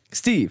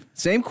 Steve,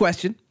 same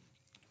question.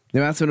 The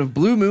announcement of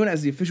Blue Moon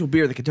as the official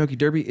beer of the Kentucky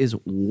Derby is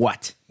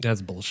what?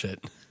 That's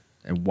bullshit.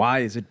 And why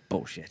is it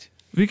bullshit?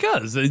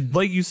 Because,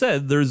 like you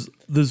said, there's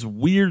this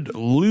weird,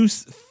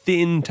 loose,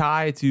 thin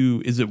tie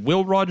to, is it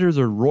Will Rogers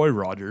or Roy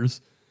Rogers?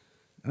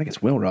 I think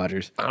it's Will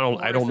Rogers. I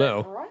don't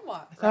know.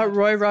 I thought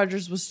Roy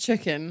Rogers was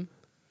chicken.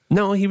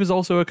 No, he was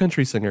also a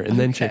country singer and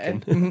then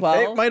chicken. It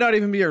Well, might not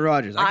even be a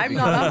Rogers. I could I'm be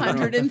not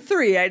completely wrong.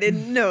 103. I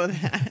didn't know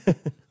that.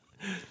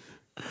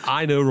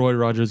 I know Roy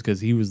Rogers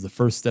because he was the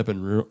first step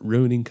in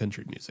ruining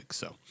country music.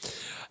 So,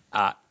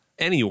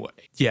 anyway,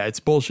 yeah, it's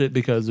bullshit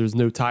because there's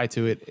no tie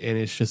to it, and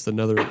it's just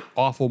another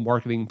awful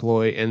marketing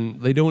ploy. And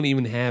they don't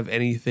even have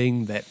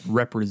anything that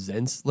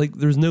represents. Like,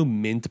 there's no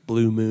mint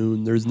Blue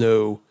Moon. There's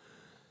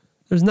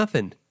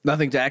nothing.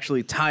 Nothing to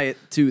actually tie it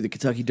to the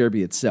Kentucky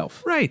Derby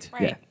itself. Right.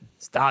 Right. Yeah.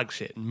 It's dog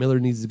shit. And Miller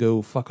needs to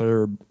go fuck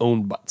her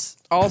own butts.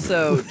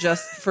 Also,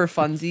 just for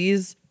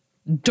funsies,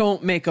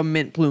 don't make a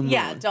mint blue moon.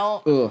 Yeah,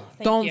 don't. Ugh.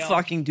 Thank Don't you.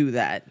 fucking do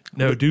that.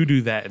 No,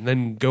 do that and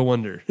then go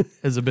under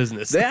as a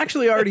business. They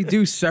actually already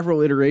do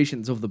several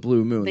iterations of the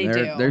Blue Moon. They do.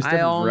 There's I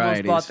different almost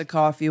varieties. bought the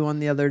coffee one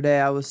the other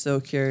day. I was so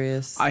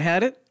curious. I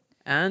had it.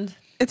 And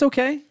It's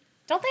okay.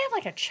 Don't they have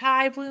like a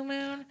chai Blue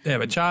Moon? They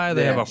have a chai.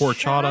 They Yeah. have a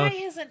horchata. Chai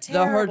isn't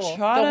terrible. horchata-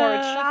 The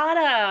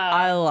horchata.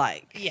 I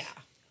like. Yeah,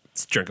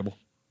 It's drinkable.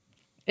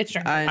 it's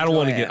drinkable. I don't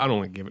want to enjoy get. I don't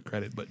want to give it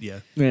credit, but yeah,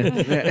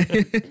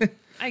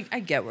 I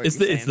get what it's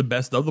you're the saying.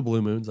 best of the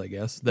Blue Moons, I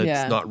guess. That's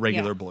Yeah. not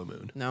regular Yeah. Blue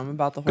Moon. No, I'm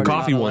about the The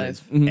coffee horchata one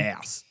life.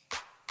 is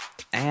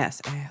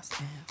ass. ass.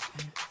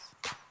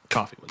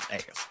 Coffee one's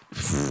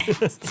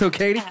ass. So,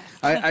 Katie,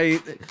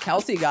 I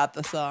Kelsey got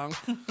the song.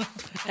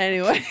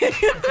 Anyway,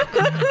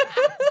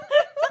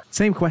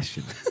 same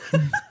question.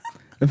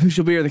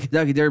 Official beer of the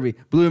Kentucky Derby,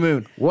 Blue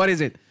Moon. What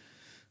is it?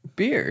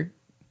 beer.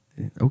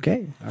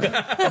 Okay. All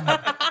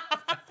right.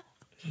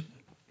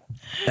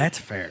 That's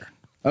fair.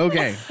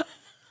 Okay.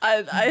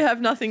 I have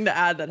nothing to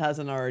add that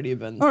hasn't already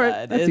been All right,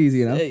 said. that's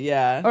easy enough.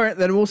 Yeah. All right,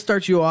 then we'll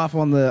start you off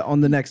on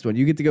the next one.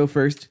 You get to go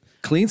first.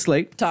 Clean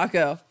slate.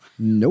 Taco.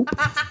 Nope.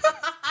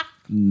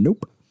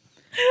 Nope.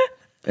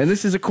 And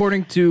this is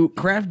according to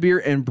Craft Beer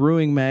and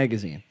Brewing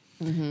Magazine.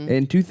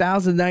 In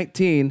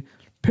 2019,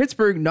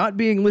 Pittsburgh not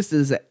being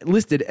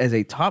listed as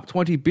a top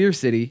 20 beer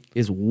city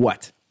is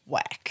what?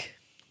 Whack.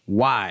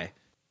 Why?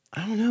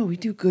 I don't know. We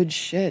do good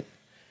shit.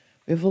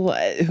 We have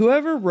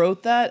whoever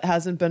wrote that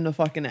hasn't been to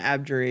fucking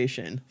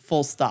abjuration.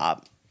 Full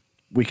stop.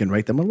 We can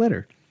write them a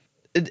letter.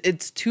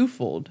 It's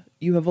twofold.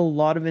 You have a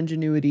lot of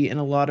ingenuity and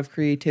a lot of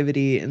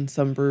creativity in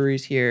some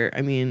breweries here.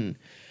 I mean,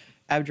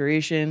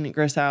 Abjuration,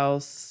 Grist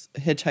House,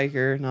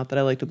 Hitchhiker. Not that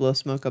I like to blow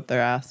smoke up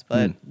their ass,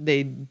 but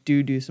they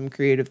do some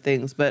creative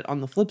things. But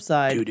on the flip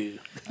side,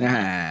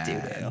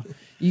 Ah.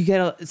 you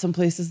get some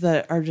places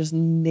that are just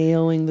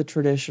nailing the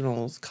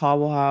traditionals.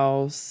 Cobble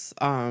House,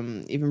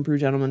 even Brew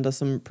Gentleman does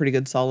some pretty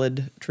good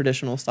solid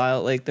traditional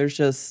style. Like there's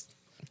just,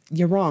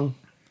 you're wrong.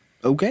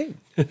 Okay.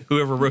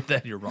 Whoever wrote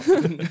that, you're wrong.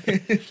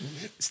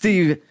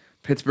 Steve,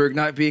 Pittsburgh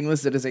not being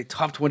listed as a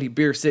top 20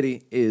 beer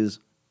city is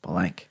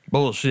blank.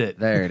 Bullshit.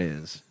 There it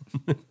is.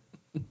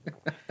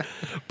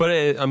 But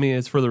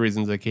it's for the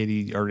reasons that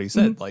Katie already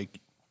said. Like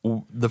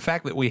the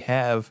fact that we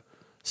have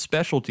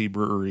specialty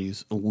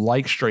breweries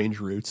like Strange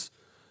Roots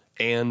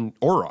and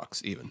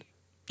Aurochs, even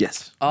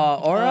Yes.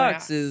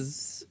 Aurochs yeah.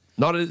 is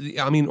not.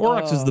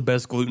 Aurochs is the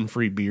best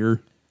gluten-free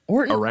beer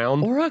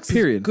around. Aurochs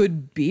Period. is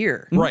good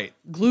beer. Right.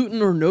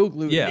 Gluten or no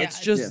gluten. Yeah. It's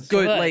just Yes.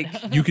 good. Good.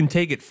 Like, You can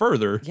take it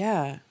further.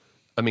 yeah.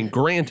 I mean,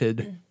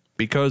 granted,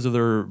 because of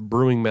their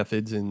brewing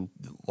methods and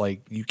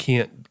like you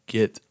can't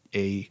get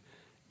a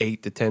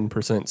 8 to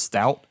 10%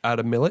 stout out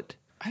of millet.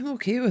 I'm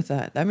okay with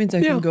that. That means I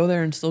Yeah. can go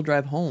there and still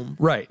drive home.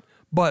 Right.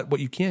 But what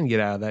you can get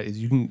out of that is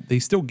they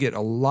still get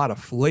a lot of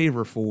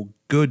flavorful,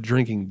 good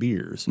drinking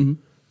beers.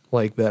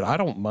 Like that I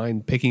don't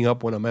mind picking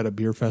up when I'm at a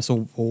beer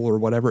festival or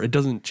whatever. It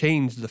doesn't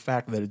change the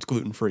fact that it's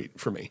gluten free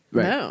for me.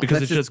 Right. No.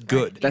 Because That's it's just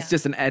good. That's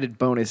just an added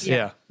bonus.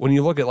 Yeah. When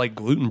you look at like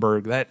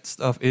Glutenberg, that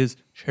stuff is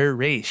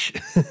trash.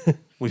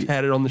 We've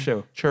had it on the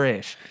show.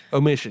 Trash.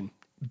 Omission.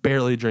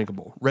 Barely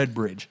drinkable. Red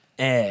Bridge.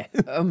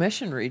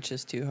 Omission reach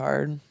is too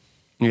hard.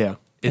 Yeah.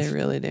 They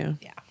really do.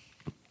 Yeah.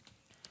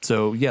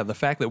 So, yeah, the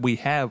fact that we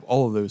have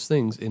all of those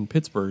things in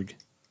Pittsburgh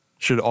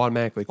should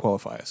automatically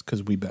qualify us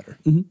because we better.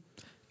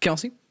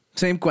 Kelsey,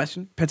 same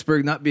question.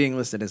 Pittsburgh not being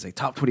listed as a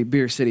top 20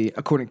 beer city,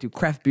 according to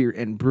Craft Beer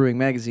and Brewing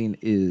Magazine,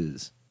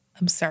 is.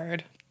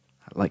 Absurd.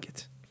 I like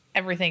it.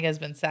 Everything has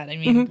been said. I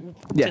mean,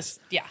 Yes. just,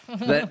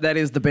 yeah. That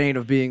is the bane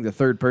of being the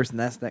third person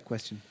asked that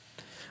question.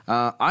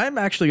 I'm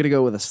actually going to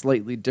go with a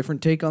slightly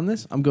different take on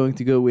this. I'm going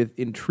to go with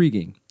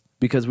intriguing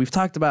because we've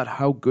talked about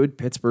how good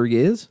Pittsburgh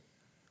is.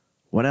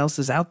 What else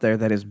is out there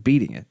that is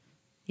beating it?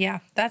 Yeah,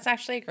 that's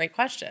actually a great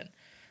question.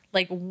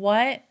 Like,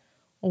 what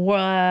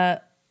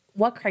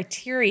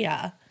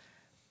criteria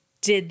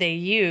did they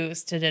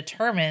use to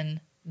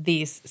determine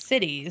these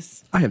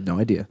cities? I have no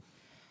idea.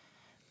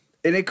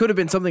 And it could have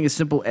been something as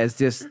simple as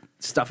just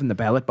stuff in the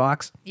ballot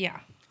box. Yeah.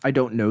 I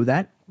don't know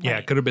that. Yeah,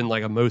 it could have been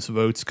like a most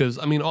votes because,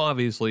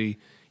 obviously,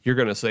 you're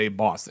going to say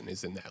Boston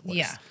is in that list.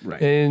 Yeah.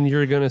 Right. And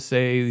you're going to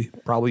say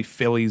probably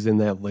Philly's in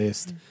that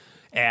list,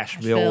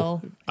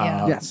 Asheville.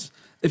 Yeah. Yes.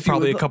 If you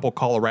Probably would a couple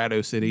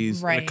Colorado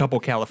cities, Right. a couple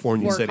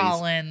California Fort cities.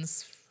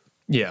 Collins.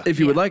 Yeah. If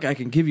you would like, I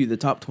can give you the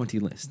top 20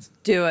 list.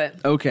 Do it.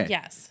 Okay.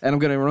 Yes. And I'm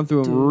going to run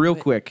through them real it.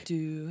 quick.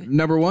 Do it.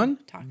 Number 1,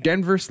 Talk it.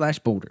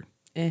 Denver/Boulder.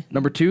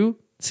 Number 2,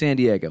 San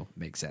Diego.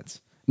 Makes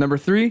sense. Number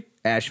 3,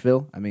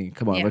 Asheville. I mean,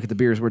 come on, Yeah. look at the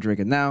beers we're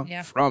drinking now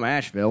Yeah. from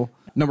Asheville.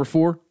 Number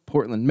 4,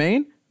 Portland,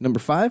 Maine. Number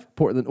 5,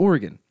 Portland,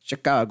 Oregon.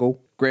 Chicago,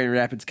 Grand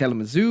Rapids,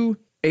 Kalamazoo.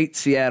 8,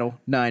 Seattle.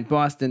 9,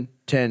 Boston.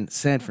 10,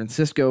 San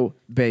Francisco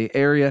Bay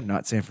Area.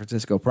 Not San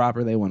Francisco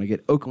proper. They want to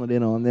get Oakland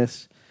in on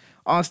this.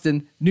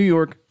 Austin, New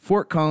York,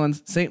 Fort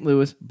Collins, St.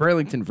 Louis,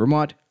 Burlington,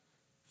 Vermont,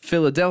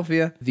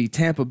 Philadelphia, the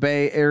Tampa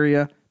Bay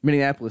area,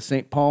 Minneapolis,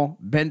 St. Paul,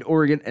 Bend,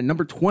 Oregon, and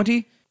number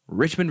 20,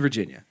 Richmond,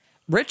 Virginia.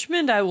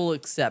 Richmond, I will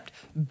accept.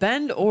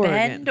 Bend,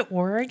 Oregon. Bend,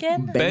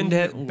 Oregon?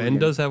 Bend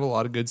does have a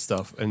lot of good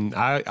stuff, and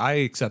I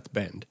accept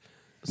Bend.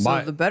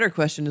 So the better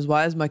question is,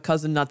 why is my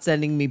cousin not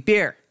sending me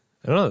beer?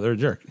 I don't know, they're a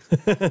jerk.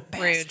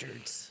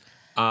 Bastards.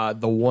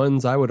 The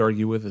ones I would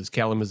argue with is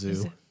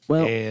Kalamazoo.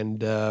 Well- and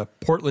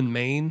Portland,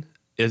 Maine,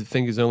 I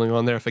think is only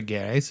on there for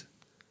guys.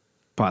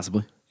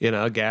 Possibly.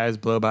 Guys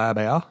blow by a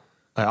bell.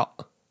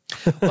 Out.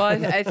 Well,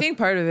 I think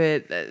part of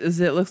it is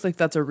it looks like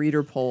that's a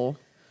reader poll.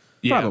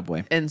 Yeah.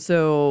 Probably. And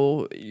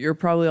so you're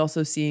probably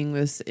also seeing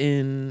this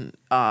in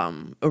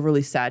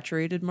overly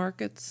saturated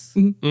markets.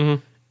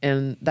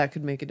 And that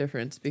could make a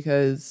difference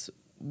because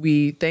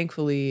we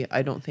thankfully,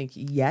 I don't think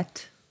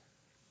yet,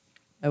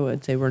 I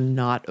would say we're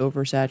not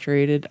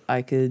oversaturated.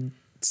 I could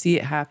see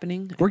it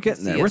happening. We're I could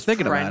getting there. see We're us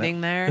thinking about it.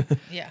 trending there.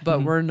 Yeah.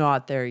 But we're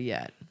not there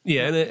yet.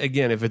 Yeah, and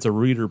again, if it's a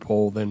reader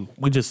poll, then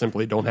we just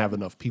simply don't have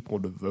enough people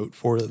to vote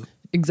for it.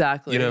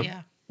 Exactly.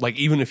 Yeah. Like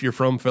even if you're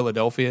from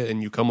Philadelphia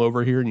and you come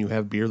over here and you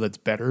have beer that's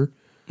better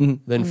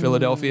than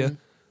Philadelphia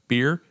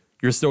beer,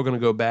 you're still going to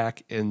go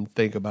back and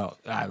think about,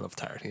 I love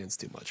Tired Hands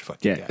too much.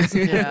 Fuck you Yeah. guys.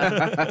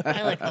 Yeah.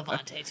 I like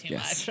Levante too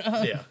much.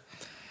 Yeah.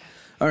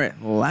 All right,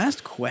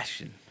 last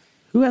question.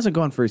 Who hasn't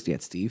gone first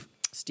yet, Steve?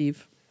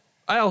 Steve.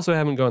 I also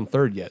haven't gone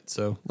third yet,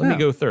 so let Yeah. me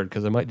go third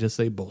because I might just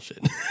say bullshit.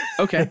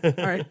 Okay.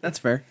 All right, that's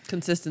fair.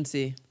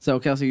 Consistency. So,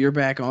 Kelsey, you're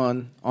back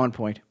on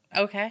point.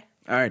 Okay.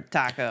 All right.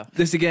 Taco.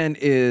 This again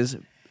is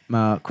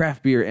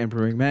Craft Beer and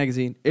Brewing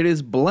Magazine. It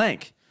is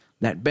blank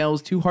that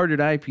Bell's Two Hearted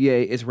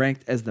IPA is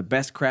ranked as the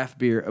best craft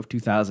beer of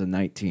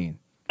 2019.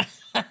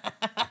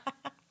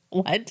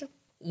 What?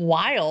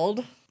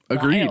 Wild.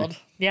 Agreed. Wild.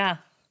 Yeah.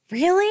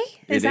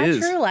 Really? Is that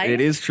true? Like,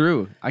 It is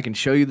true. I can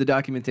show you the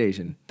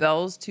documentation.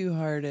 Bell's Two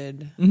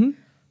Hearted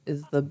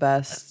is the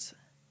best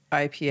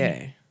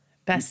IPA.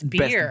 best beer.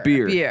 Best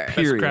beer. Beer. Best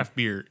Period. craft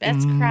beer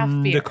Best in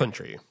craft beer. the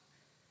country.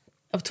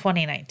 of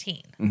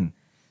 2019.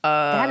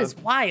 That is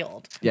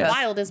wild. Yes.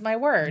 Wild is my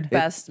word.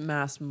 Best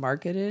mass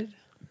marketed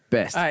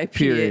Best. IPA.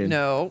 Period.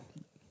 No.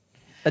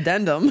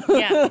 Addendum.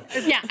 Yeah.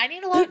 Yeah. I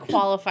need a lot of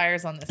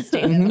qualifiers on this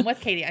statement. I'm with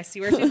Katie. I see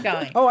where she's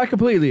going. Oh, I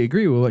completely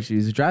agree with what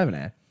she's driving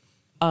at.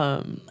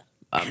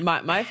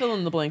 My fill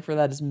in the blank for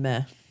that is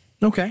meh.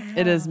 Okay.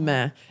 It is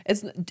meh.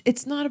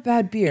 It's not a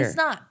bad beer. It's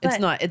not, It's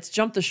but- not. It's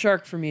jumped the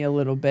shark for me a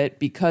little bit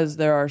because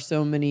there are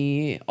so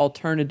many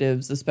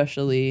alternatives,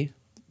 especially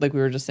like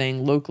we were just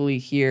saying locally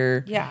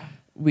here. Yeah.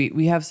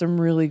 We have some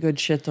really good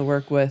shit to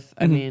work with.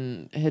 I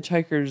mean,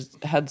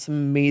 Hitchhikers had some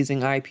amazing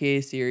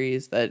IPA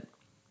series that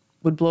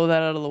would blow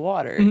that out of the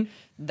water.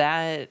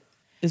 That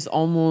is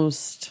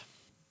almost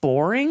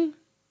boring,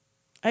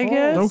 I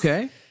guess.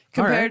 Okay.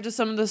 Compared All right. to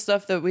some of the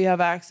stuff that we have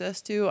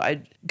access to,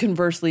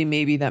 conversely,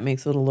 maybe that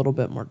makes it a little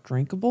bit more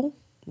drinkable,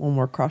 a little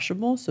more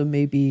crushable. So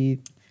maybe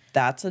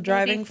that's a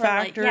driving Maybe for,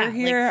 like, factor yeah, like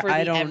here. for I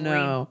the don't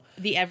know.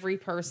 The every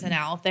person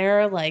out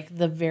there, like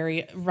the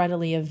very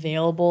readily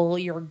available,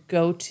 your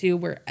go-to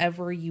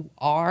wherever you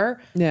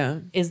are, Yeah.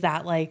 is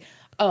that like,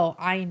 oh,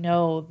 I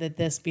know that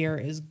this beer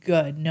is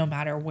good no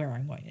matter where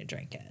I'm going to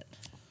drink it.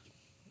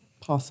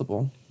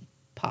 Possible.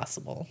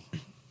 Possible.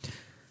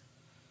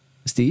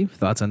 Steve,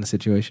 thoughts on the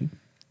situation?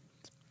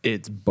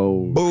 It's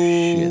Bullshit.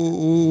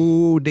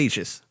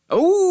 bodacious.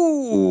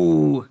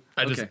 Oh.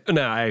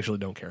 No, I actually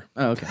don't care.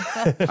 Oh, okay.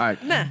 All right.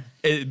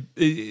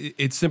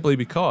 It's simply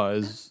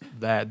because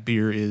that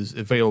beer is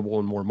available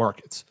in more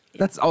markets.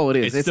 That's all it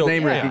is. It's It's, still-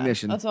 name yeah.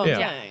 recognition. That's what I'm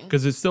saying.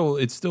 because it's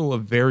still a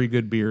very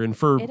good beer, and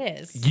for It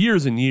is.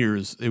 years and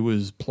years, it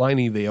was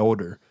Pliny the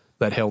Elder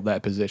that held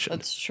that position.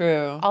 That's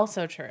true.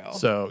 Also true.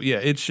 So yeah,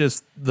 it's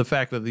just the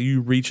fact that you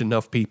reach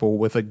enough people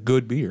with a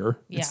good beer.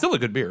 Yeah. It's still a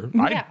good beer.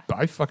 Yeah.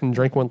 I fucking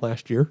drank one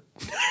last year.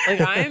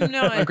 Like I'm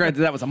not.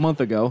 Granted, that was a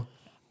month ago.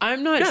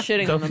 I'm not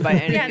shitting on them by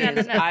any Yeah, no,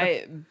 means. no, no.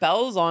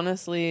 Bell's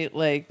honestly,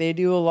 like they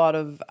do a lot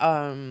of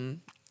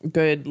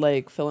good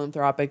like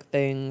philanthropic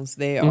things.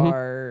 They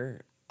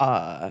are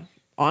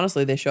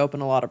honestly they show up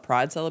in a lot of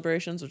pride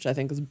celebrations, which I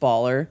think is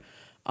baller.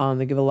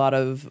 They give a lot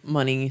of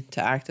money to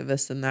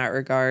activists in that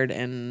regard,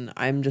 and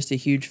I'm just a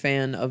huge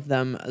fan of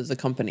them as a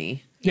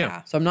company.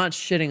 Yeah. So I'm not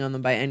shitting on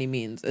them by any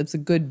means. It's a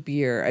good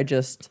beer. I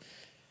just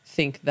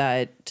think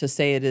that to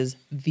say it is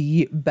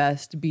the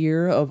best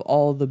beer of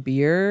all the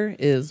beer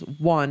is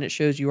one, it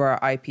shows you our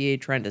IPA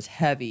trend is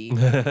heavy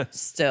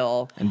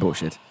still, And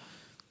bullshit.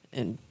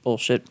 and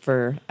bullshit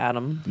for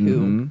Adam,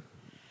 who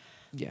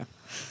yeah.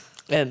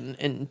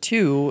 And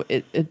two,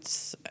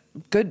 it's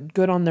good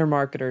on their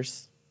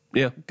marketers.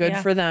 Yeah. Good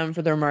Yeah. for them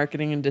for their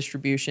marketing and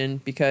distribution,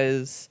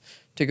 because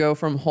to go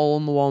from hole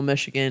in the wall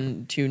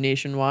Michigan to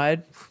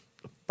nationwide,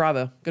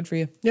 bravo, good for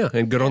you. Yeah,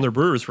 and good on their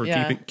brewers for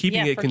Yeah.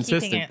 keeping it for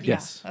consistent. keeping it,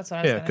 Yes. Yeah, that's what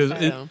I was Yeah, going because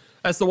to say.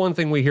 that's the one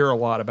thing we hear a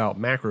lot about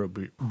macro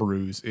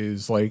brews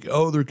is like,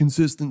 oh, they're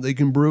consistent. They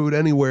can brew it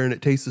anywhere and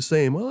it tastes the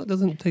same. Well, it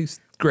doesn't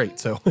taste great.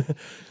 So,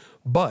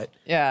 but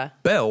Yeah.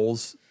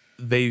 Bell's,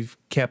 they've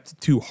kept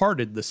Two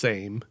Hearted the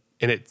same,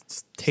 and it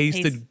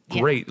tasted yeah.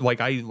 great. Like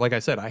I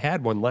said, I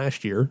had one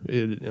last year,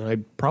 and I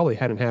probably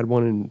hadn't had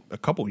one in a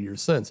couple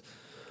years since.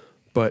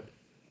 But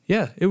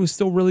yeah, it was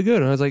still really good,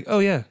 and I was like, oh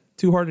yeah,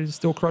 Two Hearted is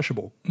still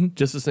crushable,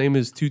 just the same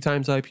as 2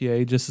 times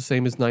IPA, just the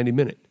same as 90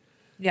 Minute.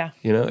 Yeah.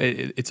 You know,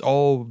 it's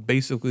all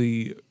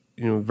basically,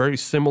 you know, very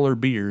similar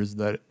beers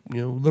that,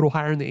 you know, a little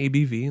higher in the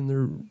ABV,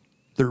 and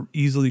they're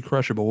easily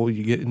crushable.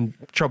 You get in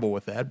trouble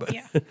with that, but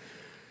Yeah.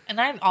 And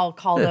I'll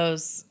call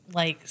those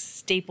like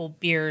staple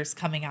beers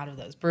coming out of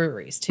those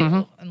breweries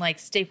too. And like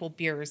staple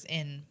beers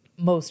in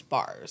most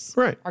bars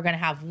Right. are going to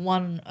have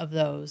one of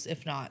those,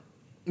 if not,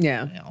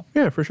 Yeah. you know.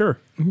 yeah, for sure.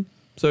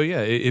 So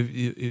yeah,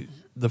 if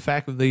the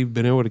fact that they've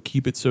been able to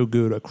keep it so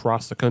good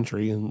across the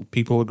country and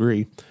people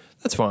agree,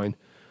 that's fine.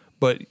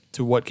 But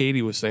to what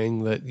Katie was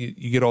saying, that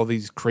you get all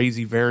these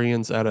crazy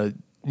variants out of,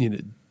 you know,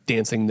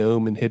 Dancing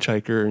Gnome and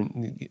Hitchhiker,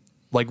 and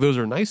like those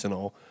are nice and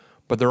all,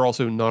 but they're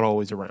also not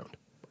always around.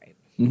 Right.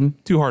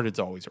 Two Hearted's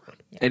always around.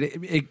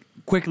 It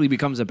quickly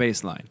becomes a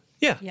baseline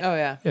Yeah. Oh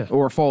yeah. Yeah.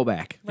 or a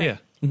fallback. Yeah.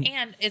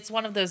 And it's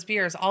one of those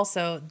beers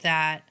also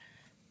that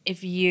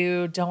if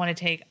you don't want to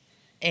take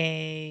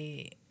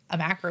a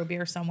macro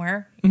beer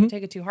somewhere, you can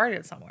take a Two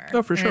Hearted somewhere.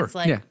 Oh, for And sure. It's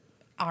like, Yeah.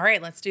 all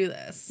right, let's do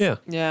this. Yeah.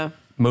 Yeah.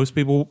 Most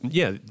people,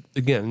 yeah,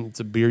 again, it's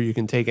a beer you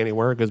can take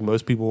anywhere because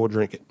most people will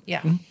drink it.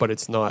 Yeah. But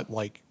it's not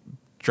like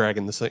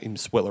dragging the same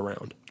swill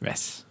around.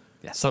 Yes.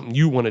 Yes. Something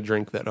you want to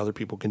drink that other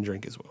people can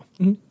drink as well.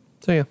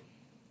 So yeah,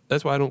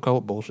 that's why I don't call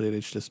it bullshit.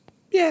 It's just,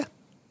 yeah.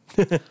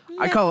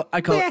 I call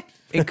it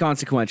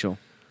inconsequential.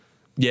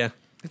 Yeah.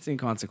 It's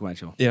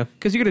inconsequential. Yeah.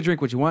 Because you're gonna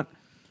drink what you want,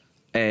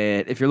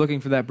 and if you're looking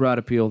for that broad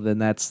appeal, then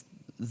that's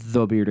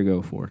the beer to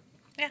go for.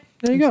 Yeah.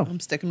 There you go. I'm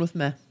sticking with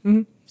meh.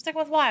 Stick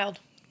with Wild.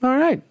 All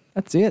right,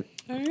 that's it.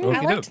 I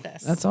Okey-doke. liked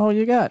this. That's all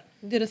you got.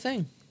 We did a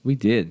thing. We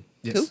did.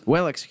 Yes. Cool.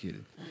 Well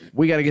executed.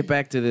 we got to get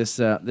back to this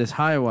this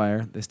high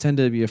wire, this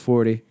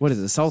 10W40. What is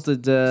it?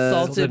 Salted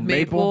Salted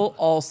maple,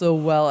 also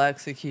well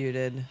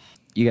executed.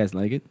 You guys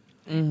like it?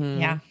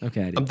 Yeah.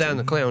 Okay, I do. I'm down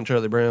the clown,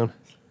 Charlie Brown.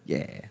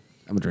 Yeah,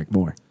 I'm gonna drink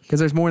more because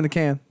there's more in the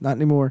can. Not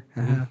anymore.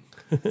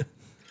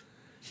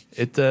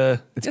 It It's Yes,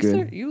 good.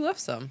 sir. You left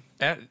some.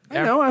 I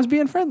know. I was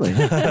being friendly.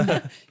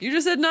 You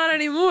just said not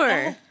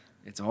anymore.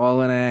 It's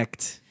all an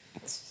act.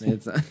 It's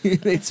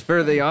it's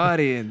for the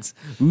audience.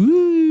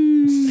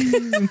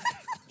 Ooh.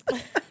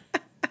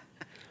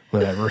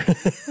 Whatever.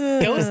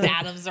 Ghost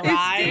Adams Steve,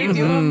 arrived. do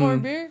you want more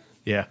beer?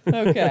 Yeah.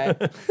 Okay.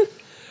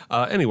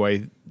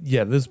 Anyway,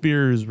 yeah, this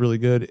beer is really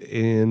good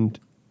and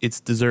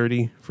it's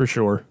desserty for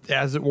sure.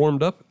 As it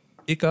warmed up,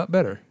 it got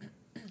better.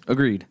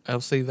 Agreed.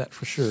 I'll say that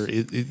for sure.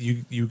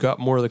 You got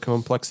more of the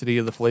complexity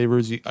of the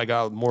flavors. I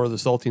got more of the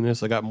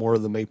saltiness. I got more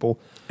of the maple.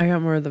 I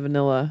got more of the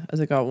vanilla as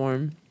it got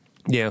warm.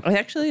 Yeah. I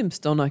actually am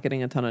still not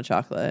getting a ton of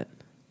chocolate.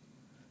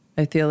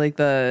 I feel like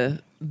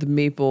the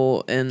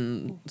maple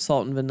and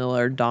salt and vanilla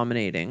are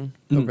dominating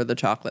over the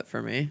chocolate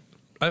for me.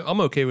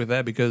 I'm okay with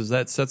that because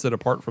that sets it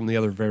apart from the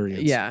other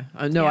variants. Yeah.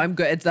 No, I'm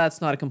good.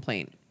 That's not a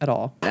complaint at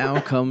all. Now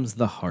comes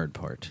the hard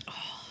part.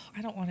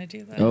 I don't want to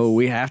do this. Oh,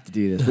 we have to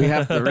do this. We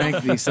have to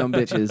rank these some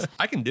bitches.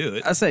 I can do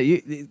it. I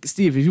say,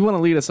 Steve, if you want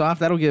to lead us off,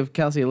 that'll give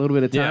Kelsey a little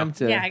bit of time Yeah.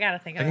 to. Yeah, I got to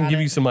think I about can give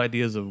it. you some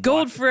ideas of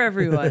Gold for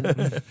everyone.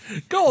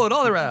 gold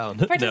all around.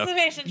 No.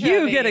 Participation trophy.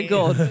 You get a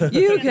gold.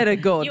 You get a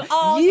gold. You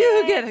all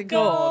get a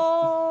gold.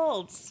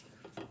 gold.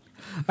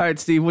 All right,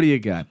 Steve, what do you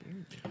got?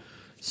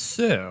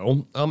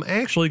 So I'm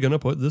actually gonna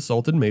put the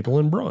salted maple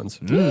in bronze.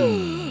 I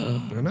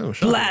know,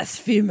 shocking.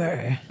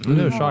 Blasphemer. I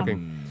know,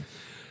 shocking.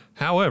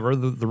 However,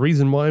 the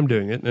reason why I'm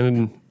doing it,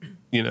 and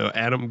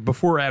Adam,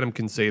 before Adam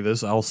can say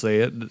this, I'll say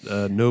it.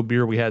 No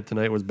beer we had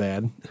tonight was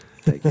bad,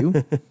 Thank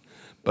you.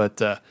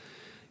 but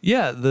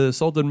yeah, the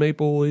salted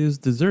maple is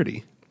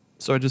desserty,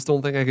 so I just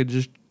don't think I could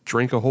just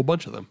drink a whole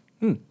bunch of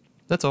them.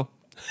 That's all.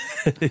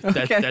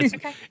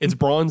 It's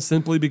bronze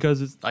simply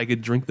because I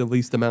could drink the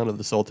least amount of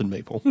the salted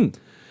maple.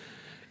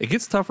 It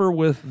gets tougher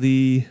with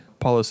the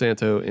Palo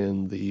Santo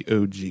and the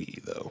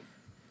OG though,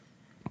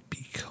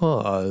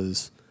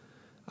 because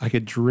I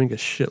could drink a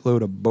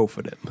shitload of both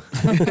of them.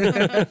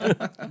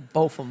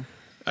 Both of them.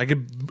 I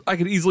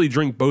could easily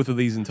drink both of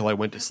these until I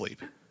went to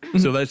sleep.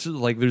 So that's just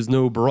like there's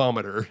no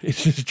barometer.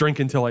 It's just drink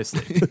until I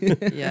sleep.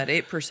 Yeah, at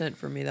 8%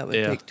 for me, that would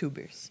Yeah. take 2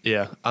 beers.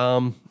 Yeah.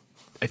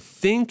 I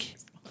think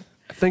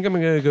I'm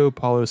gonna go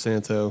Palo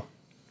Santo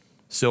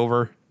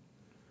silver.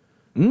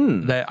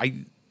 That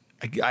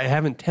I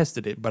haven't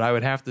tested it, but I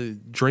would have to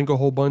drink a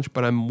whole bunch.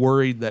 But I'm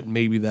worried that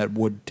maybe that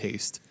wood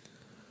taste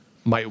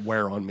might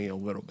wear on me a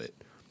little bit,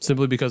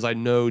 simply because I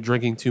know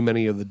drinking too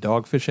many of the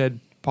Dogfish Head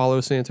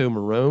Palo Santo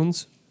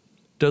Maroons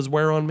does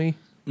wear on me.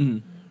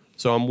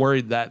 So I'm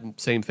worried that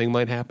same thing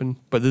might happen.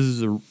 But this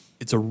is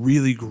it's a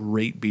really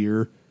great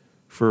beer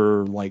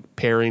for like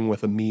pairing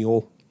with a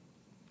meal.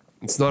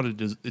 It's not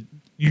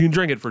you can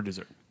drink it for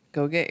dessert.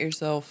 Go get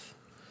yourself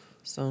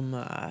some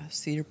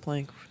cedar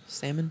plank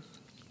salmon.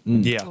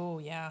 Yeah. Oh,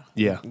 yeah.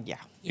 Yeah. Yeah.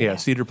 Yeah,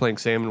 cedar plank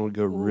salmon would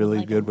go really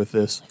like good with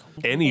this.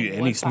 Any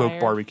wood smoked fire.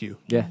 barbecue.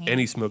 Yeah.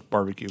 Any smoked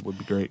barbecue would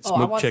be great. Oh, I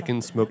Smoked want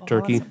chicken, some- smoked I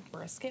want turkey. some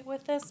brisket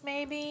with this,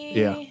 maybe.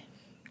 Yeah.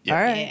 All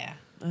right. Yeah.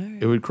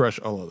 It would crush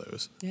all of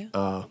those.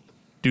 Yeah.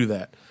 Do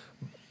that.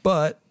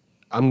 But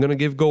I'm gonna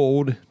give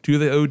gold to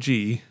the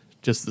OG,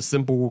 just the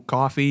simple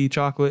coffee,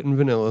 chocolate, and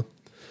vanilla,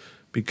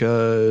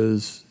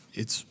 because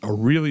it's a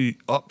really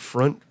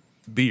upfront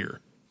beer.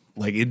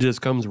 Like it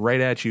just comes right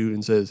at you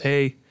and says,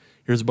 "Hey,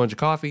 here's a bunch of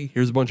coffee.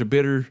 Here's a bunch of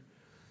bitter,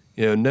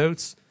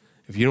 notes.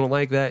 If you don't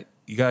like that,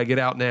 you gotta get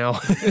out now.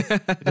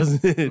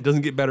 It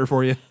doesn't get better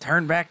for you."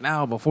 Turn back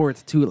now before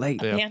it's too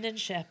late. Yeah. Abandoned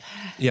ship.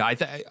 Yeah, I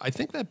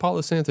think that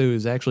Palo Santo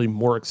is actually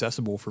more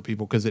accessible for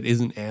people because it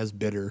isn't as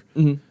bitter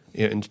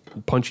and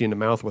punchy in the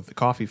mouth with the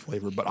coffee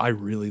flavor. But I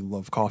really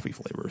love coffee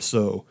flavor,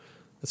 so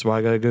that's why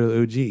I gotta go to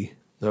the OG.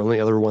 The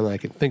only other one I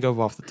can think of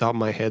off the top of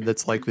my head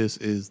that's like this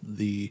is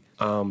the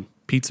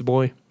Pizza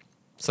Boy,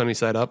 Sunny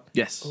Side Up.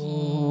 Yes.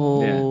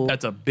 Oh.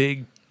 That's a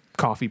big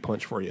coffee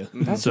punch for you.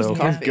 That's so just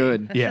coffee. It's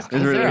good. yeah, Is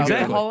there exactly.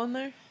 alcohol in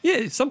there?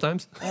 Yeah,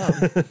 sometimes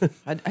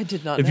I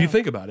did not if know. you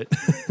think about it.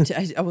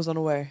 I was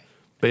unaware.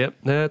 But yep,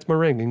 that's my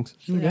rankings.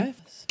 Okay.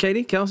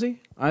 Katie,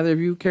 Kelsey, either of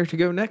you care to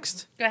go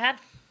next? Go ahead.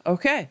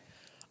 Okay.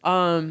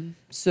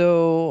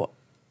 So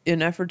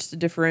in efforts to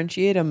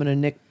differentiate, I'm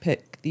going to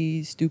nitpick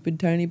these stupid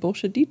tiny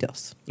bullshit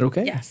details.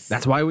 Okay. Yes.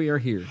 That's why we are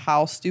here.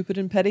 How stupid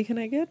and petty can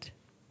I get?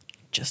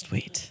 Just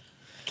wait.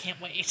 Can't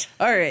wait.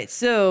 All right,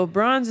 so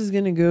bronze is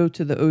going to go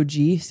to the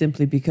OG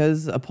simply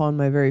because upon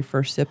my very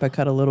first sip, I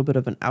got a little bit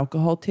of an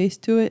alcohol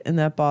taste to it, and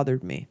that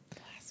bothered me.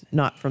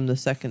 Not from the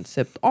second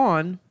sip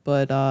on,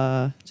 but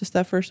just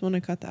that first one,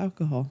 I caught the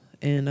alcohol,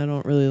 and I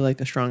don't really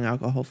like a strong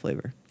alcohol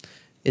flavor.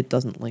 It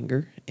doesn't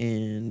linger,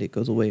 and it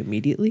goes away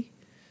immediately,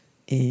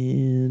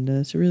 and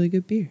it's a really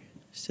good beer.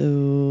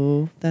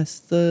 So that's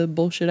the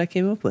bullshit I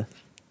came up with.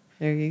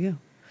 There you go.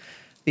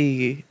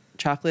 The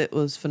chocolate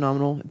was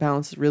phenomenal. It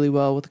balances really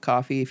well with the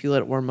coffee. If you let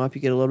it warm up,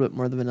 you get a little bit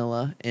more of the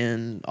vanilla.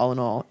 And all in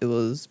all, it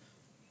was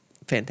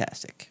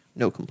fantastic.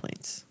 No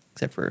complaints,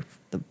 except for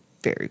the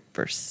very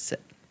first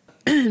sip.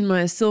 In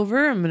my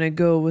silver, I'm going to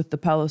go with the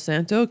Palo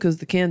Santo because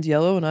the can's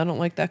yellow and I don't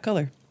like that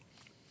color.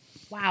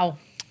 Wow.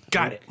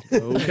 Got it.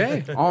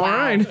 Okay. All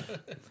right.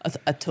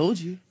 I told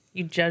you.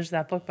 You judged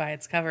that book by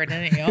its cover,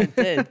 didn't you?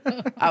 Did.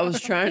 I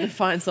was trying to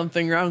find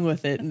something wrong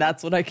with it, and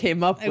that's what I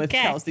came up with,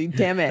 Okay. Kelsey.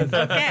 Damn it.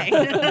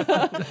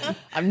 Okay.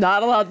 I'm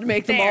not allowed to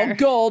make them all Fair.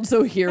 gold,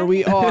 so here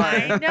we are.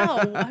 I know.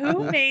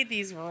 Who made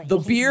these rules? The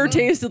beer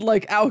tasted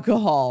like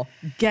alcohol.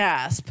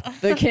 Gasp.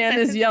 The can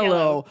is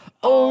yellow.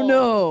 Oh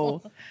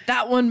no.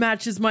 That one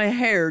matches my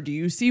hair. Do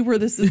you see where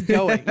this is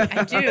going?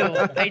 I do.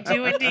 I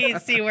do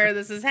indeed see where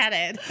this is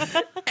headed.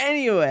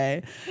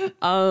 Anyway,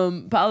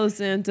 Palo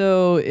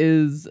Santo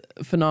is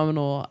phenomenal.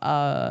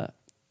 I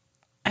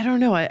don't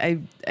know.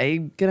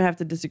 I'm gonna have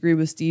to disagree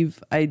with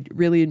Steve. I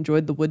really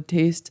enjoyed the wood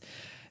taste.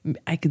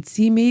 I could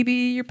see maybe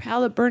your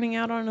palate burning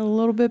out on it a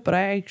little bit, but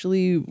I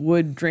actually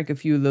would drink a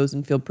few of those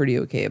and feel pretty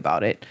okay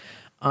about it.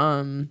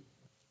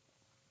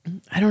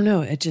 I don't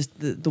know. It just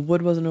the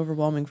wood wasn't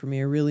overwhelming for me.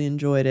 I really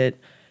enjoyed it,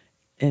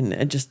 and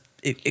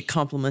it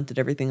complemented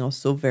everything else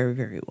so very,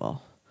 very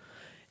well.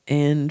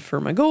 And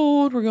for my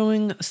gold, we're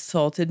going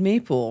salted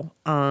maple,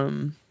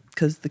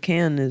 because the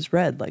can is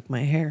red like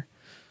my hair.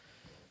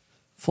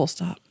 Full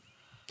stop.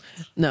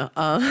 No.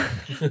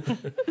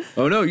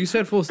 Oh no, you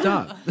said full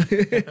stop.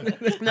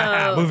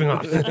 No. Moving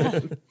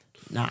on.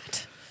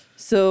 Not.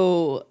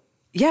 So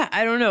yeah,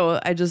 I don't know.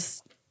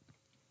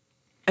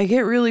 I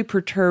get really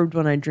perturbed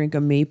when I drink a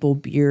maple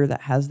beer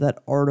that has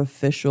that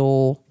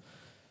artificial,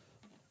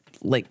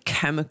 like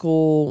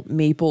chemical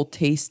maple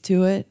taste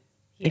to it.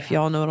 If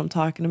y'all know what I'm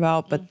talking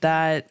about, but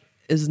that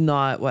is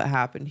not what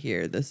happened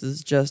here. This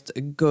is just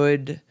a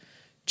good,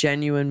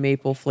 genuine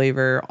maple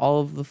flavor.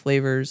 All of the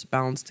flavors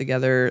balanced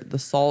together. The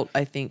salt,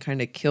 I think,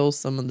 kind of kills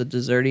some of the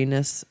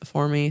dessertiness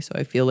for me. So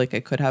I feel like I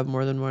could have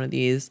more than one of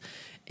these.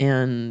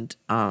 And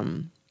I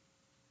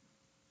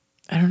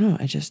don't know.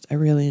 I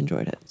really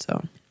enjoyed it.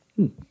 So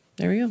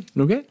there we go.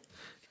 Okay.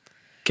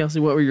 Kelsey,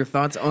 what were your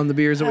thoughts on the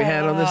beers that we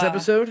had on this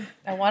episode?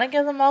 I want to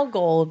give them all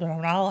gold, but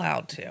I'm not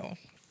allowed to.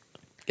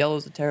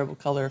 Yellow's a terrible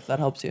color if that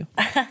helps you.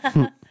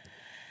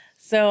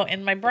 So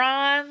in my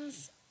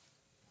bronze,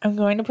 I'm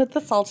going to put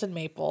the salted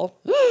maple.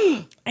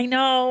 I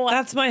know.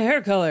 That's my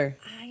hair color.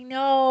 I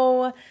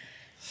know.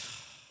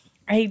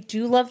 I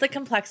do love the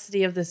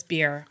complexity of this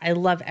beer. I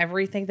love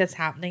everything that's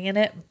happening in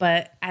it.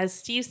 But as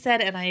Steve said,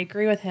 and I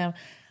agree with him,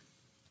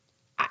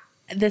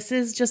 this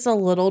is just a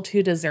little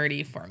too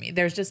desserty for me.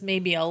 There's just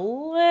maybe a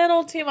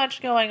little too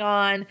much going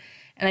on.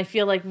 And I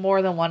feel like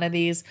more than one of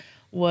these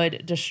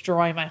would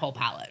destroy my whole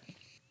palate.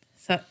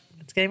 So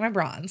it's getting my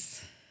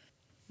bronze.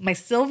 My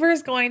silver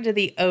is going to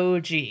the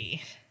OG,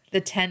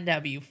 the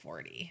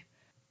 10W40.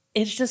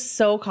 It's just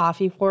so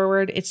coffee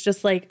forward. It's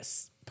just like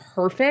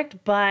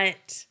perfect,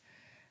 but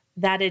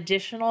the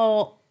addition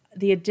of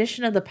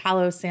the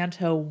Palo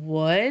Santo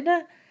wood,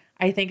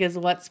 I think, is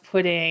what's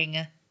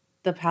putting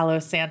the Palo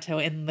Santo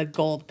in the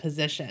gold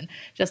position.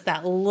 Just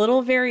that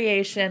little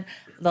variation,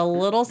 the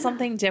little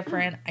something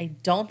different. I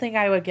don't think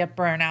I would get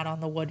burnt out on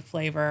the wood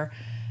flavor.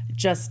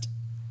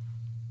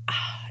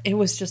 It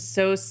was just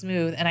so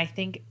smooth. And I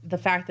think the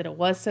fact that it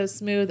was so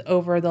smooth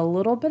over the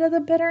little bit of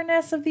the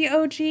bitterness of the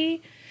OG,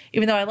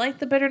 even though I like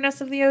the bitterness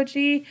of the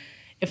OG,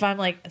 if I'm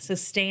like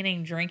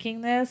sustaining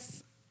drinking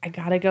this, I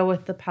got to go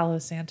with the Palo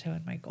Santo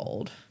in my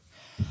gold.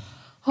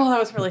 Oh, that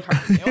was really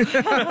hard to do.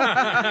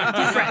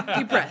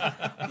 Deep breath.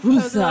 That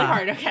was really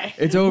hard. Okay.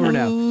 It's over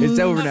now. It's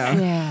over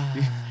now.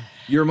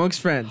 You're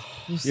amongst friends.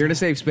 You're in a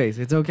safe space.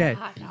 It's okay.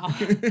 No.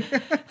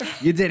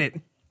 You did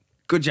it.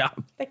 Good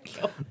job. Thank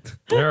you.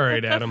 All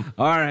right, Adam.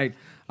 All right.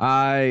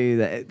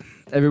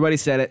 Everybody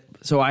said it,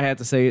 so I had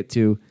to say it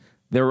too.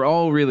 They were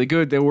all really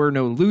good. There were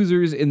no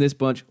losers in this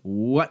bunch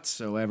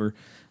whatsoever.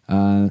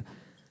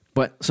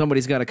 But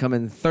somebody's got to come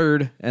in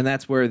third, and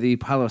that's where the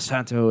Palo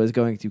Santo is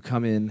going to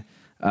come in.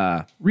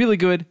 Really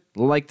good.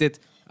 Liked it.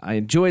 I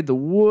enjoyed the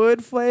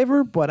wood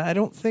flavor, but I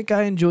don't think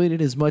I enjoyed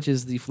it as much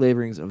as the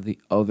flavorings of the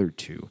other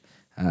two.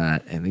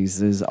 And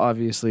this is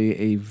obviously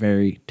a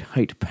very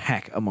tight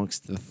pack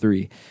amongst the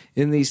three.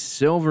 In the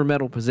silver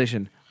medal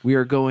position, we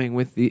are going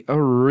with the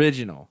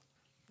original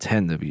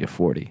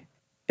 10W40.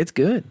 It's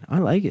good. I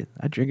like it.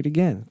 I drink it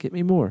again. Get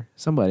me more.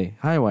 Somebody,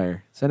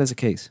 Highwire, send us a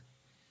case.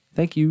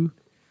 Thank you.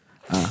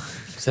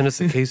 Send us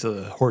a case of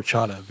the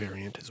horchata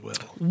variant as well.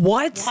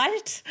 What?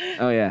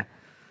 Oh, yeah.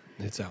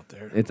 It's out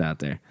there. It's out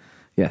there.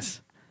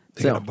 Yes.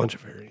 They got a bunch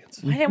of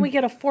variants. Why didn't we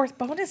get a fourth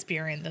bonus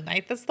beer in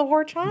tonight? That's the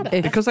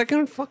horchata. Because I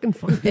couldn't fucking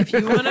find it. If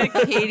you want a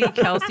Katie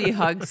Kelsey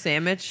hug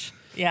sandwich,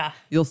 Yeah.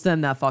 you'll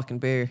send that fucking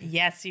beer.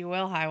 Yes, you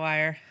will,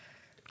 Highwire.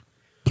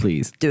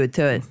 Please. Do it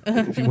to it.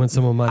 If you want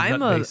some of my I'm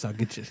nut a- base, I'll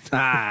get you.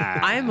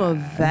 I'm a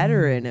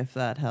veteran, if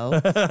that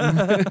helps.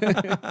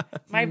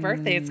 My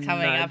birthday's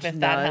coming up, if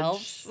that nudge.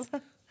 helps.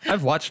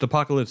 I've watched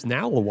Apocalypse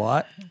Now a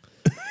lot.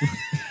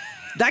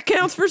 That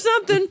counts for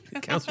something.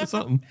 It counts for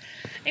something.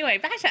 Anyway,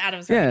 back to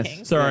Adam's Yes.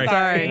 rankings. Sorry.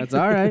 That's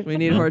all right. We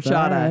need That's all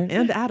horchata right.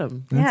 and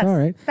Adam. That's Yes, all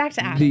right. back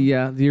to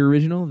Adam. The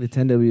original, the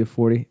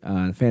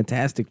 10W40,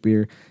 fantastic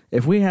beer.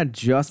 If we had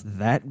just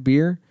that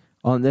beer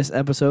on this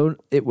episode,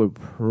 it would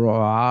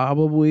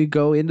probably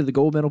go into the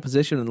gold medal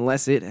position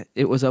unless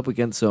it was up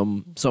against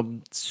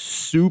some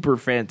super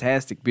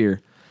fantastic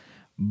beer.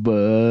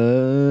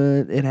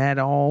 But it had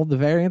all the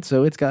variants,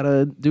 so it's got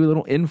to do a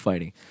little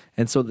infighting.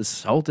 And so the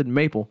salted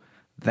maple,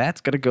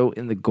 that's going to go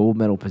in the gold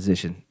medal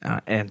position,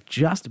 and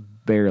just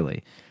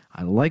barely.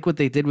 I like what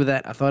they did with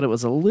that. I thought it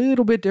was a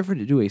little bit different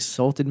to do a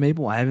salted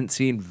maple. I haven't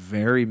seen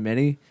very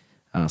many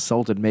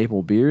salted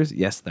maple beers.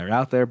 Yes, they're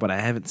out there, but I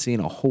haven't seen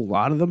a whole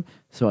lot of them.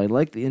 So I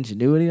like the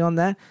ingenuity on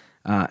that,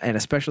 and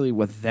especially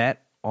with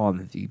that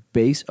on the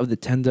base of the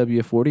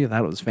 10W40. I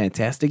thought it was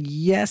fantastic.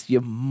 Yes,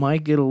 you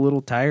might get a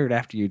little tired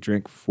after you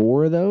drink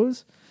 4 of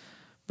those,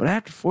 but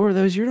after 4 of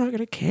those, you're not going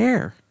to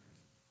care,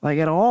 like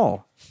at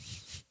all.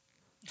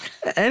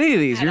 Any of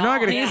these, you're not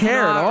going to He's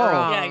care at not all.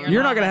 wrong. Yeah,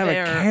 you're not going to have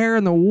They're a care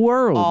in the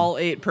world. All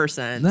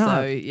 8%. No.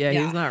 So yeah,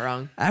 Yeah. he's not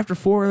wrong. After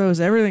 4 of those,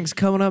 everything's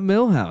coming up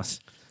Millhouse.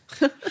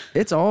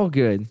 It's all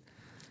good.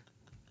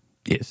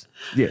 Yes.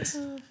 Yes.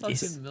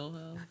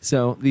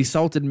 So the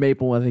salted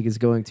maple, I think, is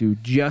going to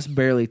just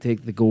barely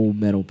take the gold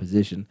medal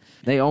position.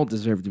 They all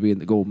deserve to be in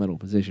the gold medal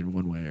position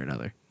one way or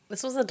another.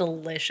 This was a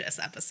delicious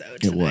episode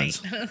It tonight.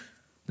 was.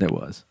 It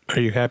was. Are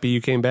you happy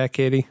you came back,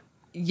 Katie?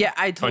 Yeah,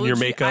 I told your you.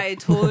 makeup? I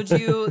told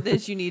you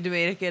that you need to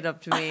make it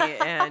up to me,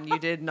 and you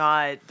did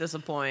not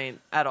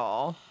disappoint at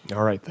all.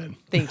 All right, then.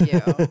 Thank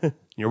you.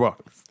 You're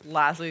welcome.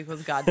 Last week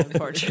was goddamn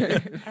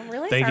torture. I'm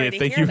really Thank sorry you. to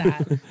Thank hear you.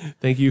 that.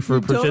 Thank you for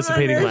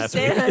participating Don't last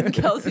week. understand,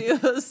 Kelsey.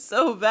 It was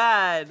so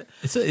bad.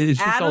 It's just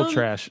Adam all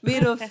trash.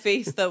 made a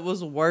face that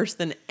was worse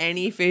than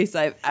any face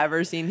I've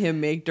ever seen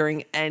him make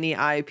during any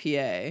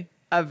IPA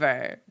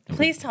ever.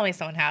 Please tell me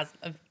someone has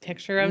a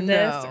picture of No.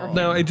 this. Or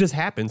No, it just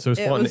happened, so it's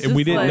It fun. was And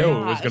we just didn't like-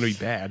 know it was going to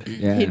be bad.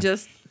 Yeah. He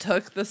just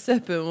took the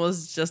sip and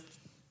was just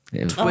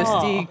It was twisty,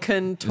 Oh.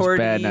 contorty.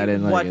 bad and I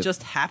didn't like What it.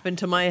 just happened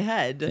to my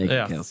head? Thank you,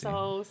 Yeah. Kelsey.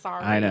 so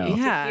sorry I know. to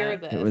Yeah. hear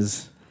this. It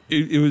was.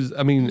 It was,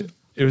 I mean,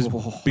 it was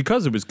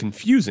because it was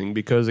confusing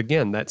because,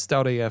 again, that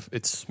Stout AF,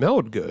 it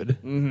smelled good,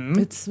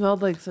 It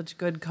smelled like such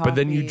good coffee. but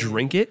then you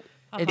drink it,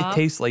 it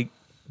tastes like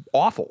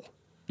awful.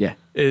 Yeah.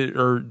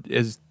 Or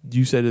as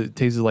you said, it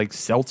tasted like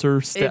seltzer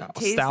It stout.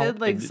 tasted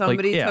like And,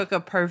 somebody yeah. took a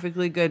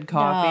perfectly good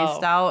coffee No.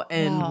 stout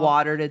and No.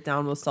 watered it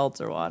down with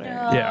seltzer water.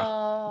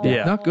 Yeah.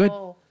 Yeah. Not good.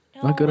 Oh,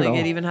 Not good at Like all.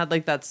 it even had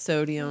like that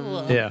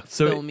sodium Yeah.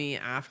 So it- filmy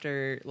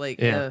after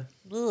like Yeah.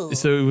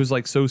 So it was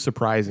like so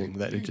surprising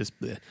that it just.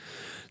 bleh.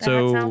 That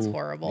So sounds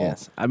horrible.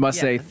 Yes. I must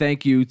Yeah. say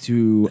thank you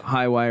to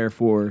Highwire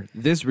for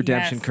this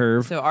redemption Yes.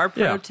 curve. so our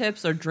pro Yeah.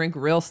 tips are drink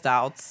real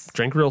stouts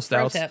drink real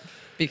Pro stouts. tip.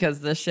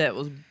 because this shit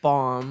was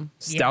bomb.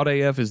 Stout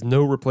AF is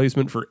no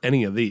replacement for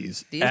any of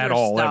these, These at are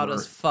all. stout ever.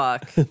 as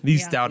fuck.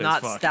 These Yeah. stout Not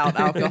as fuck. stout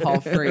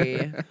alcohol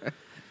free.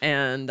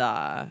 And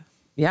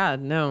yeah,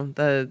 no,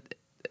 the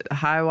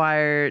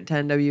Highwire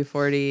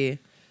 10W40.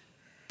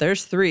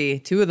 There's 3.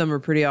 2 of them are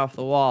pretty off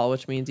the wall,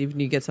 which means even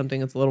you get something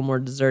that's a little more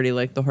desserty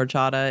like the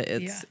horchata,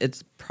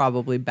 it's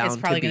probably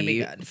bound probably to gonna be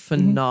be good.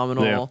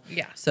 phenomenal.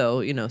 Yeah.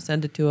 So,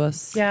 send it to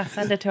us. Yeah,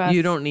 send it to us.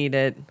 You don't need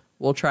it.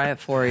 We'll try it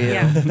for you.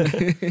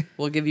 Yeah.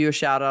 We'll give you a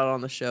shout out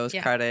on the show's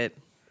Yeah. credit.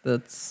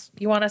 That's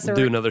You want us to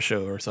Do another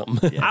show or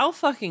something. I'll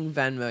fucking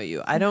Venmo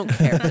you. I don't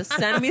care. Just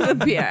send me the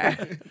beer.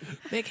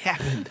 Make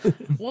happen.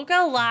 We'll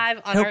go live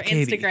on Help our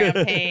Katie.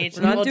 Instagram page.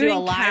 We're not we'll doing do a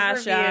live Cash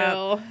review.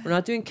 App. We're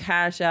not doing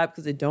Cash App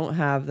because I don't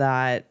have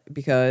that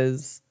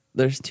because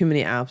there's too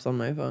many apps on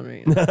my phone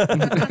right now.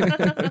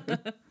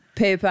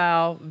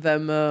 PayPal,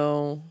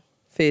 Venmo,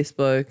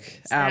 Facebook,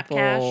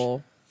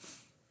 Apple,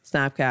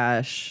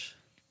 Snapcash,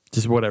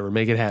 Just whatever.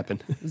 Make it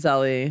happen.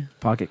 Zelly.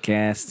 Pocket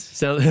Cast.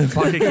 So,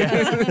 Pocket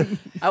Cast,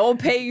 I will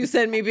pay you.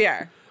 Send me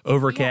beer.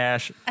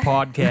 Overcash,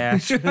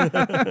 Podcash,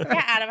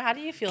 Yeah, Adam, how do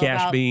you feel Cash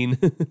about Bean.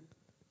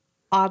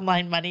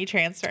 online money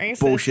transferring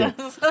Bullshit.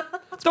 systems?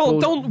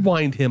 Don't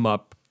wind him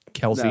up,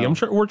 Kelsey. No.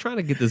 We're trying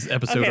to get this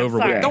episode Okay, over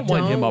sorry. with. Don't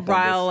wind him up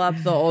rile on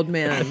up the old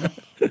man.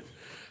 this.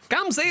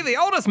 Come see the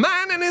oldest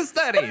man in his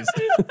 30s.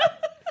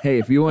 Hey,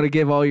 if you want to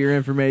give all your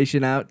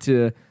information out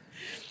to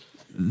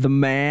the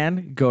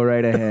man, go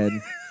right ahead.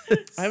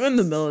 I'm in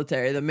the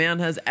military. The man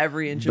has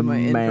every inch of The my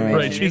man. information.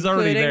 Right, she's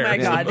already including there. My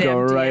Yeah, goddamn go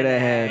right DNA.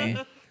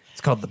 ahead. It's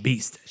called The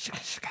Beast.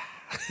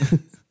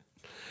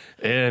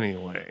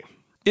 Anyway,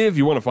 if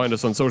you want to find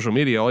us on social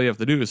media, all you have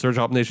to do is search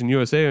Hop Nation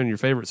USA on your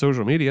favorite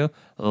social media,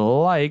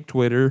 like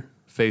Twitter,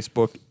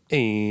 Facebook,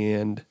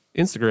 and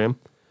Instagram.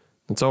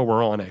 That's all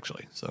we're on,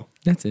 actually. So,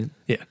 That's it.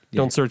 yeah,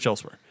 don't search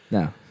elsewhere.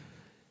 No.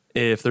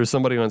 If there's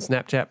somebody on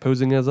Snapchat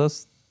posing as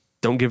us,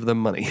 don't give them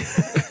money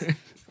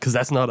because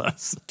that's not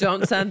us.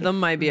 Don't send them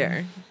my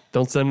beer.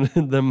 Don't send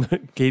them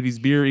Katie's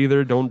beer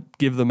either. Don't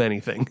give them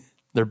anything.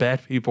 They're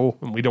bad people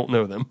and we don't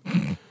know them.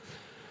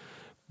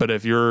 But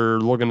if you're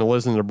looking to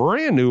listen to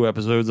brand new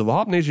episodes of the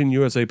Hop Nation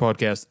USA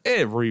podcast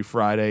every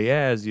Friday,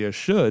 as you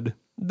should,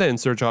 then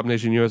search Hop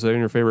Nation USA on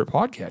your favorite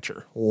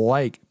podcatcher,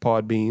 like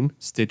Podbean,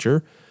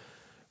 Stitcher,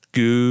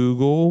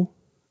 Google,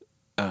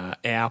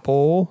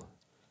 Apple,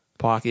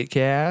 Pocket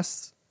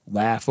Casts,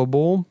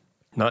 Laughable,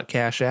 not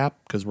Cash App,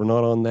 because we're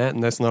not on that,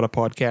 and that's not a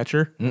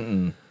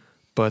podcatcher.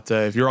 But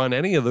if you're on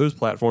any of those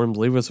platforms,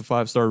 leave us a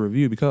 5-star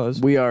review because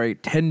We are a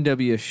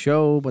 10W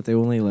show, but they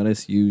only let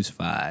us use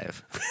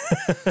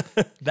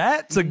 5.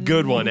 that's a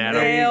good one,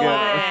 Adam.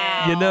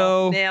 Wow. You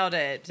know, Nailed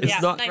it.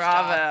 It's not- nice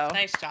Bravo. job.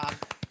 Nice job.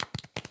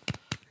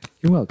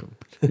 You're welcome.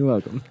 You're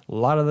welcome. a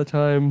lot of the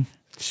time,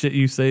 shit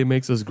you say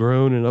makes us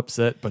groan and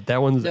upset, but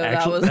that one's No,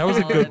 actually that was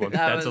a good solid. one.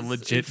 That That's a was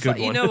legit fu- good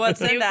one. You know what?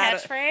 New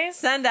catchphrase?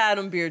 Send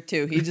Adam beer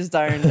too. He just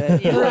ironed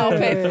it. I'll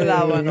pay for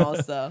that one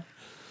also.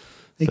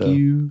 Thank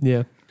you.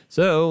 Yeah.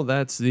 So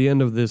that's the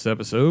end of this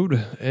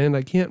episode, and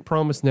I can't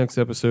promise next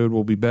episode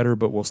will be better,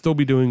 but we'll still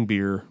be doing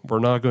beer. We're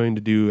not going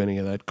to do any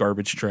of that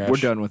garbage trash. We're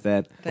done with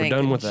that. Thank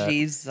done you, with that.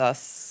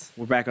 Jesus.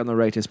 We're back on the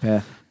righteous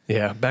path.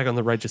 Yeah, back on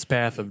the righteous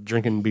path of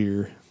drinking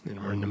beer,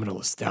 and we're in the middle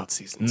of stout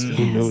season, so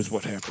who knows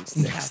what happens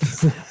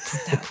next.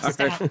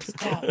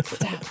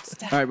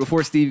 All right,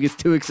 before Steve gets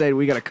too excited,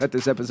 we got to cut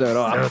this episode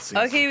off. Stout season.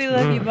 Okay, we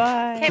love you.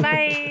 Bye. Okay,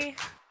 bye.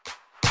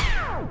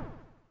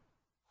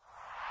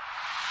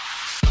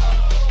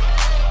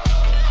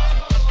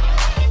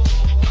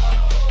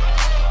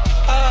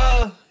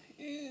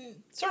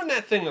 Turn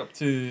that thing up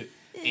to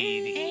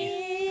 80.